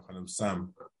 Fair enough. And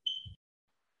Sam?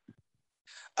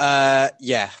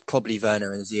 Yeah, probably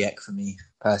Werner and Ziyech for me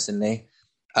personally.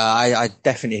 I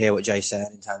definitely hear what Jay said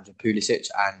in terms of Pulisic,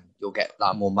 and you'll get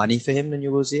like more money for him than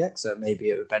you will Ziyech, so maybe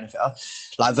it would benefit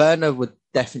us. Like Werner would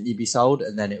definitely be sold,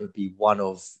 and then it would be one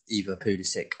of either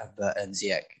Pulisic and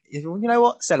Ziyech. You know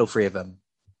what? Sell all three of them.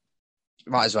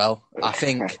 Might as well. I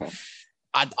think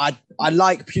I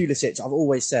like Pulisic. I've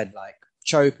always said like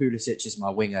Cho Pulisic is my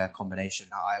winger combination.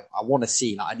 I want to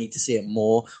see, like I need to see it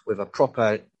more with a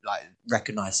proper like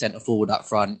recognised centre forward up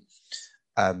front.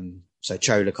 So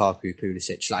Cho, Lukaku,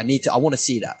 Pulisic. Like I want to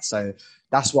see that. So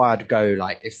that's why I'd go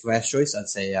like if first choice, I'd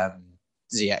say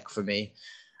Ziyech for me.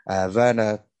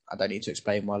 Werner, I don't need to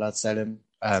explain why I'd sell him.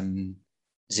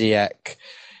 Ziyech,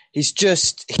 he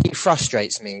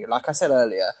frustrates me. Like I said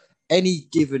earlier, any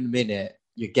given minute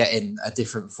you're getting a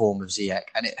different form of Ziyech,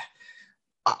 and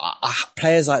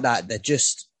players like that,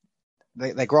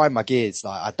 they grind my gears.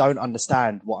 Like I don't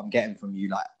understand what I'm getting from you.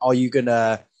 Like, are you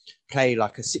gonna play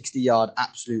like a 60-yard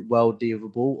absolute world deal of a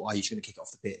ball, or are you just going to kick it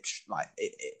off the pitch? Like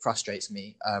it frustrates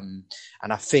me. And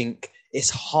I think it's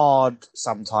hard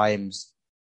sometimes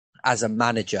as a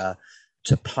manager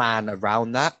to plan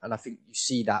around that. And I think you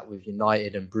see that with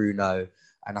United and Bruno.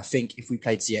 And I think if we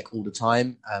played Ziyech all the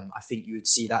time, I think you would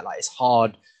see that like it's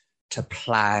hard to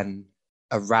plan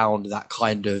around that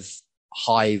kind of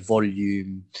high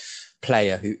volume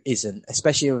player who isn't,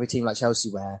 especially with a team like Chelsea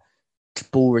where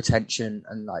ball retention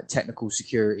and like technical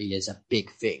security is a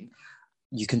big thing.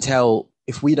 You can tell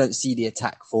if we don't see the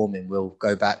attack forming, we'll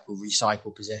go back, we'll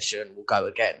recycle possession, we'll go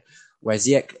again. Whereas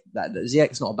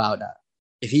Ziyech's not about that.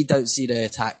 If he don't see the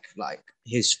attack, like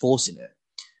he's forcing it.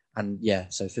 And yeah,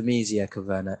 so for me, Ziyech or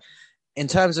Werner. In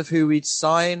terms of who we'd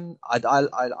sign, I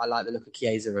like the look of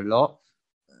Chiesa a lot.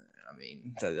 I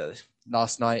mean,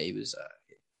 last night he was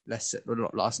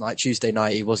not last night, Tuesday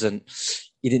night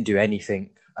he didn't do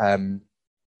anything.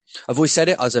 I've always said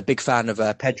it, I was a big fan of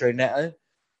Pedro Neto,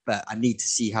 but I need to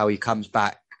see how he comes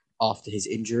back after his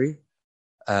injury,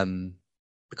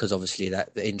 because obviously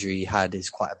the injury he had is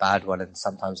quite a bad one and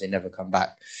sometimes they never come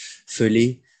back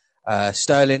fully.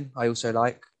 Sterling I also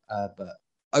like, but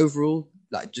overall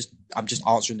I'm just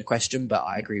answering the question, but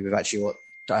I agree with actually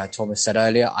what Thomas said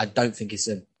earlier. I don't think it's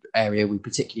an area we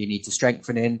particularly need to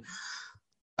strengthen in.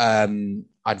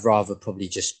 I'd rather probably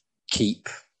just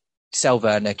sell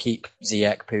Werner, keep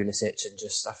Ziyech, Pulisic, and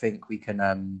just I think we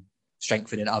can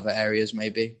strengthen in other areas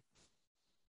maybe.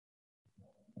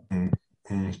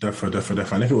 Definitely.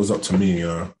 And if it was up to me,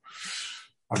 I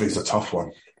think it's a tough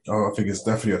one. I think it's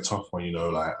definitely a tough one.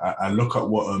 Like I look at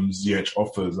what Ziyech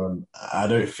offers, and I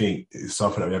don't think it's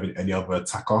something that we have in any other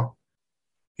attacker.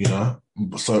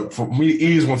 So for me,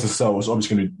 he just wants to sell. It's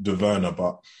obviously going to be Werner,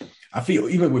 but I think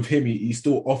even with him, he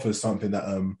still offers something that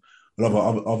a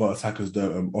lot of other attackers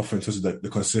don't offer in terms of the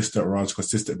consistent runs,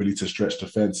 consistent ability to stretch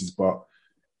defenses. But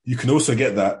you can also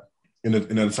get that in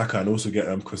an attacker and also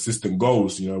get consistent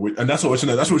goals. And that's what we're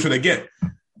trying to get.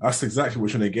 That's exactly what we're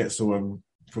trying to get. So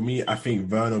for me, I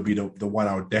think Werner will be the one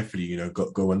I would definitely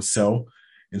go and sell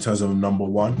in terms of number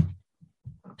one.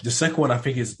 The second one I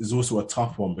think is also a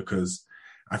tough one because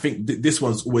I think this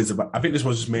one's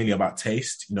just mainly about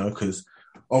taste, you know, because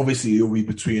obviously it'll be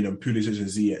between Pulisic and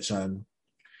Ziyech. And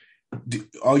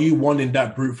are you wanting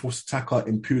that brute force attacker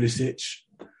in Pulisic?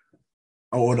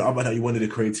 Or on the other hand, you wanted the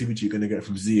creativity you're going to get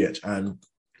from Ziyech? And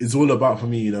it's all about, for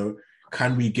me, you know,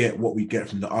 can we get what we get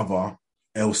from the other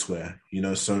elsewhere? You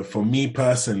know, so for me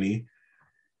personally,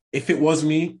 if it was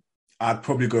me, I'd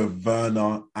probably go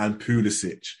Werner and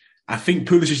Pulisic. I think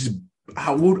Pulisic is...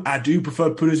 I do prefer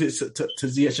Pulisic to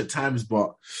Ziyech at times,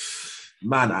 but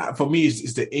man, for me,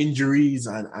 it's the injuries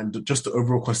and just the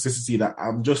overall consistency that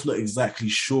I'm just not exactly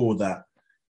sure that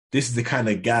this is the kind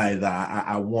of guy that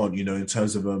I want, you know, in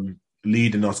terms of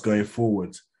leading us going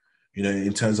forward, you know,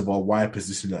 in terms of our wide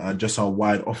position and just our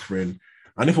wide offering.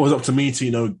 And if it was up to me to,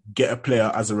 you know, get a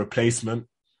player as a replacement,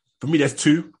 for me, there's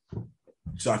two.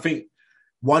 So I think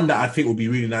one that I think would be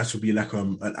really nice would be like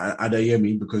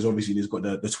Adeyemi, because obviously he's got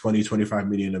the 20-25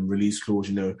 million release clause.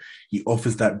 You know, he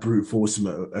offers that brute force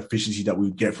efficiency that we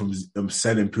get from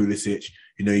selling Pulisic.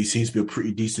 You know, he seems to be a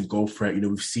pretty decent goal threat. You know,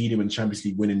 we've seen him in the Champions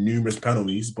League winning numerous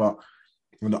penalties. But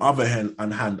on the other hand,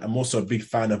 I'm also a big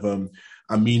fan of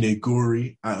Amine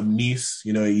Gouiri at Nice.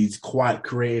 You know, he's quite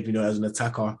creative, you know, as an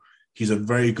attacker. He's a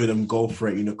very good goal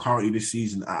threat. You know, currently this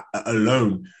season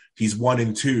alone, he's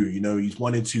 1-2, you know, he's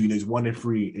 1-2, you know, he's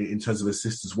 1-3 in terms of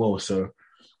assists as well. So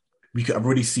I've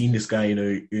already seen this guy, you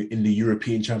know, in the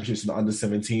European Championships and the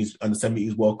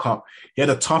under-17s World Cup. He had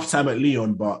a tough time at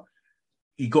Lyon, but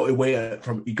he got away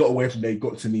from there, he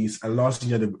got to Nice, and last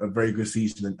year he had a very good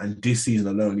season, and this season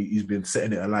alone, he's been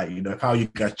setting it alight. You know, if how you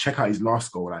guys check out his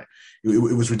last goal, like, it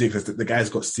was ridiculous. The guy's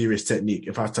got serious technique.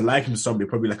 If I was to like him somebody,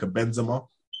 probably like a Benzema.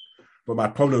 But my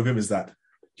problem with him is that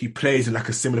he plays in like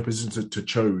a similar position to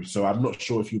Cho. So I'm not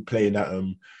sure if you play in that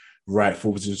right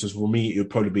forward position. So for me, it would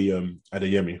probably be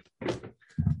Adeyemi.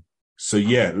 So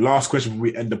yeah, last question before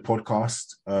we end the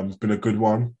podcast. It's been a good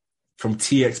one. From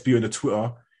TXB on the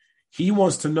Twitter. He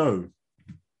wants to know,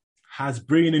 has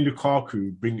bringing in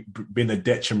Lukaku been a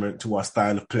detriment to our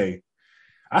style of play?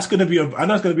 I know it's going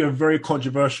to be a very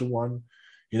controversial one.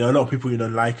 You know, a lot of people, you know,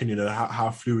 liking, you know, how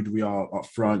fluid we are up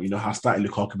front, you know, how static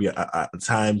Lukaku can be at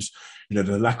times, you know,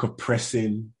 the lack of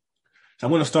pressing. So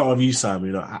I'm going to start with you, Sam.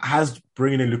 You know, has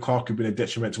bringing in Lukaku been a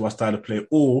detriment to our style of play,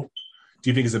 or do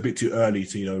you think it's a bit too early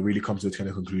to, you know, really come to those kind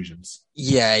of conclusions?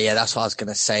 Yeah, that's what I was going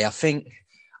to say. I think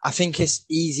it's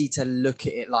easy to look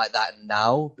at it like that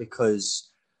now because,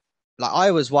 like,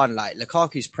 I was one, like,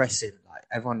 Lukaku's pressing, like,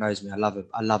 everyone knows me, I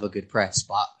love a good press,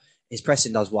 but his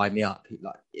pressing does wind me up.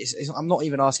 Like, I'm not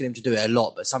even asking him to do it a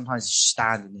lot, but sometimes he's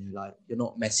standing there, like, you're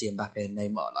not Messi and Mbappe and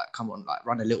Neymar. Like, come on, like,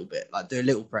 run a little bit, like, do a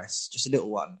little press, just a little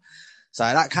one. So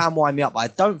that can wind me up.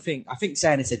 But I think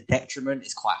saying it's a detriment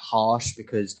is quite harsh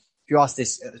because if you ask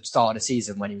this at the start of the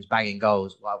season when he was banging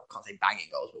goals, well, I can't say banging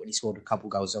goals, but when he scored a couple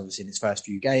goals, obviously in his first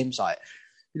few games, like,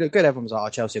 you know, good. Everyone was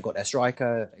like, Chelsea have got their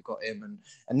striker, they got him.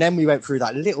 And then we went through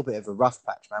that little bit of a rough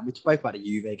patch, man. We spoke about the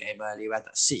Juve game earlier, we had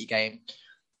that City game.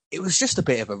 It was just a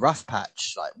bit of a rough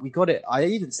patch. Like, we got it. I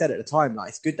even said at the time, like,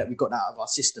 it's good that we got that out of our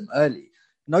system early.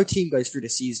 No team goes through the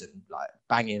season, like,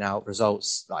 banging out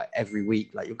results, like, every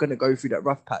week. Like, you're going to go through that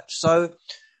rough patch. So,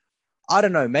 I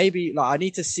don't know. Maybe, like, I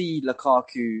need to see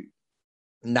Lukaku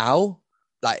now,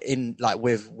 like,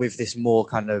 with this more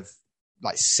kind of,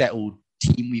 like, settled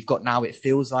team we've got now. It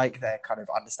feels like they're kind of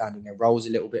understanding their roles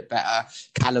a little bit better.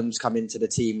 Callum's come into the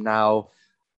team now.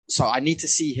 So I need to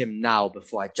see him now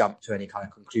before I jump to any kind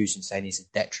of conclusion saying he's a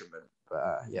detriment.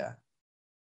 But yeah.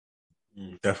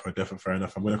 Definitely fair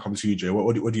enough. I'm going to come to you, Jay.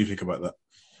 What do you think about that?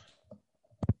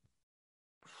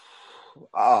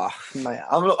 Mate,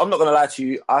 I'm not going to lie to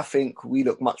you. I think we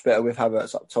look much better with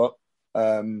Havertz up top.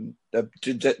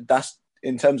 That's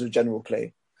in terms of general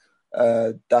play.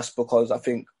 That's because I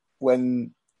think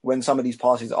when some of these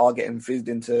passes are getting fizzed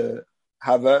into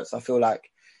Havertz, I feel like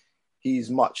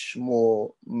he's much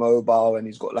more mobile and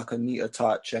he's got like a neater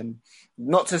touch. And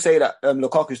not to say that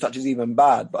Lukaku's touch is even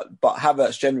bad, but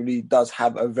Havertz generally does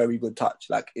have a very good touch.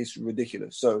 Like, it's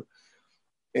ridiculous. So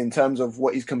in terms of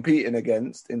what he's competing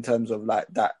against, in terms of like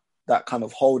that kind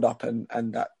of hold up and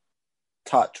that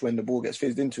touch when the ball gets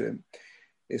fizzed into him,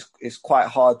 it's quite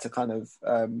hard to kind of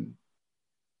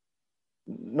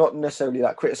not necessarily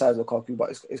like criticize Lukaku, but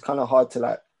it's kind of hard to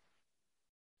like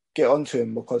get onto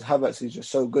him because Havertz is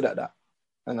just so good at that.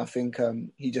 And I think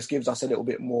he just gives us a little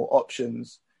bit more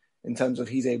options in terms of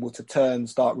he's able to turn,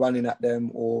 start running at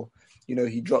them, or, you know,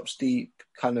 he drops deep,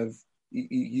 kind of,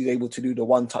 he's able to do the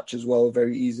one touch as well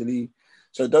very easily.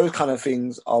 So those kind of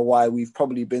things are why we've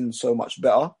probably been so much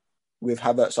better with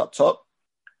Havertz up top.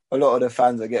 A lot of the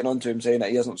fans are getting onto him saying that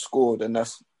he hasn't scored, and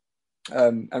that's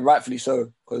and rightfully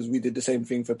so, because we did the same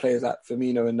thing for players like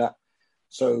Firmino and that.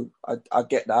 So I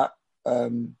get that.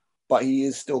 But he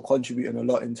is still contributing a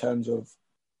lot in terms of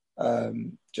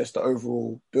just the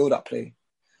overall build-up play.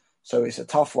 So it's a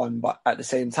tough one, but at the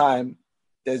same time,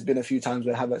 there's been a few times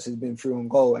where Havertz has been through on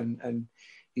goal and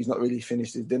he's not really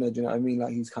finished his dinner. Do you know what I mean?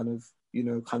 Like he's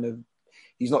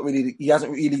he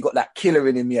hasn't really got that killer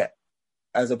in him yet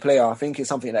as a player. I think it's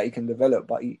something that he can develop,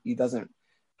 but he doesn't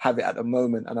have it at the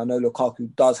moment. And I know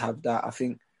Lukaku does have that. I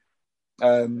think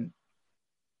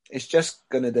it's just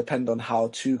going to depend on how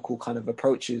Tuchel kind of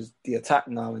approaches the attack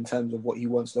now in terms of what he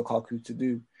wants Lukaku to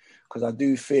do. Because I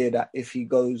do fear that if he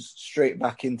goes straight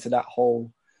back into that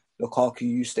whole Lukaku,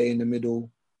 you stay in the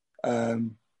middle,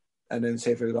 and then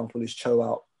say, for example, is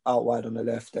Cho out wide on the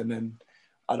left, and then,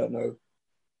 I don't know,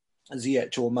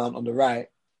 Ziyech or Mount on the right,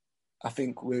 I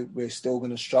think we're still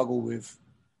going to struggle with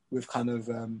kind of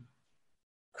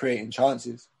creating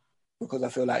chances, because I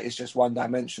feel like it's just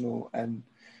one-dimensional and,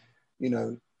 you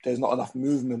know, there's not enough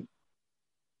movement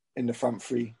in the front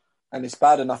three. And it's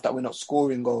bad enough that we're not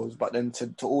scoring goals, but then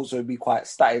to also be quite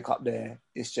static up there,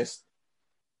 it's just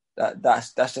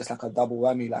that's just like a double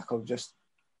whammy, like of just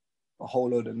a whole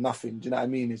load of nothing. Do you know what I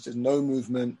mean? It's just no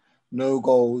movement, no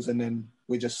goals, and then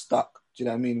we're just stuck. Do you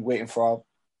know what I mean? Waiting for our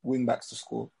wing backs to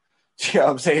score. Do you know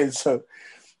what I'm saying? So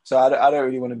I don't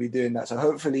really want to be doing that. So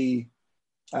hopefully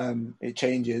it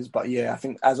changes. But yeah, I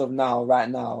think as of now, right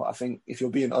now, I think if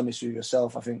you're being honest with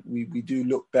yourself, I think we do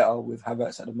look better with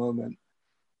Havertz at the moment.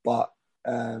 But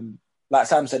like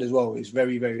Sam said as well, it's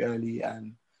very, very early.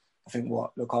 And I think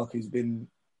Lukaku's been,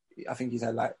 I think he's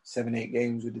had like 7-8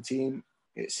 games with the team.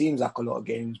 It seems like a lot of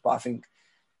games, but I think,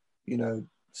 you know,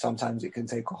 sometimes it can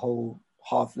take a whole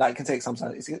half, like it can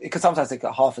sometimes take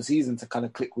a half a season to kind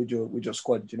of click with your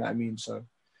squad. Do you know what I mean? So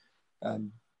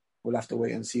we'll have to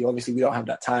wait and see. Obviously, we don't have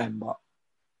that time, but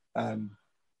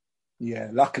yeah,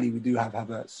 luckily we do have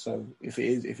Havertz. So if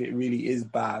it really is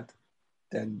bad,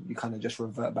 then you kind of just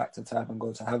revert back to tab and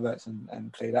go to Havertz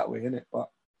and play that way, innit? But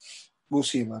we'll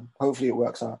see, man. Hopefully it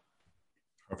works out.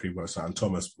 Hopefully it works out. And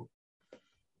Thomas?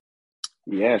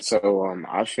 Yeah, so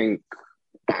I think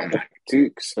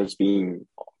Dukes has been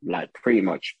like pretty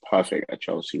much perfect at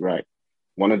Chelsea, right?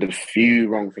 One of the few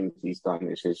wrong things he's done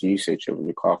is his usage of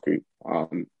Lukaku. A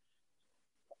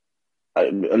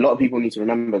lot of people need to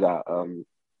remember that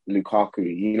Lukaku,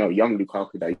 you know, young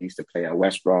Lukaku that used to play at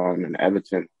West Brom and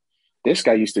Everton, this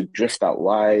guy used to drift out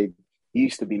wide. He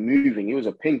used to be moving. He was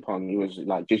a ping pong. He was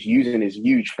like just using his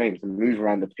huge frame to move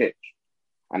around the pitch.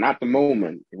 And at the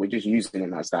moment, we're just using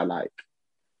him as that like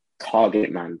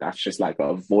target man. That's just like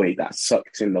a void that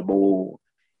sucks in the ball,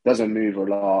 doesn't move a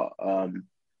lot.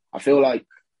 I feel like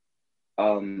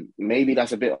maybe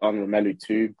that's a bit on Romelu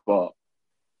too, but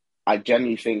I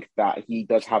genuinely think that he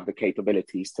does have the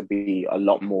capabilities to be a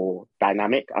lot more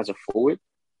dynamic as a forward.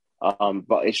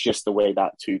 But it's just the way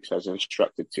that Tuchel has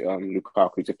instructed to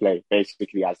Lukaku to play,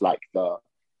 basically as like the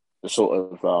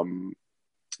sort of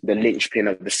the linchpin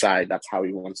of the side. That's how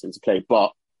he wants him to play.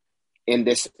 But in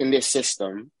this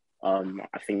system,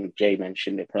 I think Jay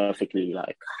mentioned it perfectly.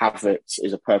 Like Havertz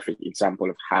is a perfect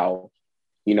example of how,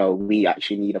 you know, we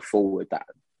actually need a forward that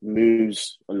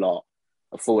moves a lot,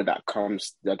 a forward that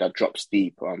drops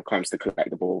deep, comes to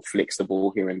collect the ball, flicks the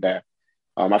ball here and there.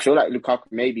 I feel like Lukaku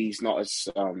maybe he's not as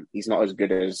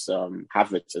good as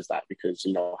Havertz as that, because,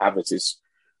 you know, Havertz is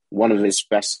one of his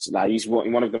best. Like he's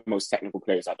one of the most technical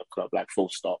players at the club. Like full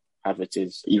stop. Havertz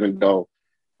is, even though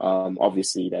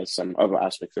obviously there's some other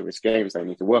aspects of his games they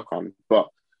need to work on. But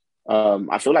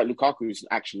I feel like Lukaku is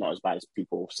actually not as bad as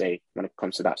people say when it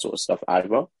comes to that sort of stuff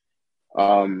either.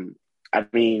 I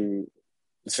mean,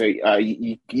 so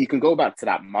you can go back to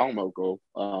that Malmo goal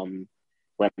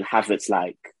when Havertz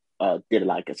did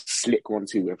like a slick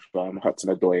 1-2 with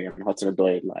Hudson-Odoi, and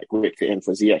Hudson-Odoi like whipped it in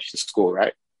for Ziyech to score,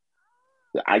 right?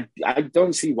 I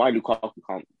don't see why Lukaku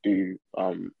can't do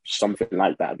something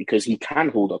like that, because he can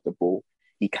hold up the ball,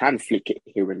 he can flick it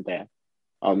here and there,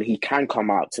 he can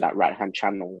come out to that right-hand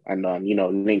channel and you know,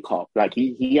 link up. Like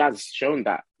he has shown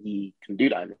that he can do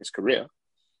that in his career.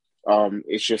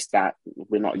 It's just that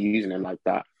we're not using him like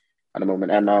that at the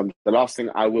moment. And the last thing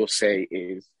I will say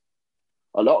is,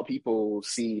 a lot of people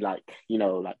see like, you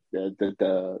know, like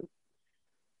the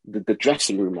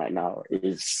dressing room right now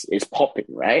is popping,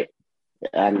 right?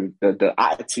 And the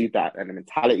attitude that and the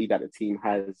mentality that the team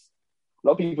has, a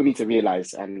lot of people need to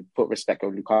realize and put respect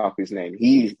on Lukaku's name.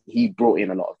 He brought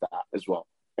in a lot of that as well,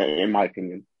 in my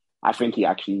opinion. I think he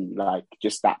actually like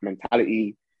just that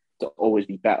mentality to always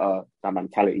be better, that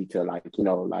mentality to like, you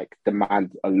know, like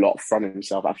demand a lot from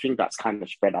himself. I think that's kind of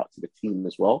spread out to the team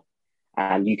as well.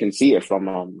 And you can see it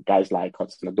from guys like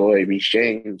Hudson-Odoi, Reece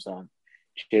James,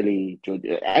 Chile,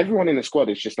 Georgia, everyone in the squad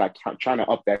is just like trying to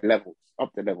up their levels.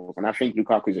 And I think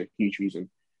Lukaku is a huge reason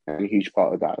and a huge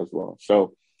part of that as well.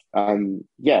 So,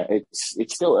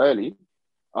 it's still early.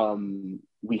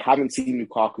 We haven't seen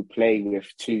Lukaku play with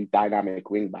two dynamic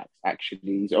wing backs.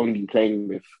 Actually, he's only been playing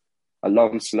with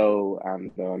Alonso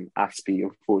and Aspi.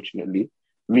 Unfortunately,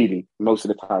 really, most of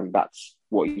the time that's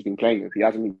what he's been playing with. He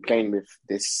hasn't been playing with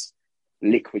this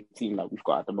liquid team that we've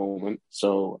got at the moment.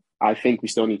 So I think we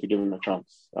still need to give him a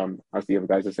chance, as the other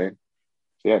guys are saying.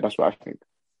 So yeah, that's what I think.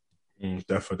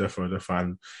 Definitely.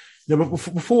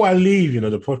 But before I leave,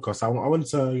 the podcast, I want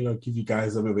to, give you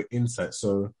guys a bit of insight.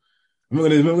 So I'm not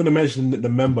going to mention the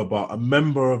member, but a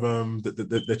member of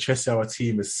the Chelsea Hour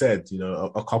team has said,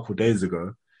 a couple of days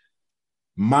ago,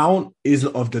 Mount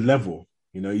isn't of the level.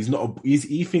 He's not.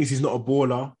 He thinks he's not a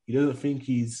baller. He doesn't think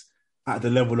he's at the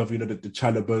level of the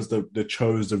Chalobahs, the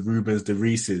Chos, the Rubens, the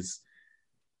Reeses.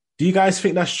 Do you guys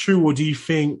think that's true, or do you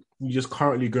think you're just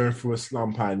currently going through a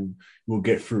slump and we'll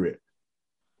get through it?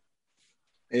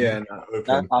 Yeah,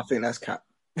 I think that's cap.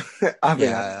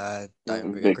 I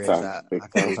don't really agree with that.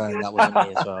 I confirm that wasn't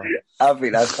me as well. I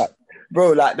think that's cap.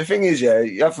 Bro, like, the thing is,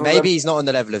 you have to maybe he's not on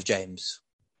the level of James.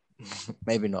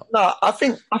 Maybe not. No, I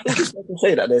think it's fair to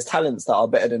say that there's talents that are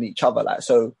better than each other. Like,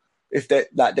 so if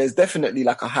there's definitely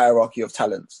like a hierarchy of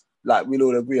talents. Like, we'll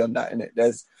all agree on that, innit?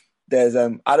 There's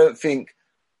I don't think,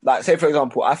 like, say for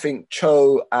example, I think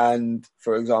Cho and,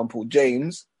 for example,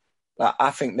 James, like,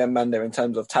 I think them man there in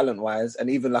terms of talent wise, and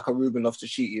even like a Ruben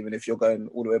Loftus-Cheek, even if you're going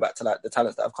all the way back to like the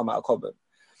talents that have come out of Cobham,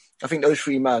 I think those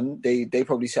three man, they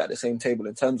probably sit at the same table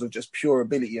in terms of just pure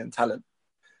ability and talent.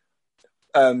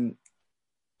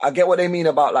 I get what they mean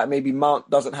about like maybe Mount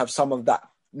doesn't have some of that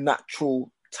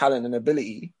natural talent and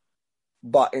ability,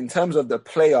 but in terms of the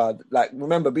player, like,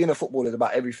 remember, being a footballer is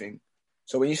about everything.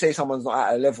 So when you say someone's not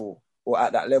at a level or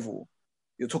at that level,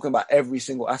 you're talking about every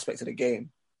single aspect of the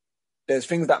game. There's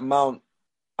things that Mount,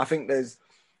 I think there's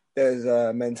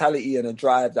a mentality and a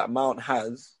drive that Mount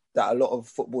has that a lot of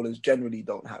footballers generally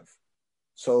don't have.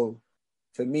 So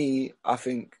for me, I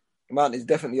think Mount is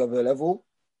definitely of a level.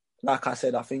 Like I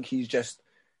said, I think he's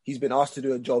been asked to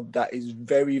do a job that is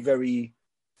very, very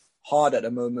hard at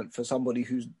the moment for somebody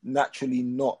who's naturally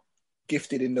not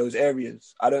gifted in those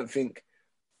areas. I don't think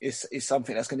it's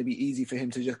something that's going to be easy for him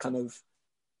to just kind of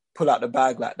pull out the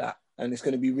bag like that. And it's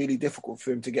going to be really difficult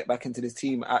for him to get back into this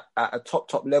team at a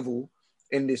top level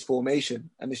in this formation.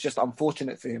 And it's just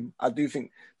unfortunate for him. I do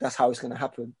think that's how it's going to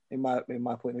happen in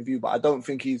my point of view. But I don't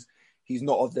think he's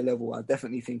not of the level. I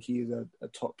definitely think he is a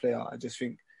top player. I just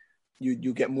think you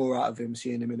get more out of him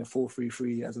seeing him in a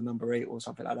 4-3-3 as a number 8 or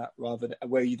something like that, rather than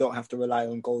where you don't have to rely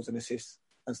on goals and assists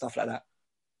and stuff like that.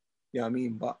 You know what I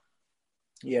mean? But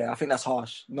yeah, I think that's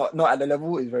harsh. Not at the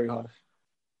level is very harsh.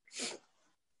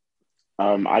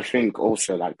 I think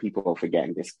also, like, people are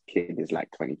forgetting this kid is like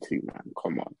 22, man.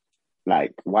 Come on.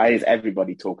 Like, why is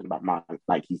everybody talking about man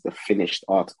like he's the finished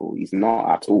article? He's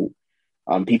not at all.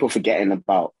 People forgetting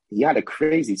about, he had a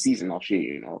crazy season last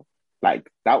year, Like,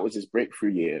 that was his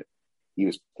breakthrough year. He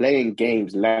was playing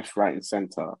games left, right, and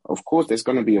centre. Of course, there's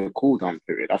going to be a cool-down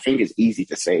period. I think it's easy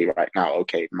to say right now,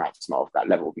 okay, Mount's not off that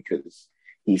level because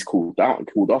he's cooled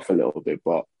off a little bit.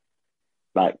 But,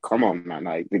 like, come on, man.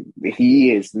 Like,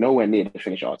 he is nowhere near the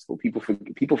finished article.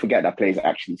 People forget that players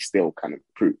actually still kind of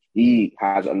improve. He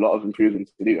has a lot of improvement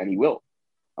to do, and he will.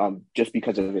 Just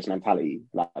because of his mentality.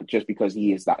 Like, just because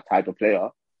he is that type of player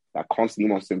that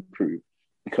constantly wants to improve.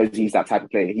 Because he's that type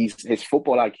of player. His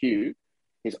football IQ,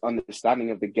 his understanding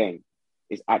of the game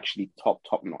is actually top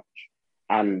notch.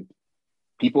 And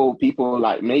people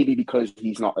like, maybe because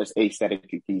he's not as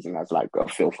aesthetically pleasing as like a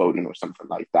Phil Foden or something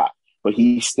like that, but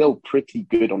he's still pretty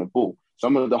good on the ball.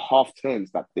 Some of the half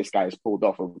turns that this guy has pulled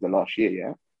off over the last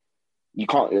year, a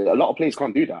lot of players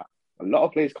can't do that.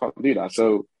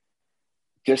 So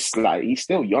just like, he's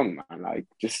still young, man. Like,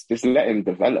 just let him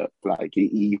develop. Like,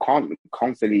 you can't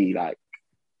constantly like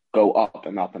go up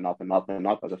and up and up and up and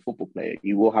up as a football player.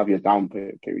 You will have your down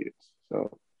periods.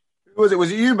 So, was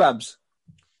it you, Babs?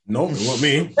 No, it wasn't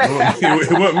me. It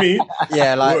wasn't me.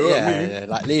 Yeah,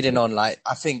 like leading on. Like,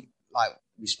 I think, like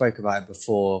we spoke about it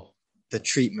before, the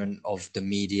treatment of the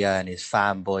media and his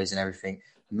fanboys and everything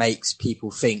makes people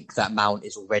think that Mount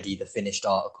is already the finished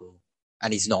article,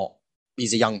 and he's not.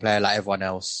 He's a young player like everyone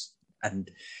else, and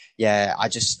yeah,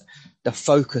 the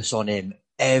focus on him.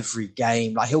 Every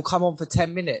game, like, he'll come on for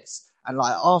 10 minutes and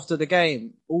like after the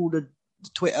game, all the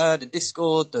Twitter, the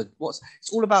Discord, it's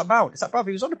all about Mount. It's like,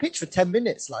 brother, he was on the pitch for 10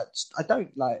 minutes. Like, I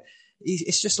don't like,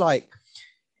 it's just like,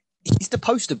 he's the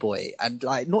poster boy, and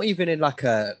like, not even in like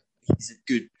he's a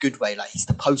good way. Like, he's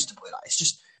the poster boy. Like, it's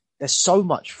just, there's so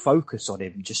much focus on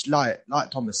him. Just like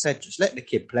Thomas said, just let the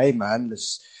kid play, man.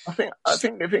 I think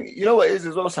the thing, you know what it is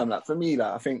as well, Sam. Like for me,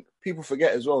 like I think people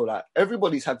forget as well. Like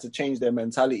everybody's had to change their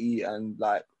mentality and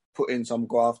like put in some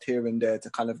graft here and there to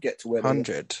kind of get to where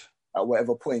they're at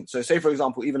whatever point. So, say for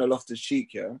example, even a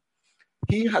Loftus-Cheek, yeah,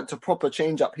 he had to proper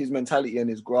change up his mentality and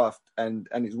his graft and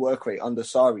his work rate under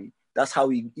Sarri. That's how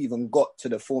he even got to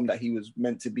the form that he was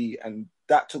meant to be, and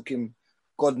that took him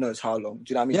God knows how long. Do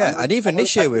you know what I mean? Yeah, and even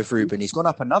this year with Ruben, he's gone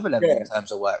up another level in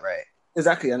terms of work rate.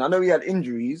 Exactly, and I know he had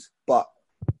injuries, but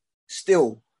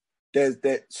still,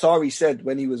 Sarri said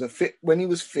when he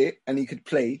was fit and he could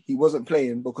play, he wasn't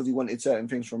playing because he wanted certain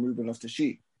things from Ruben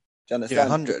Loftus-Cheek. Do you understand? Yeah,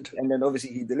 100. And then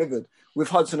obviously he delivered. With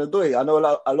Hudson-Odoi, I know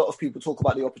a lot of people talk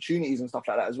about the opportunities and stuff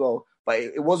like that as well, but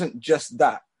it wasn't just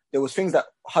that. There was things that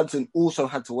Hudson also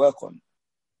had to work on.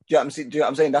 Do you know what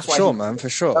I'm saying? That's why for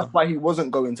sure. That's why he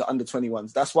wasn't going to under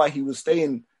 21s. That's why he was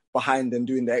staying behind and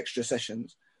doing the extra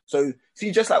sessions. So,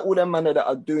 see, just like all them men that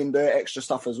are doing their extra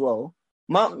stuff as well,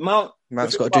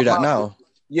 Mount's got to do that now.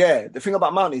 Yeah, the thing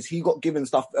about Mount is he got given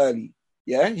stuff early.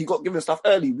 Yeah, he got given stuff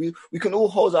early. We can all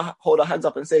hold our hands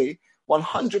up and say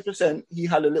 100% he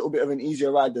had a little bit of an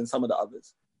easier ride than some of the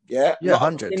others. Yeah? Yeah,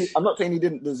 100. I'm not saying he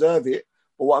didn't deserve it,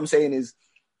 but what I'm saying is,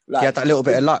 like, he had that little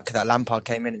bit of luck that Lampard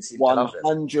came in and seemed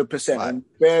 100%. Right. And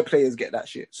rare players get that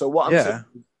shit. So what I'm saying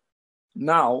is,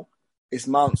 now it's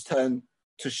Mount's turn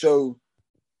to show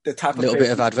the type of little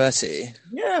bit of adversity.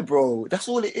 Yeah, bro. That's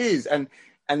all it is. And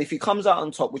if he comes out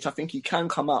on top, which I think he can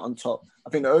come out on top, I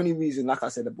think the only reason, like I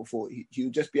said before,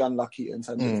 he'll just be unlucky in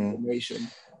terms of formation.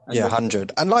 Yeah,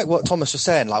 100. And like what Thomas was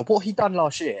saying, like what he done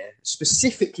last year,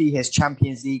 specifically his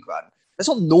Champions League run, that's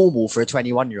not normal for a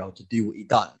 21-year-old to do what he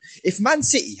done. If Man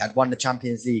City had won the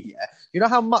Champions League, yeah, you know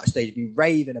how much they'd be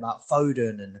raving about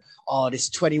Foden and, this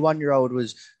 21-year-old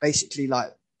was basically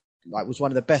like was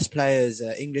one of the best players,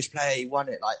 English player, he won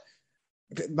it. Like,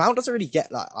 Mount doesn't really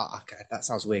get like, okay, that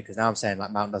sounds weird because now I'm saying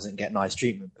like Mount doesn't get nice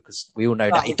treatment because we all know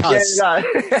that he does. Yeah,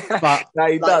 but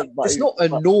he does. But it's not a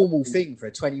normal thing for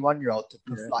a 21-year-old to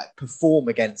perform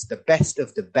against the best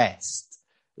of the best.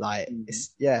 Like it's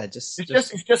just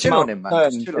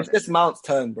Mount's turn. It's just Mount's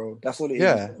turn, bro. That's all it is.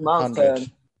 Yeah, Mount's turn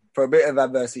for a bit of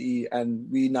adversity, and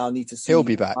we now need to see. He'll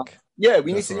be back. Yeah,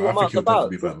 we need to see what Mount's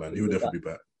about. He'll definitely be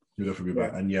back. He'll definitely be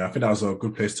back. And yeah, I think that was a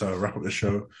good place to wrap up the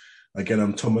show.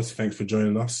 Again, Thomas, thanks for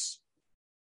joining us.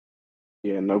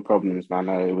 Yeah, no problems, man.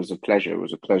 It was a pleasure.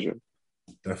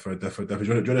 Definitely. Do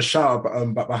you want to shout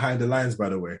out behind the lines, by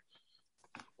the way?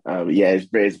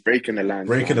 It's Breaking the Lines.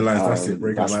 Breaking the Lines, that's it.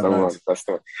 Breaking the Lines. That's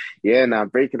the one. Yeah, now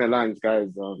Breaking the Lines, guys.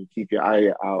 Keep your eye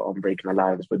out on Breaking the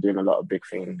Lines. We're doing a lot of big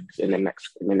things in the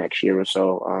next year or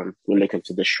so. We're looking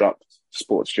to disrupt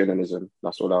sports journalism.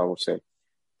 That's all I will say.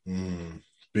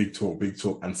 Big talk.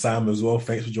 And Sam as well,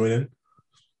 thanks for joining.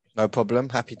 No problem.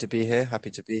 Happy to be here.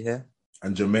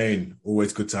 And Jermaine,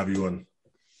 always good to have you on.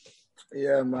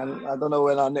 Yeah, man. I don't know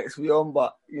when our next we on,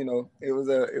 but you know, it was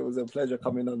a pleasure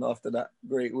coming on after that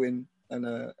great win and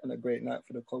a great night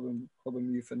for the Cobham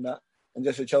youth and that, and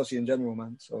just for Chelsea in general,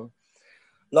 man. So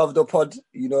love the pod.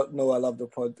 You don't know I love the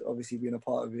pod. Obviously, being a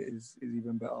part of it is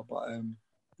even better. But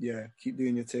yeah, keep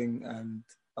doing your thing, and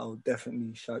I'll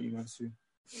definitely shout you man soon.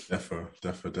 Defo,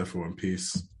 and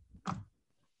peace.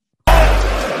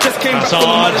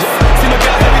 Hazard.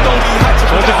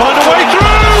 Trying to find a way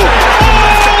through.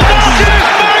 That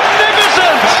is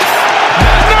magnificent.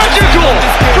 Magical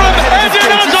from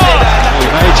Eden Hazard.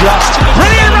 May just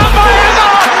brilliant run by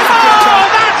Hazard.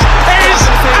 That is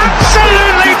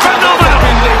absolutely phenomenal.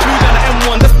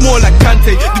 That's more like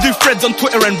Kante. They do threads on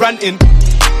Twitter and ranting.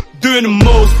 Doing the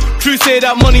most. True say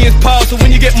that money is power, so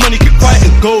when you get money, keep quiet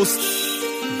and ghost.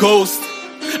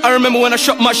 I remember when I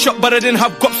shot my shot, but I didn't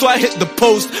have guap, so I hit the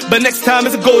post. But next time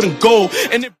it's a golden goal.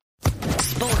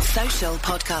 Sports Social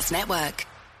Podcast Network.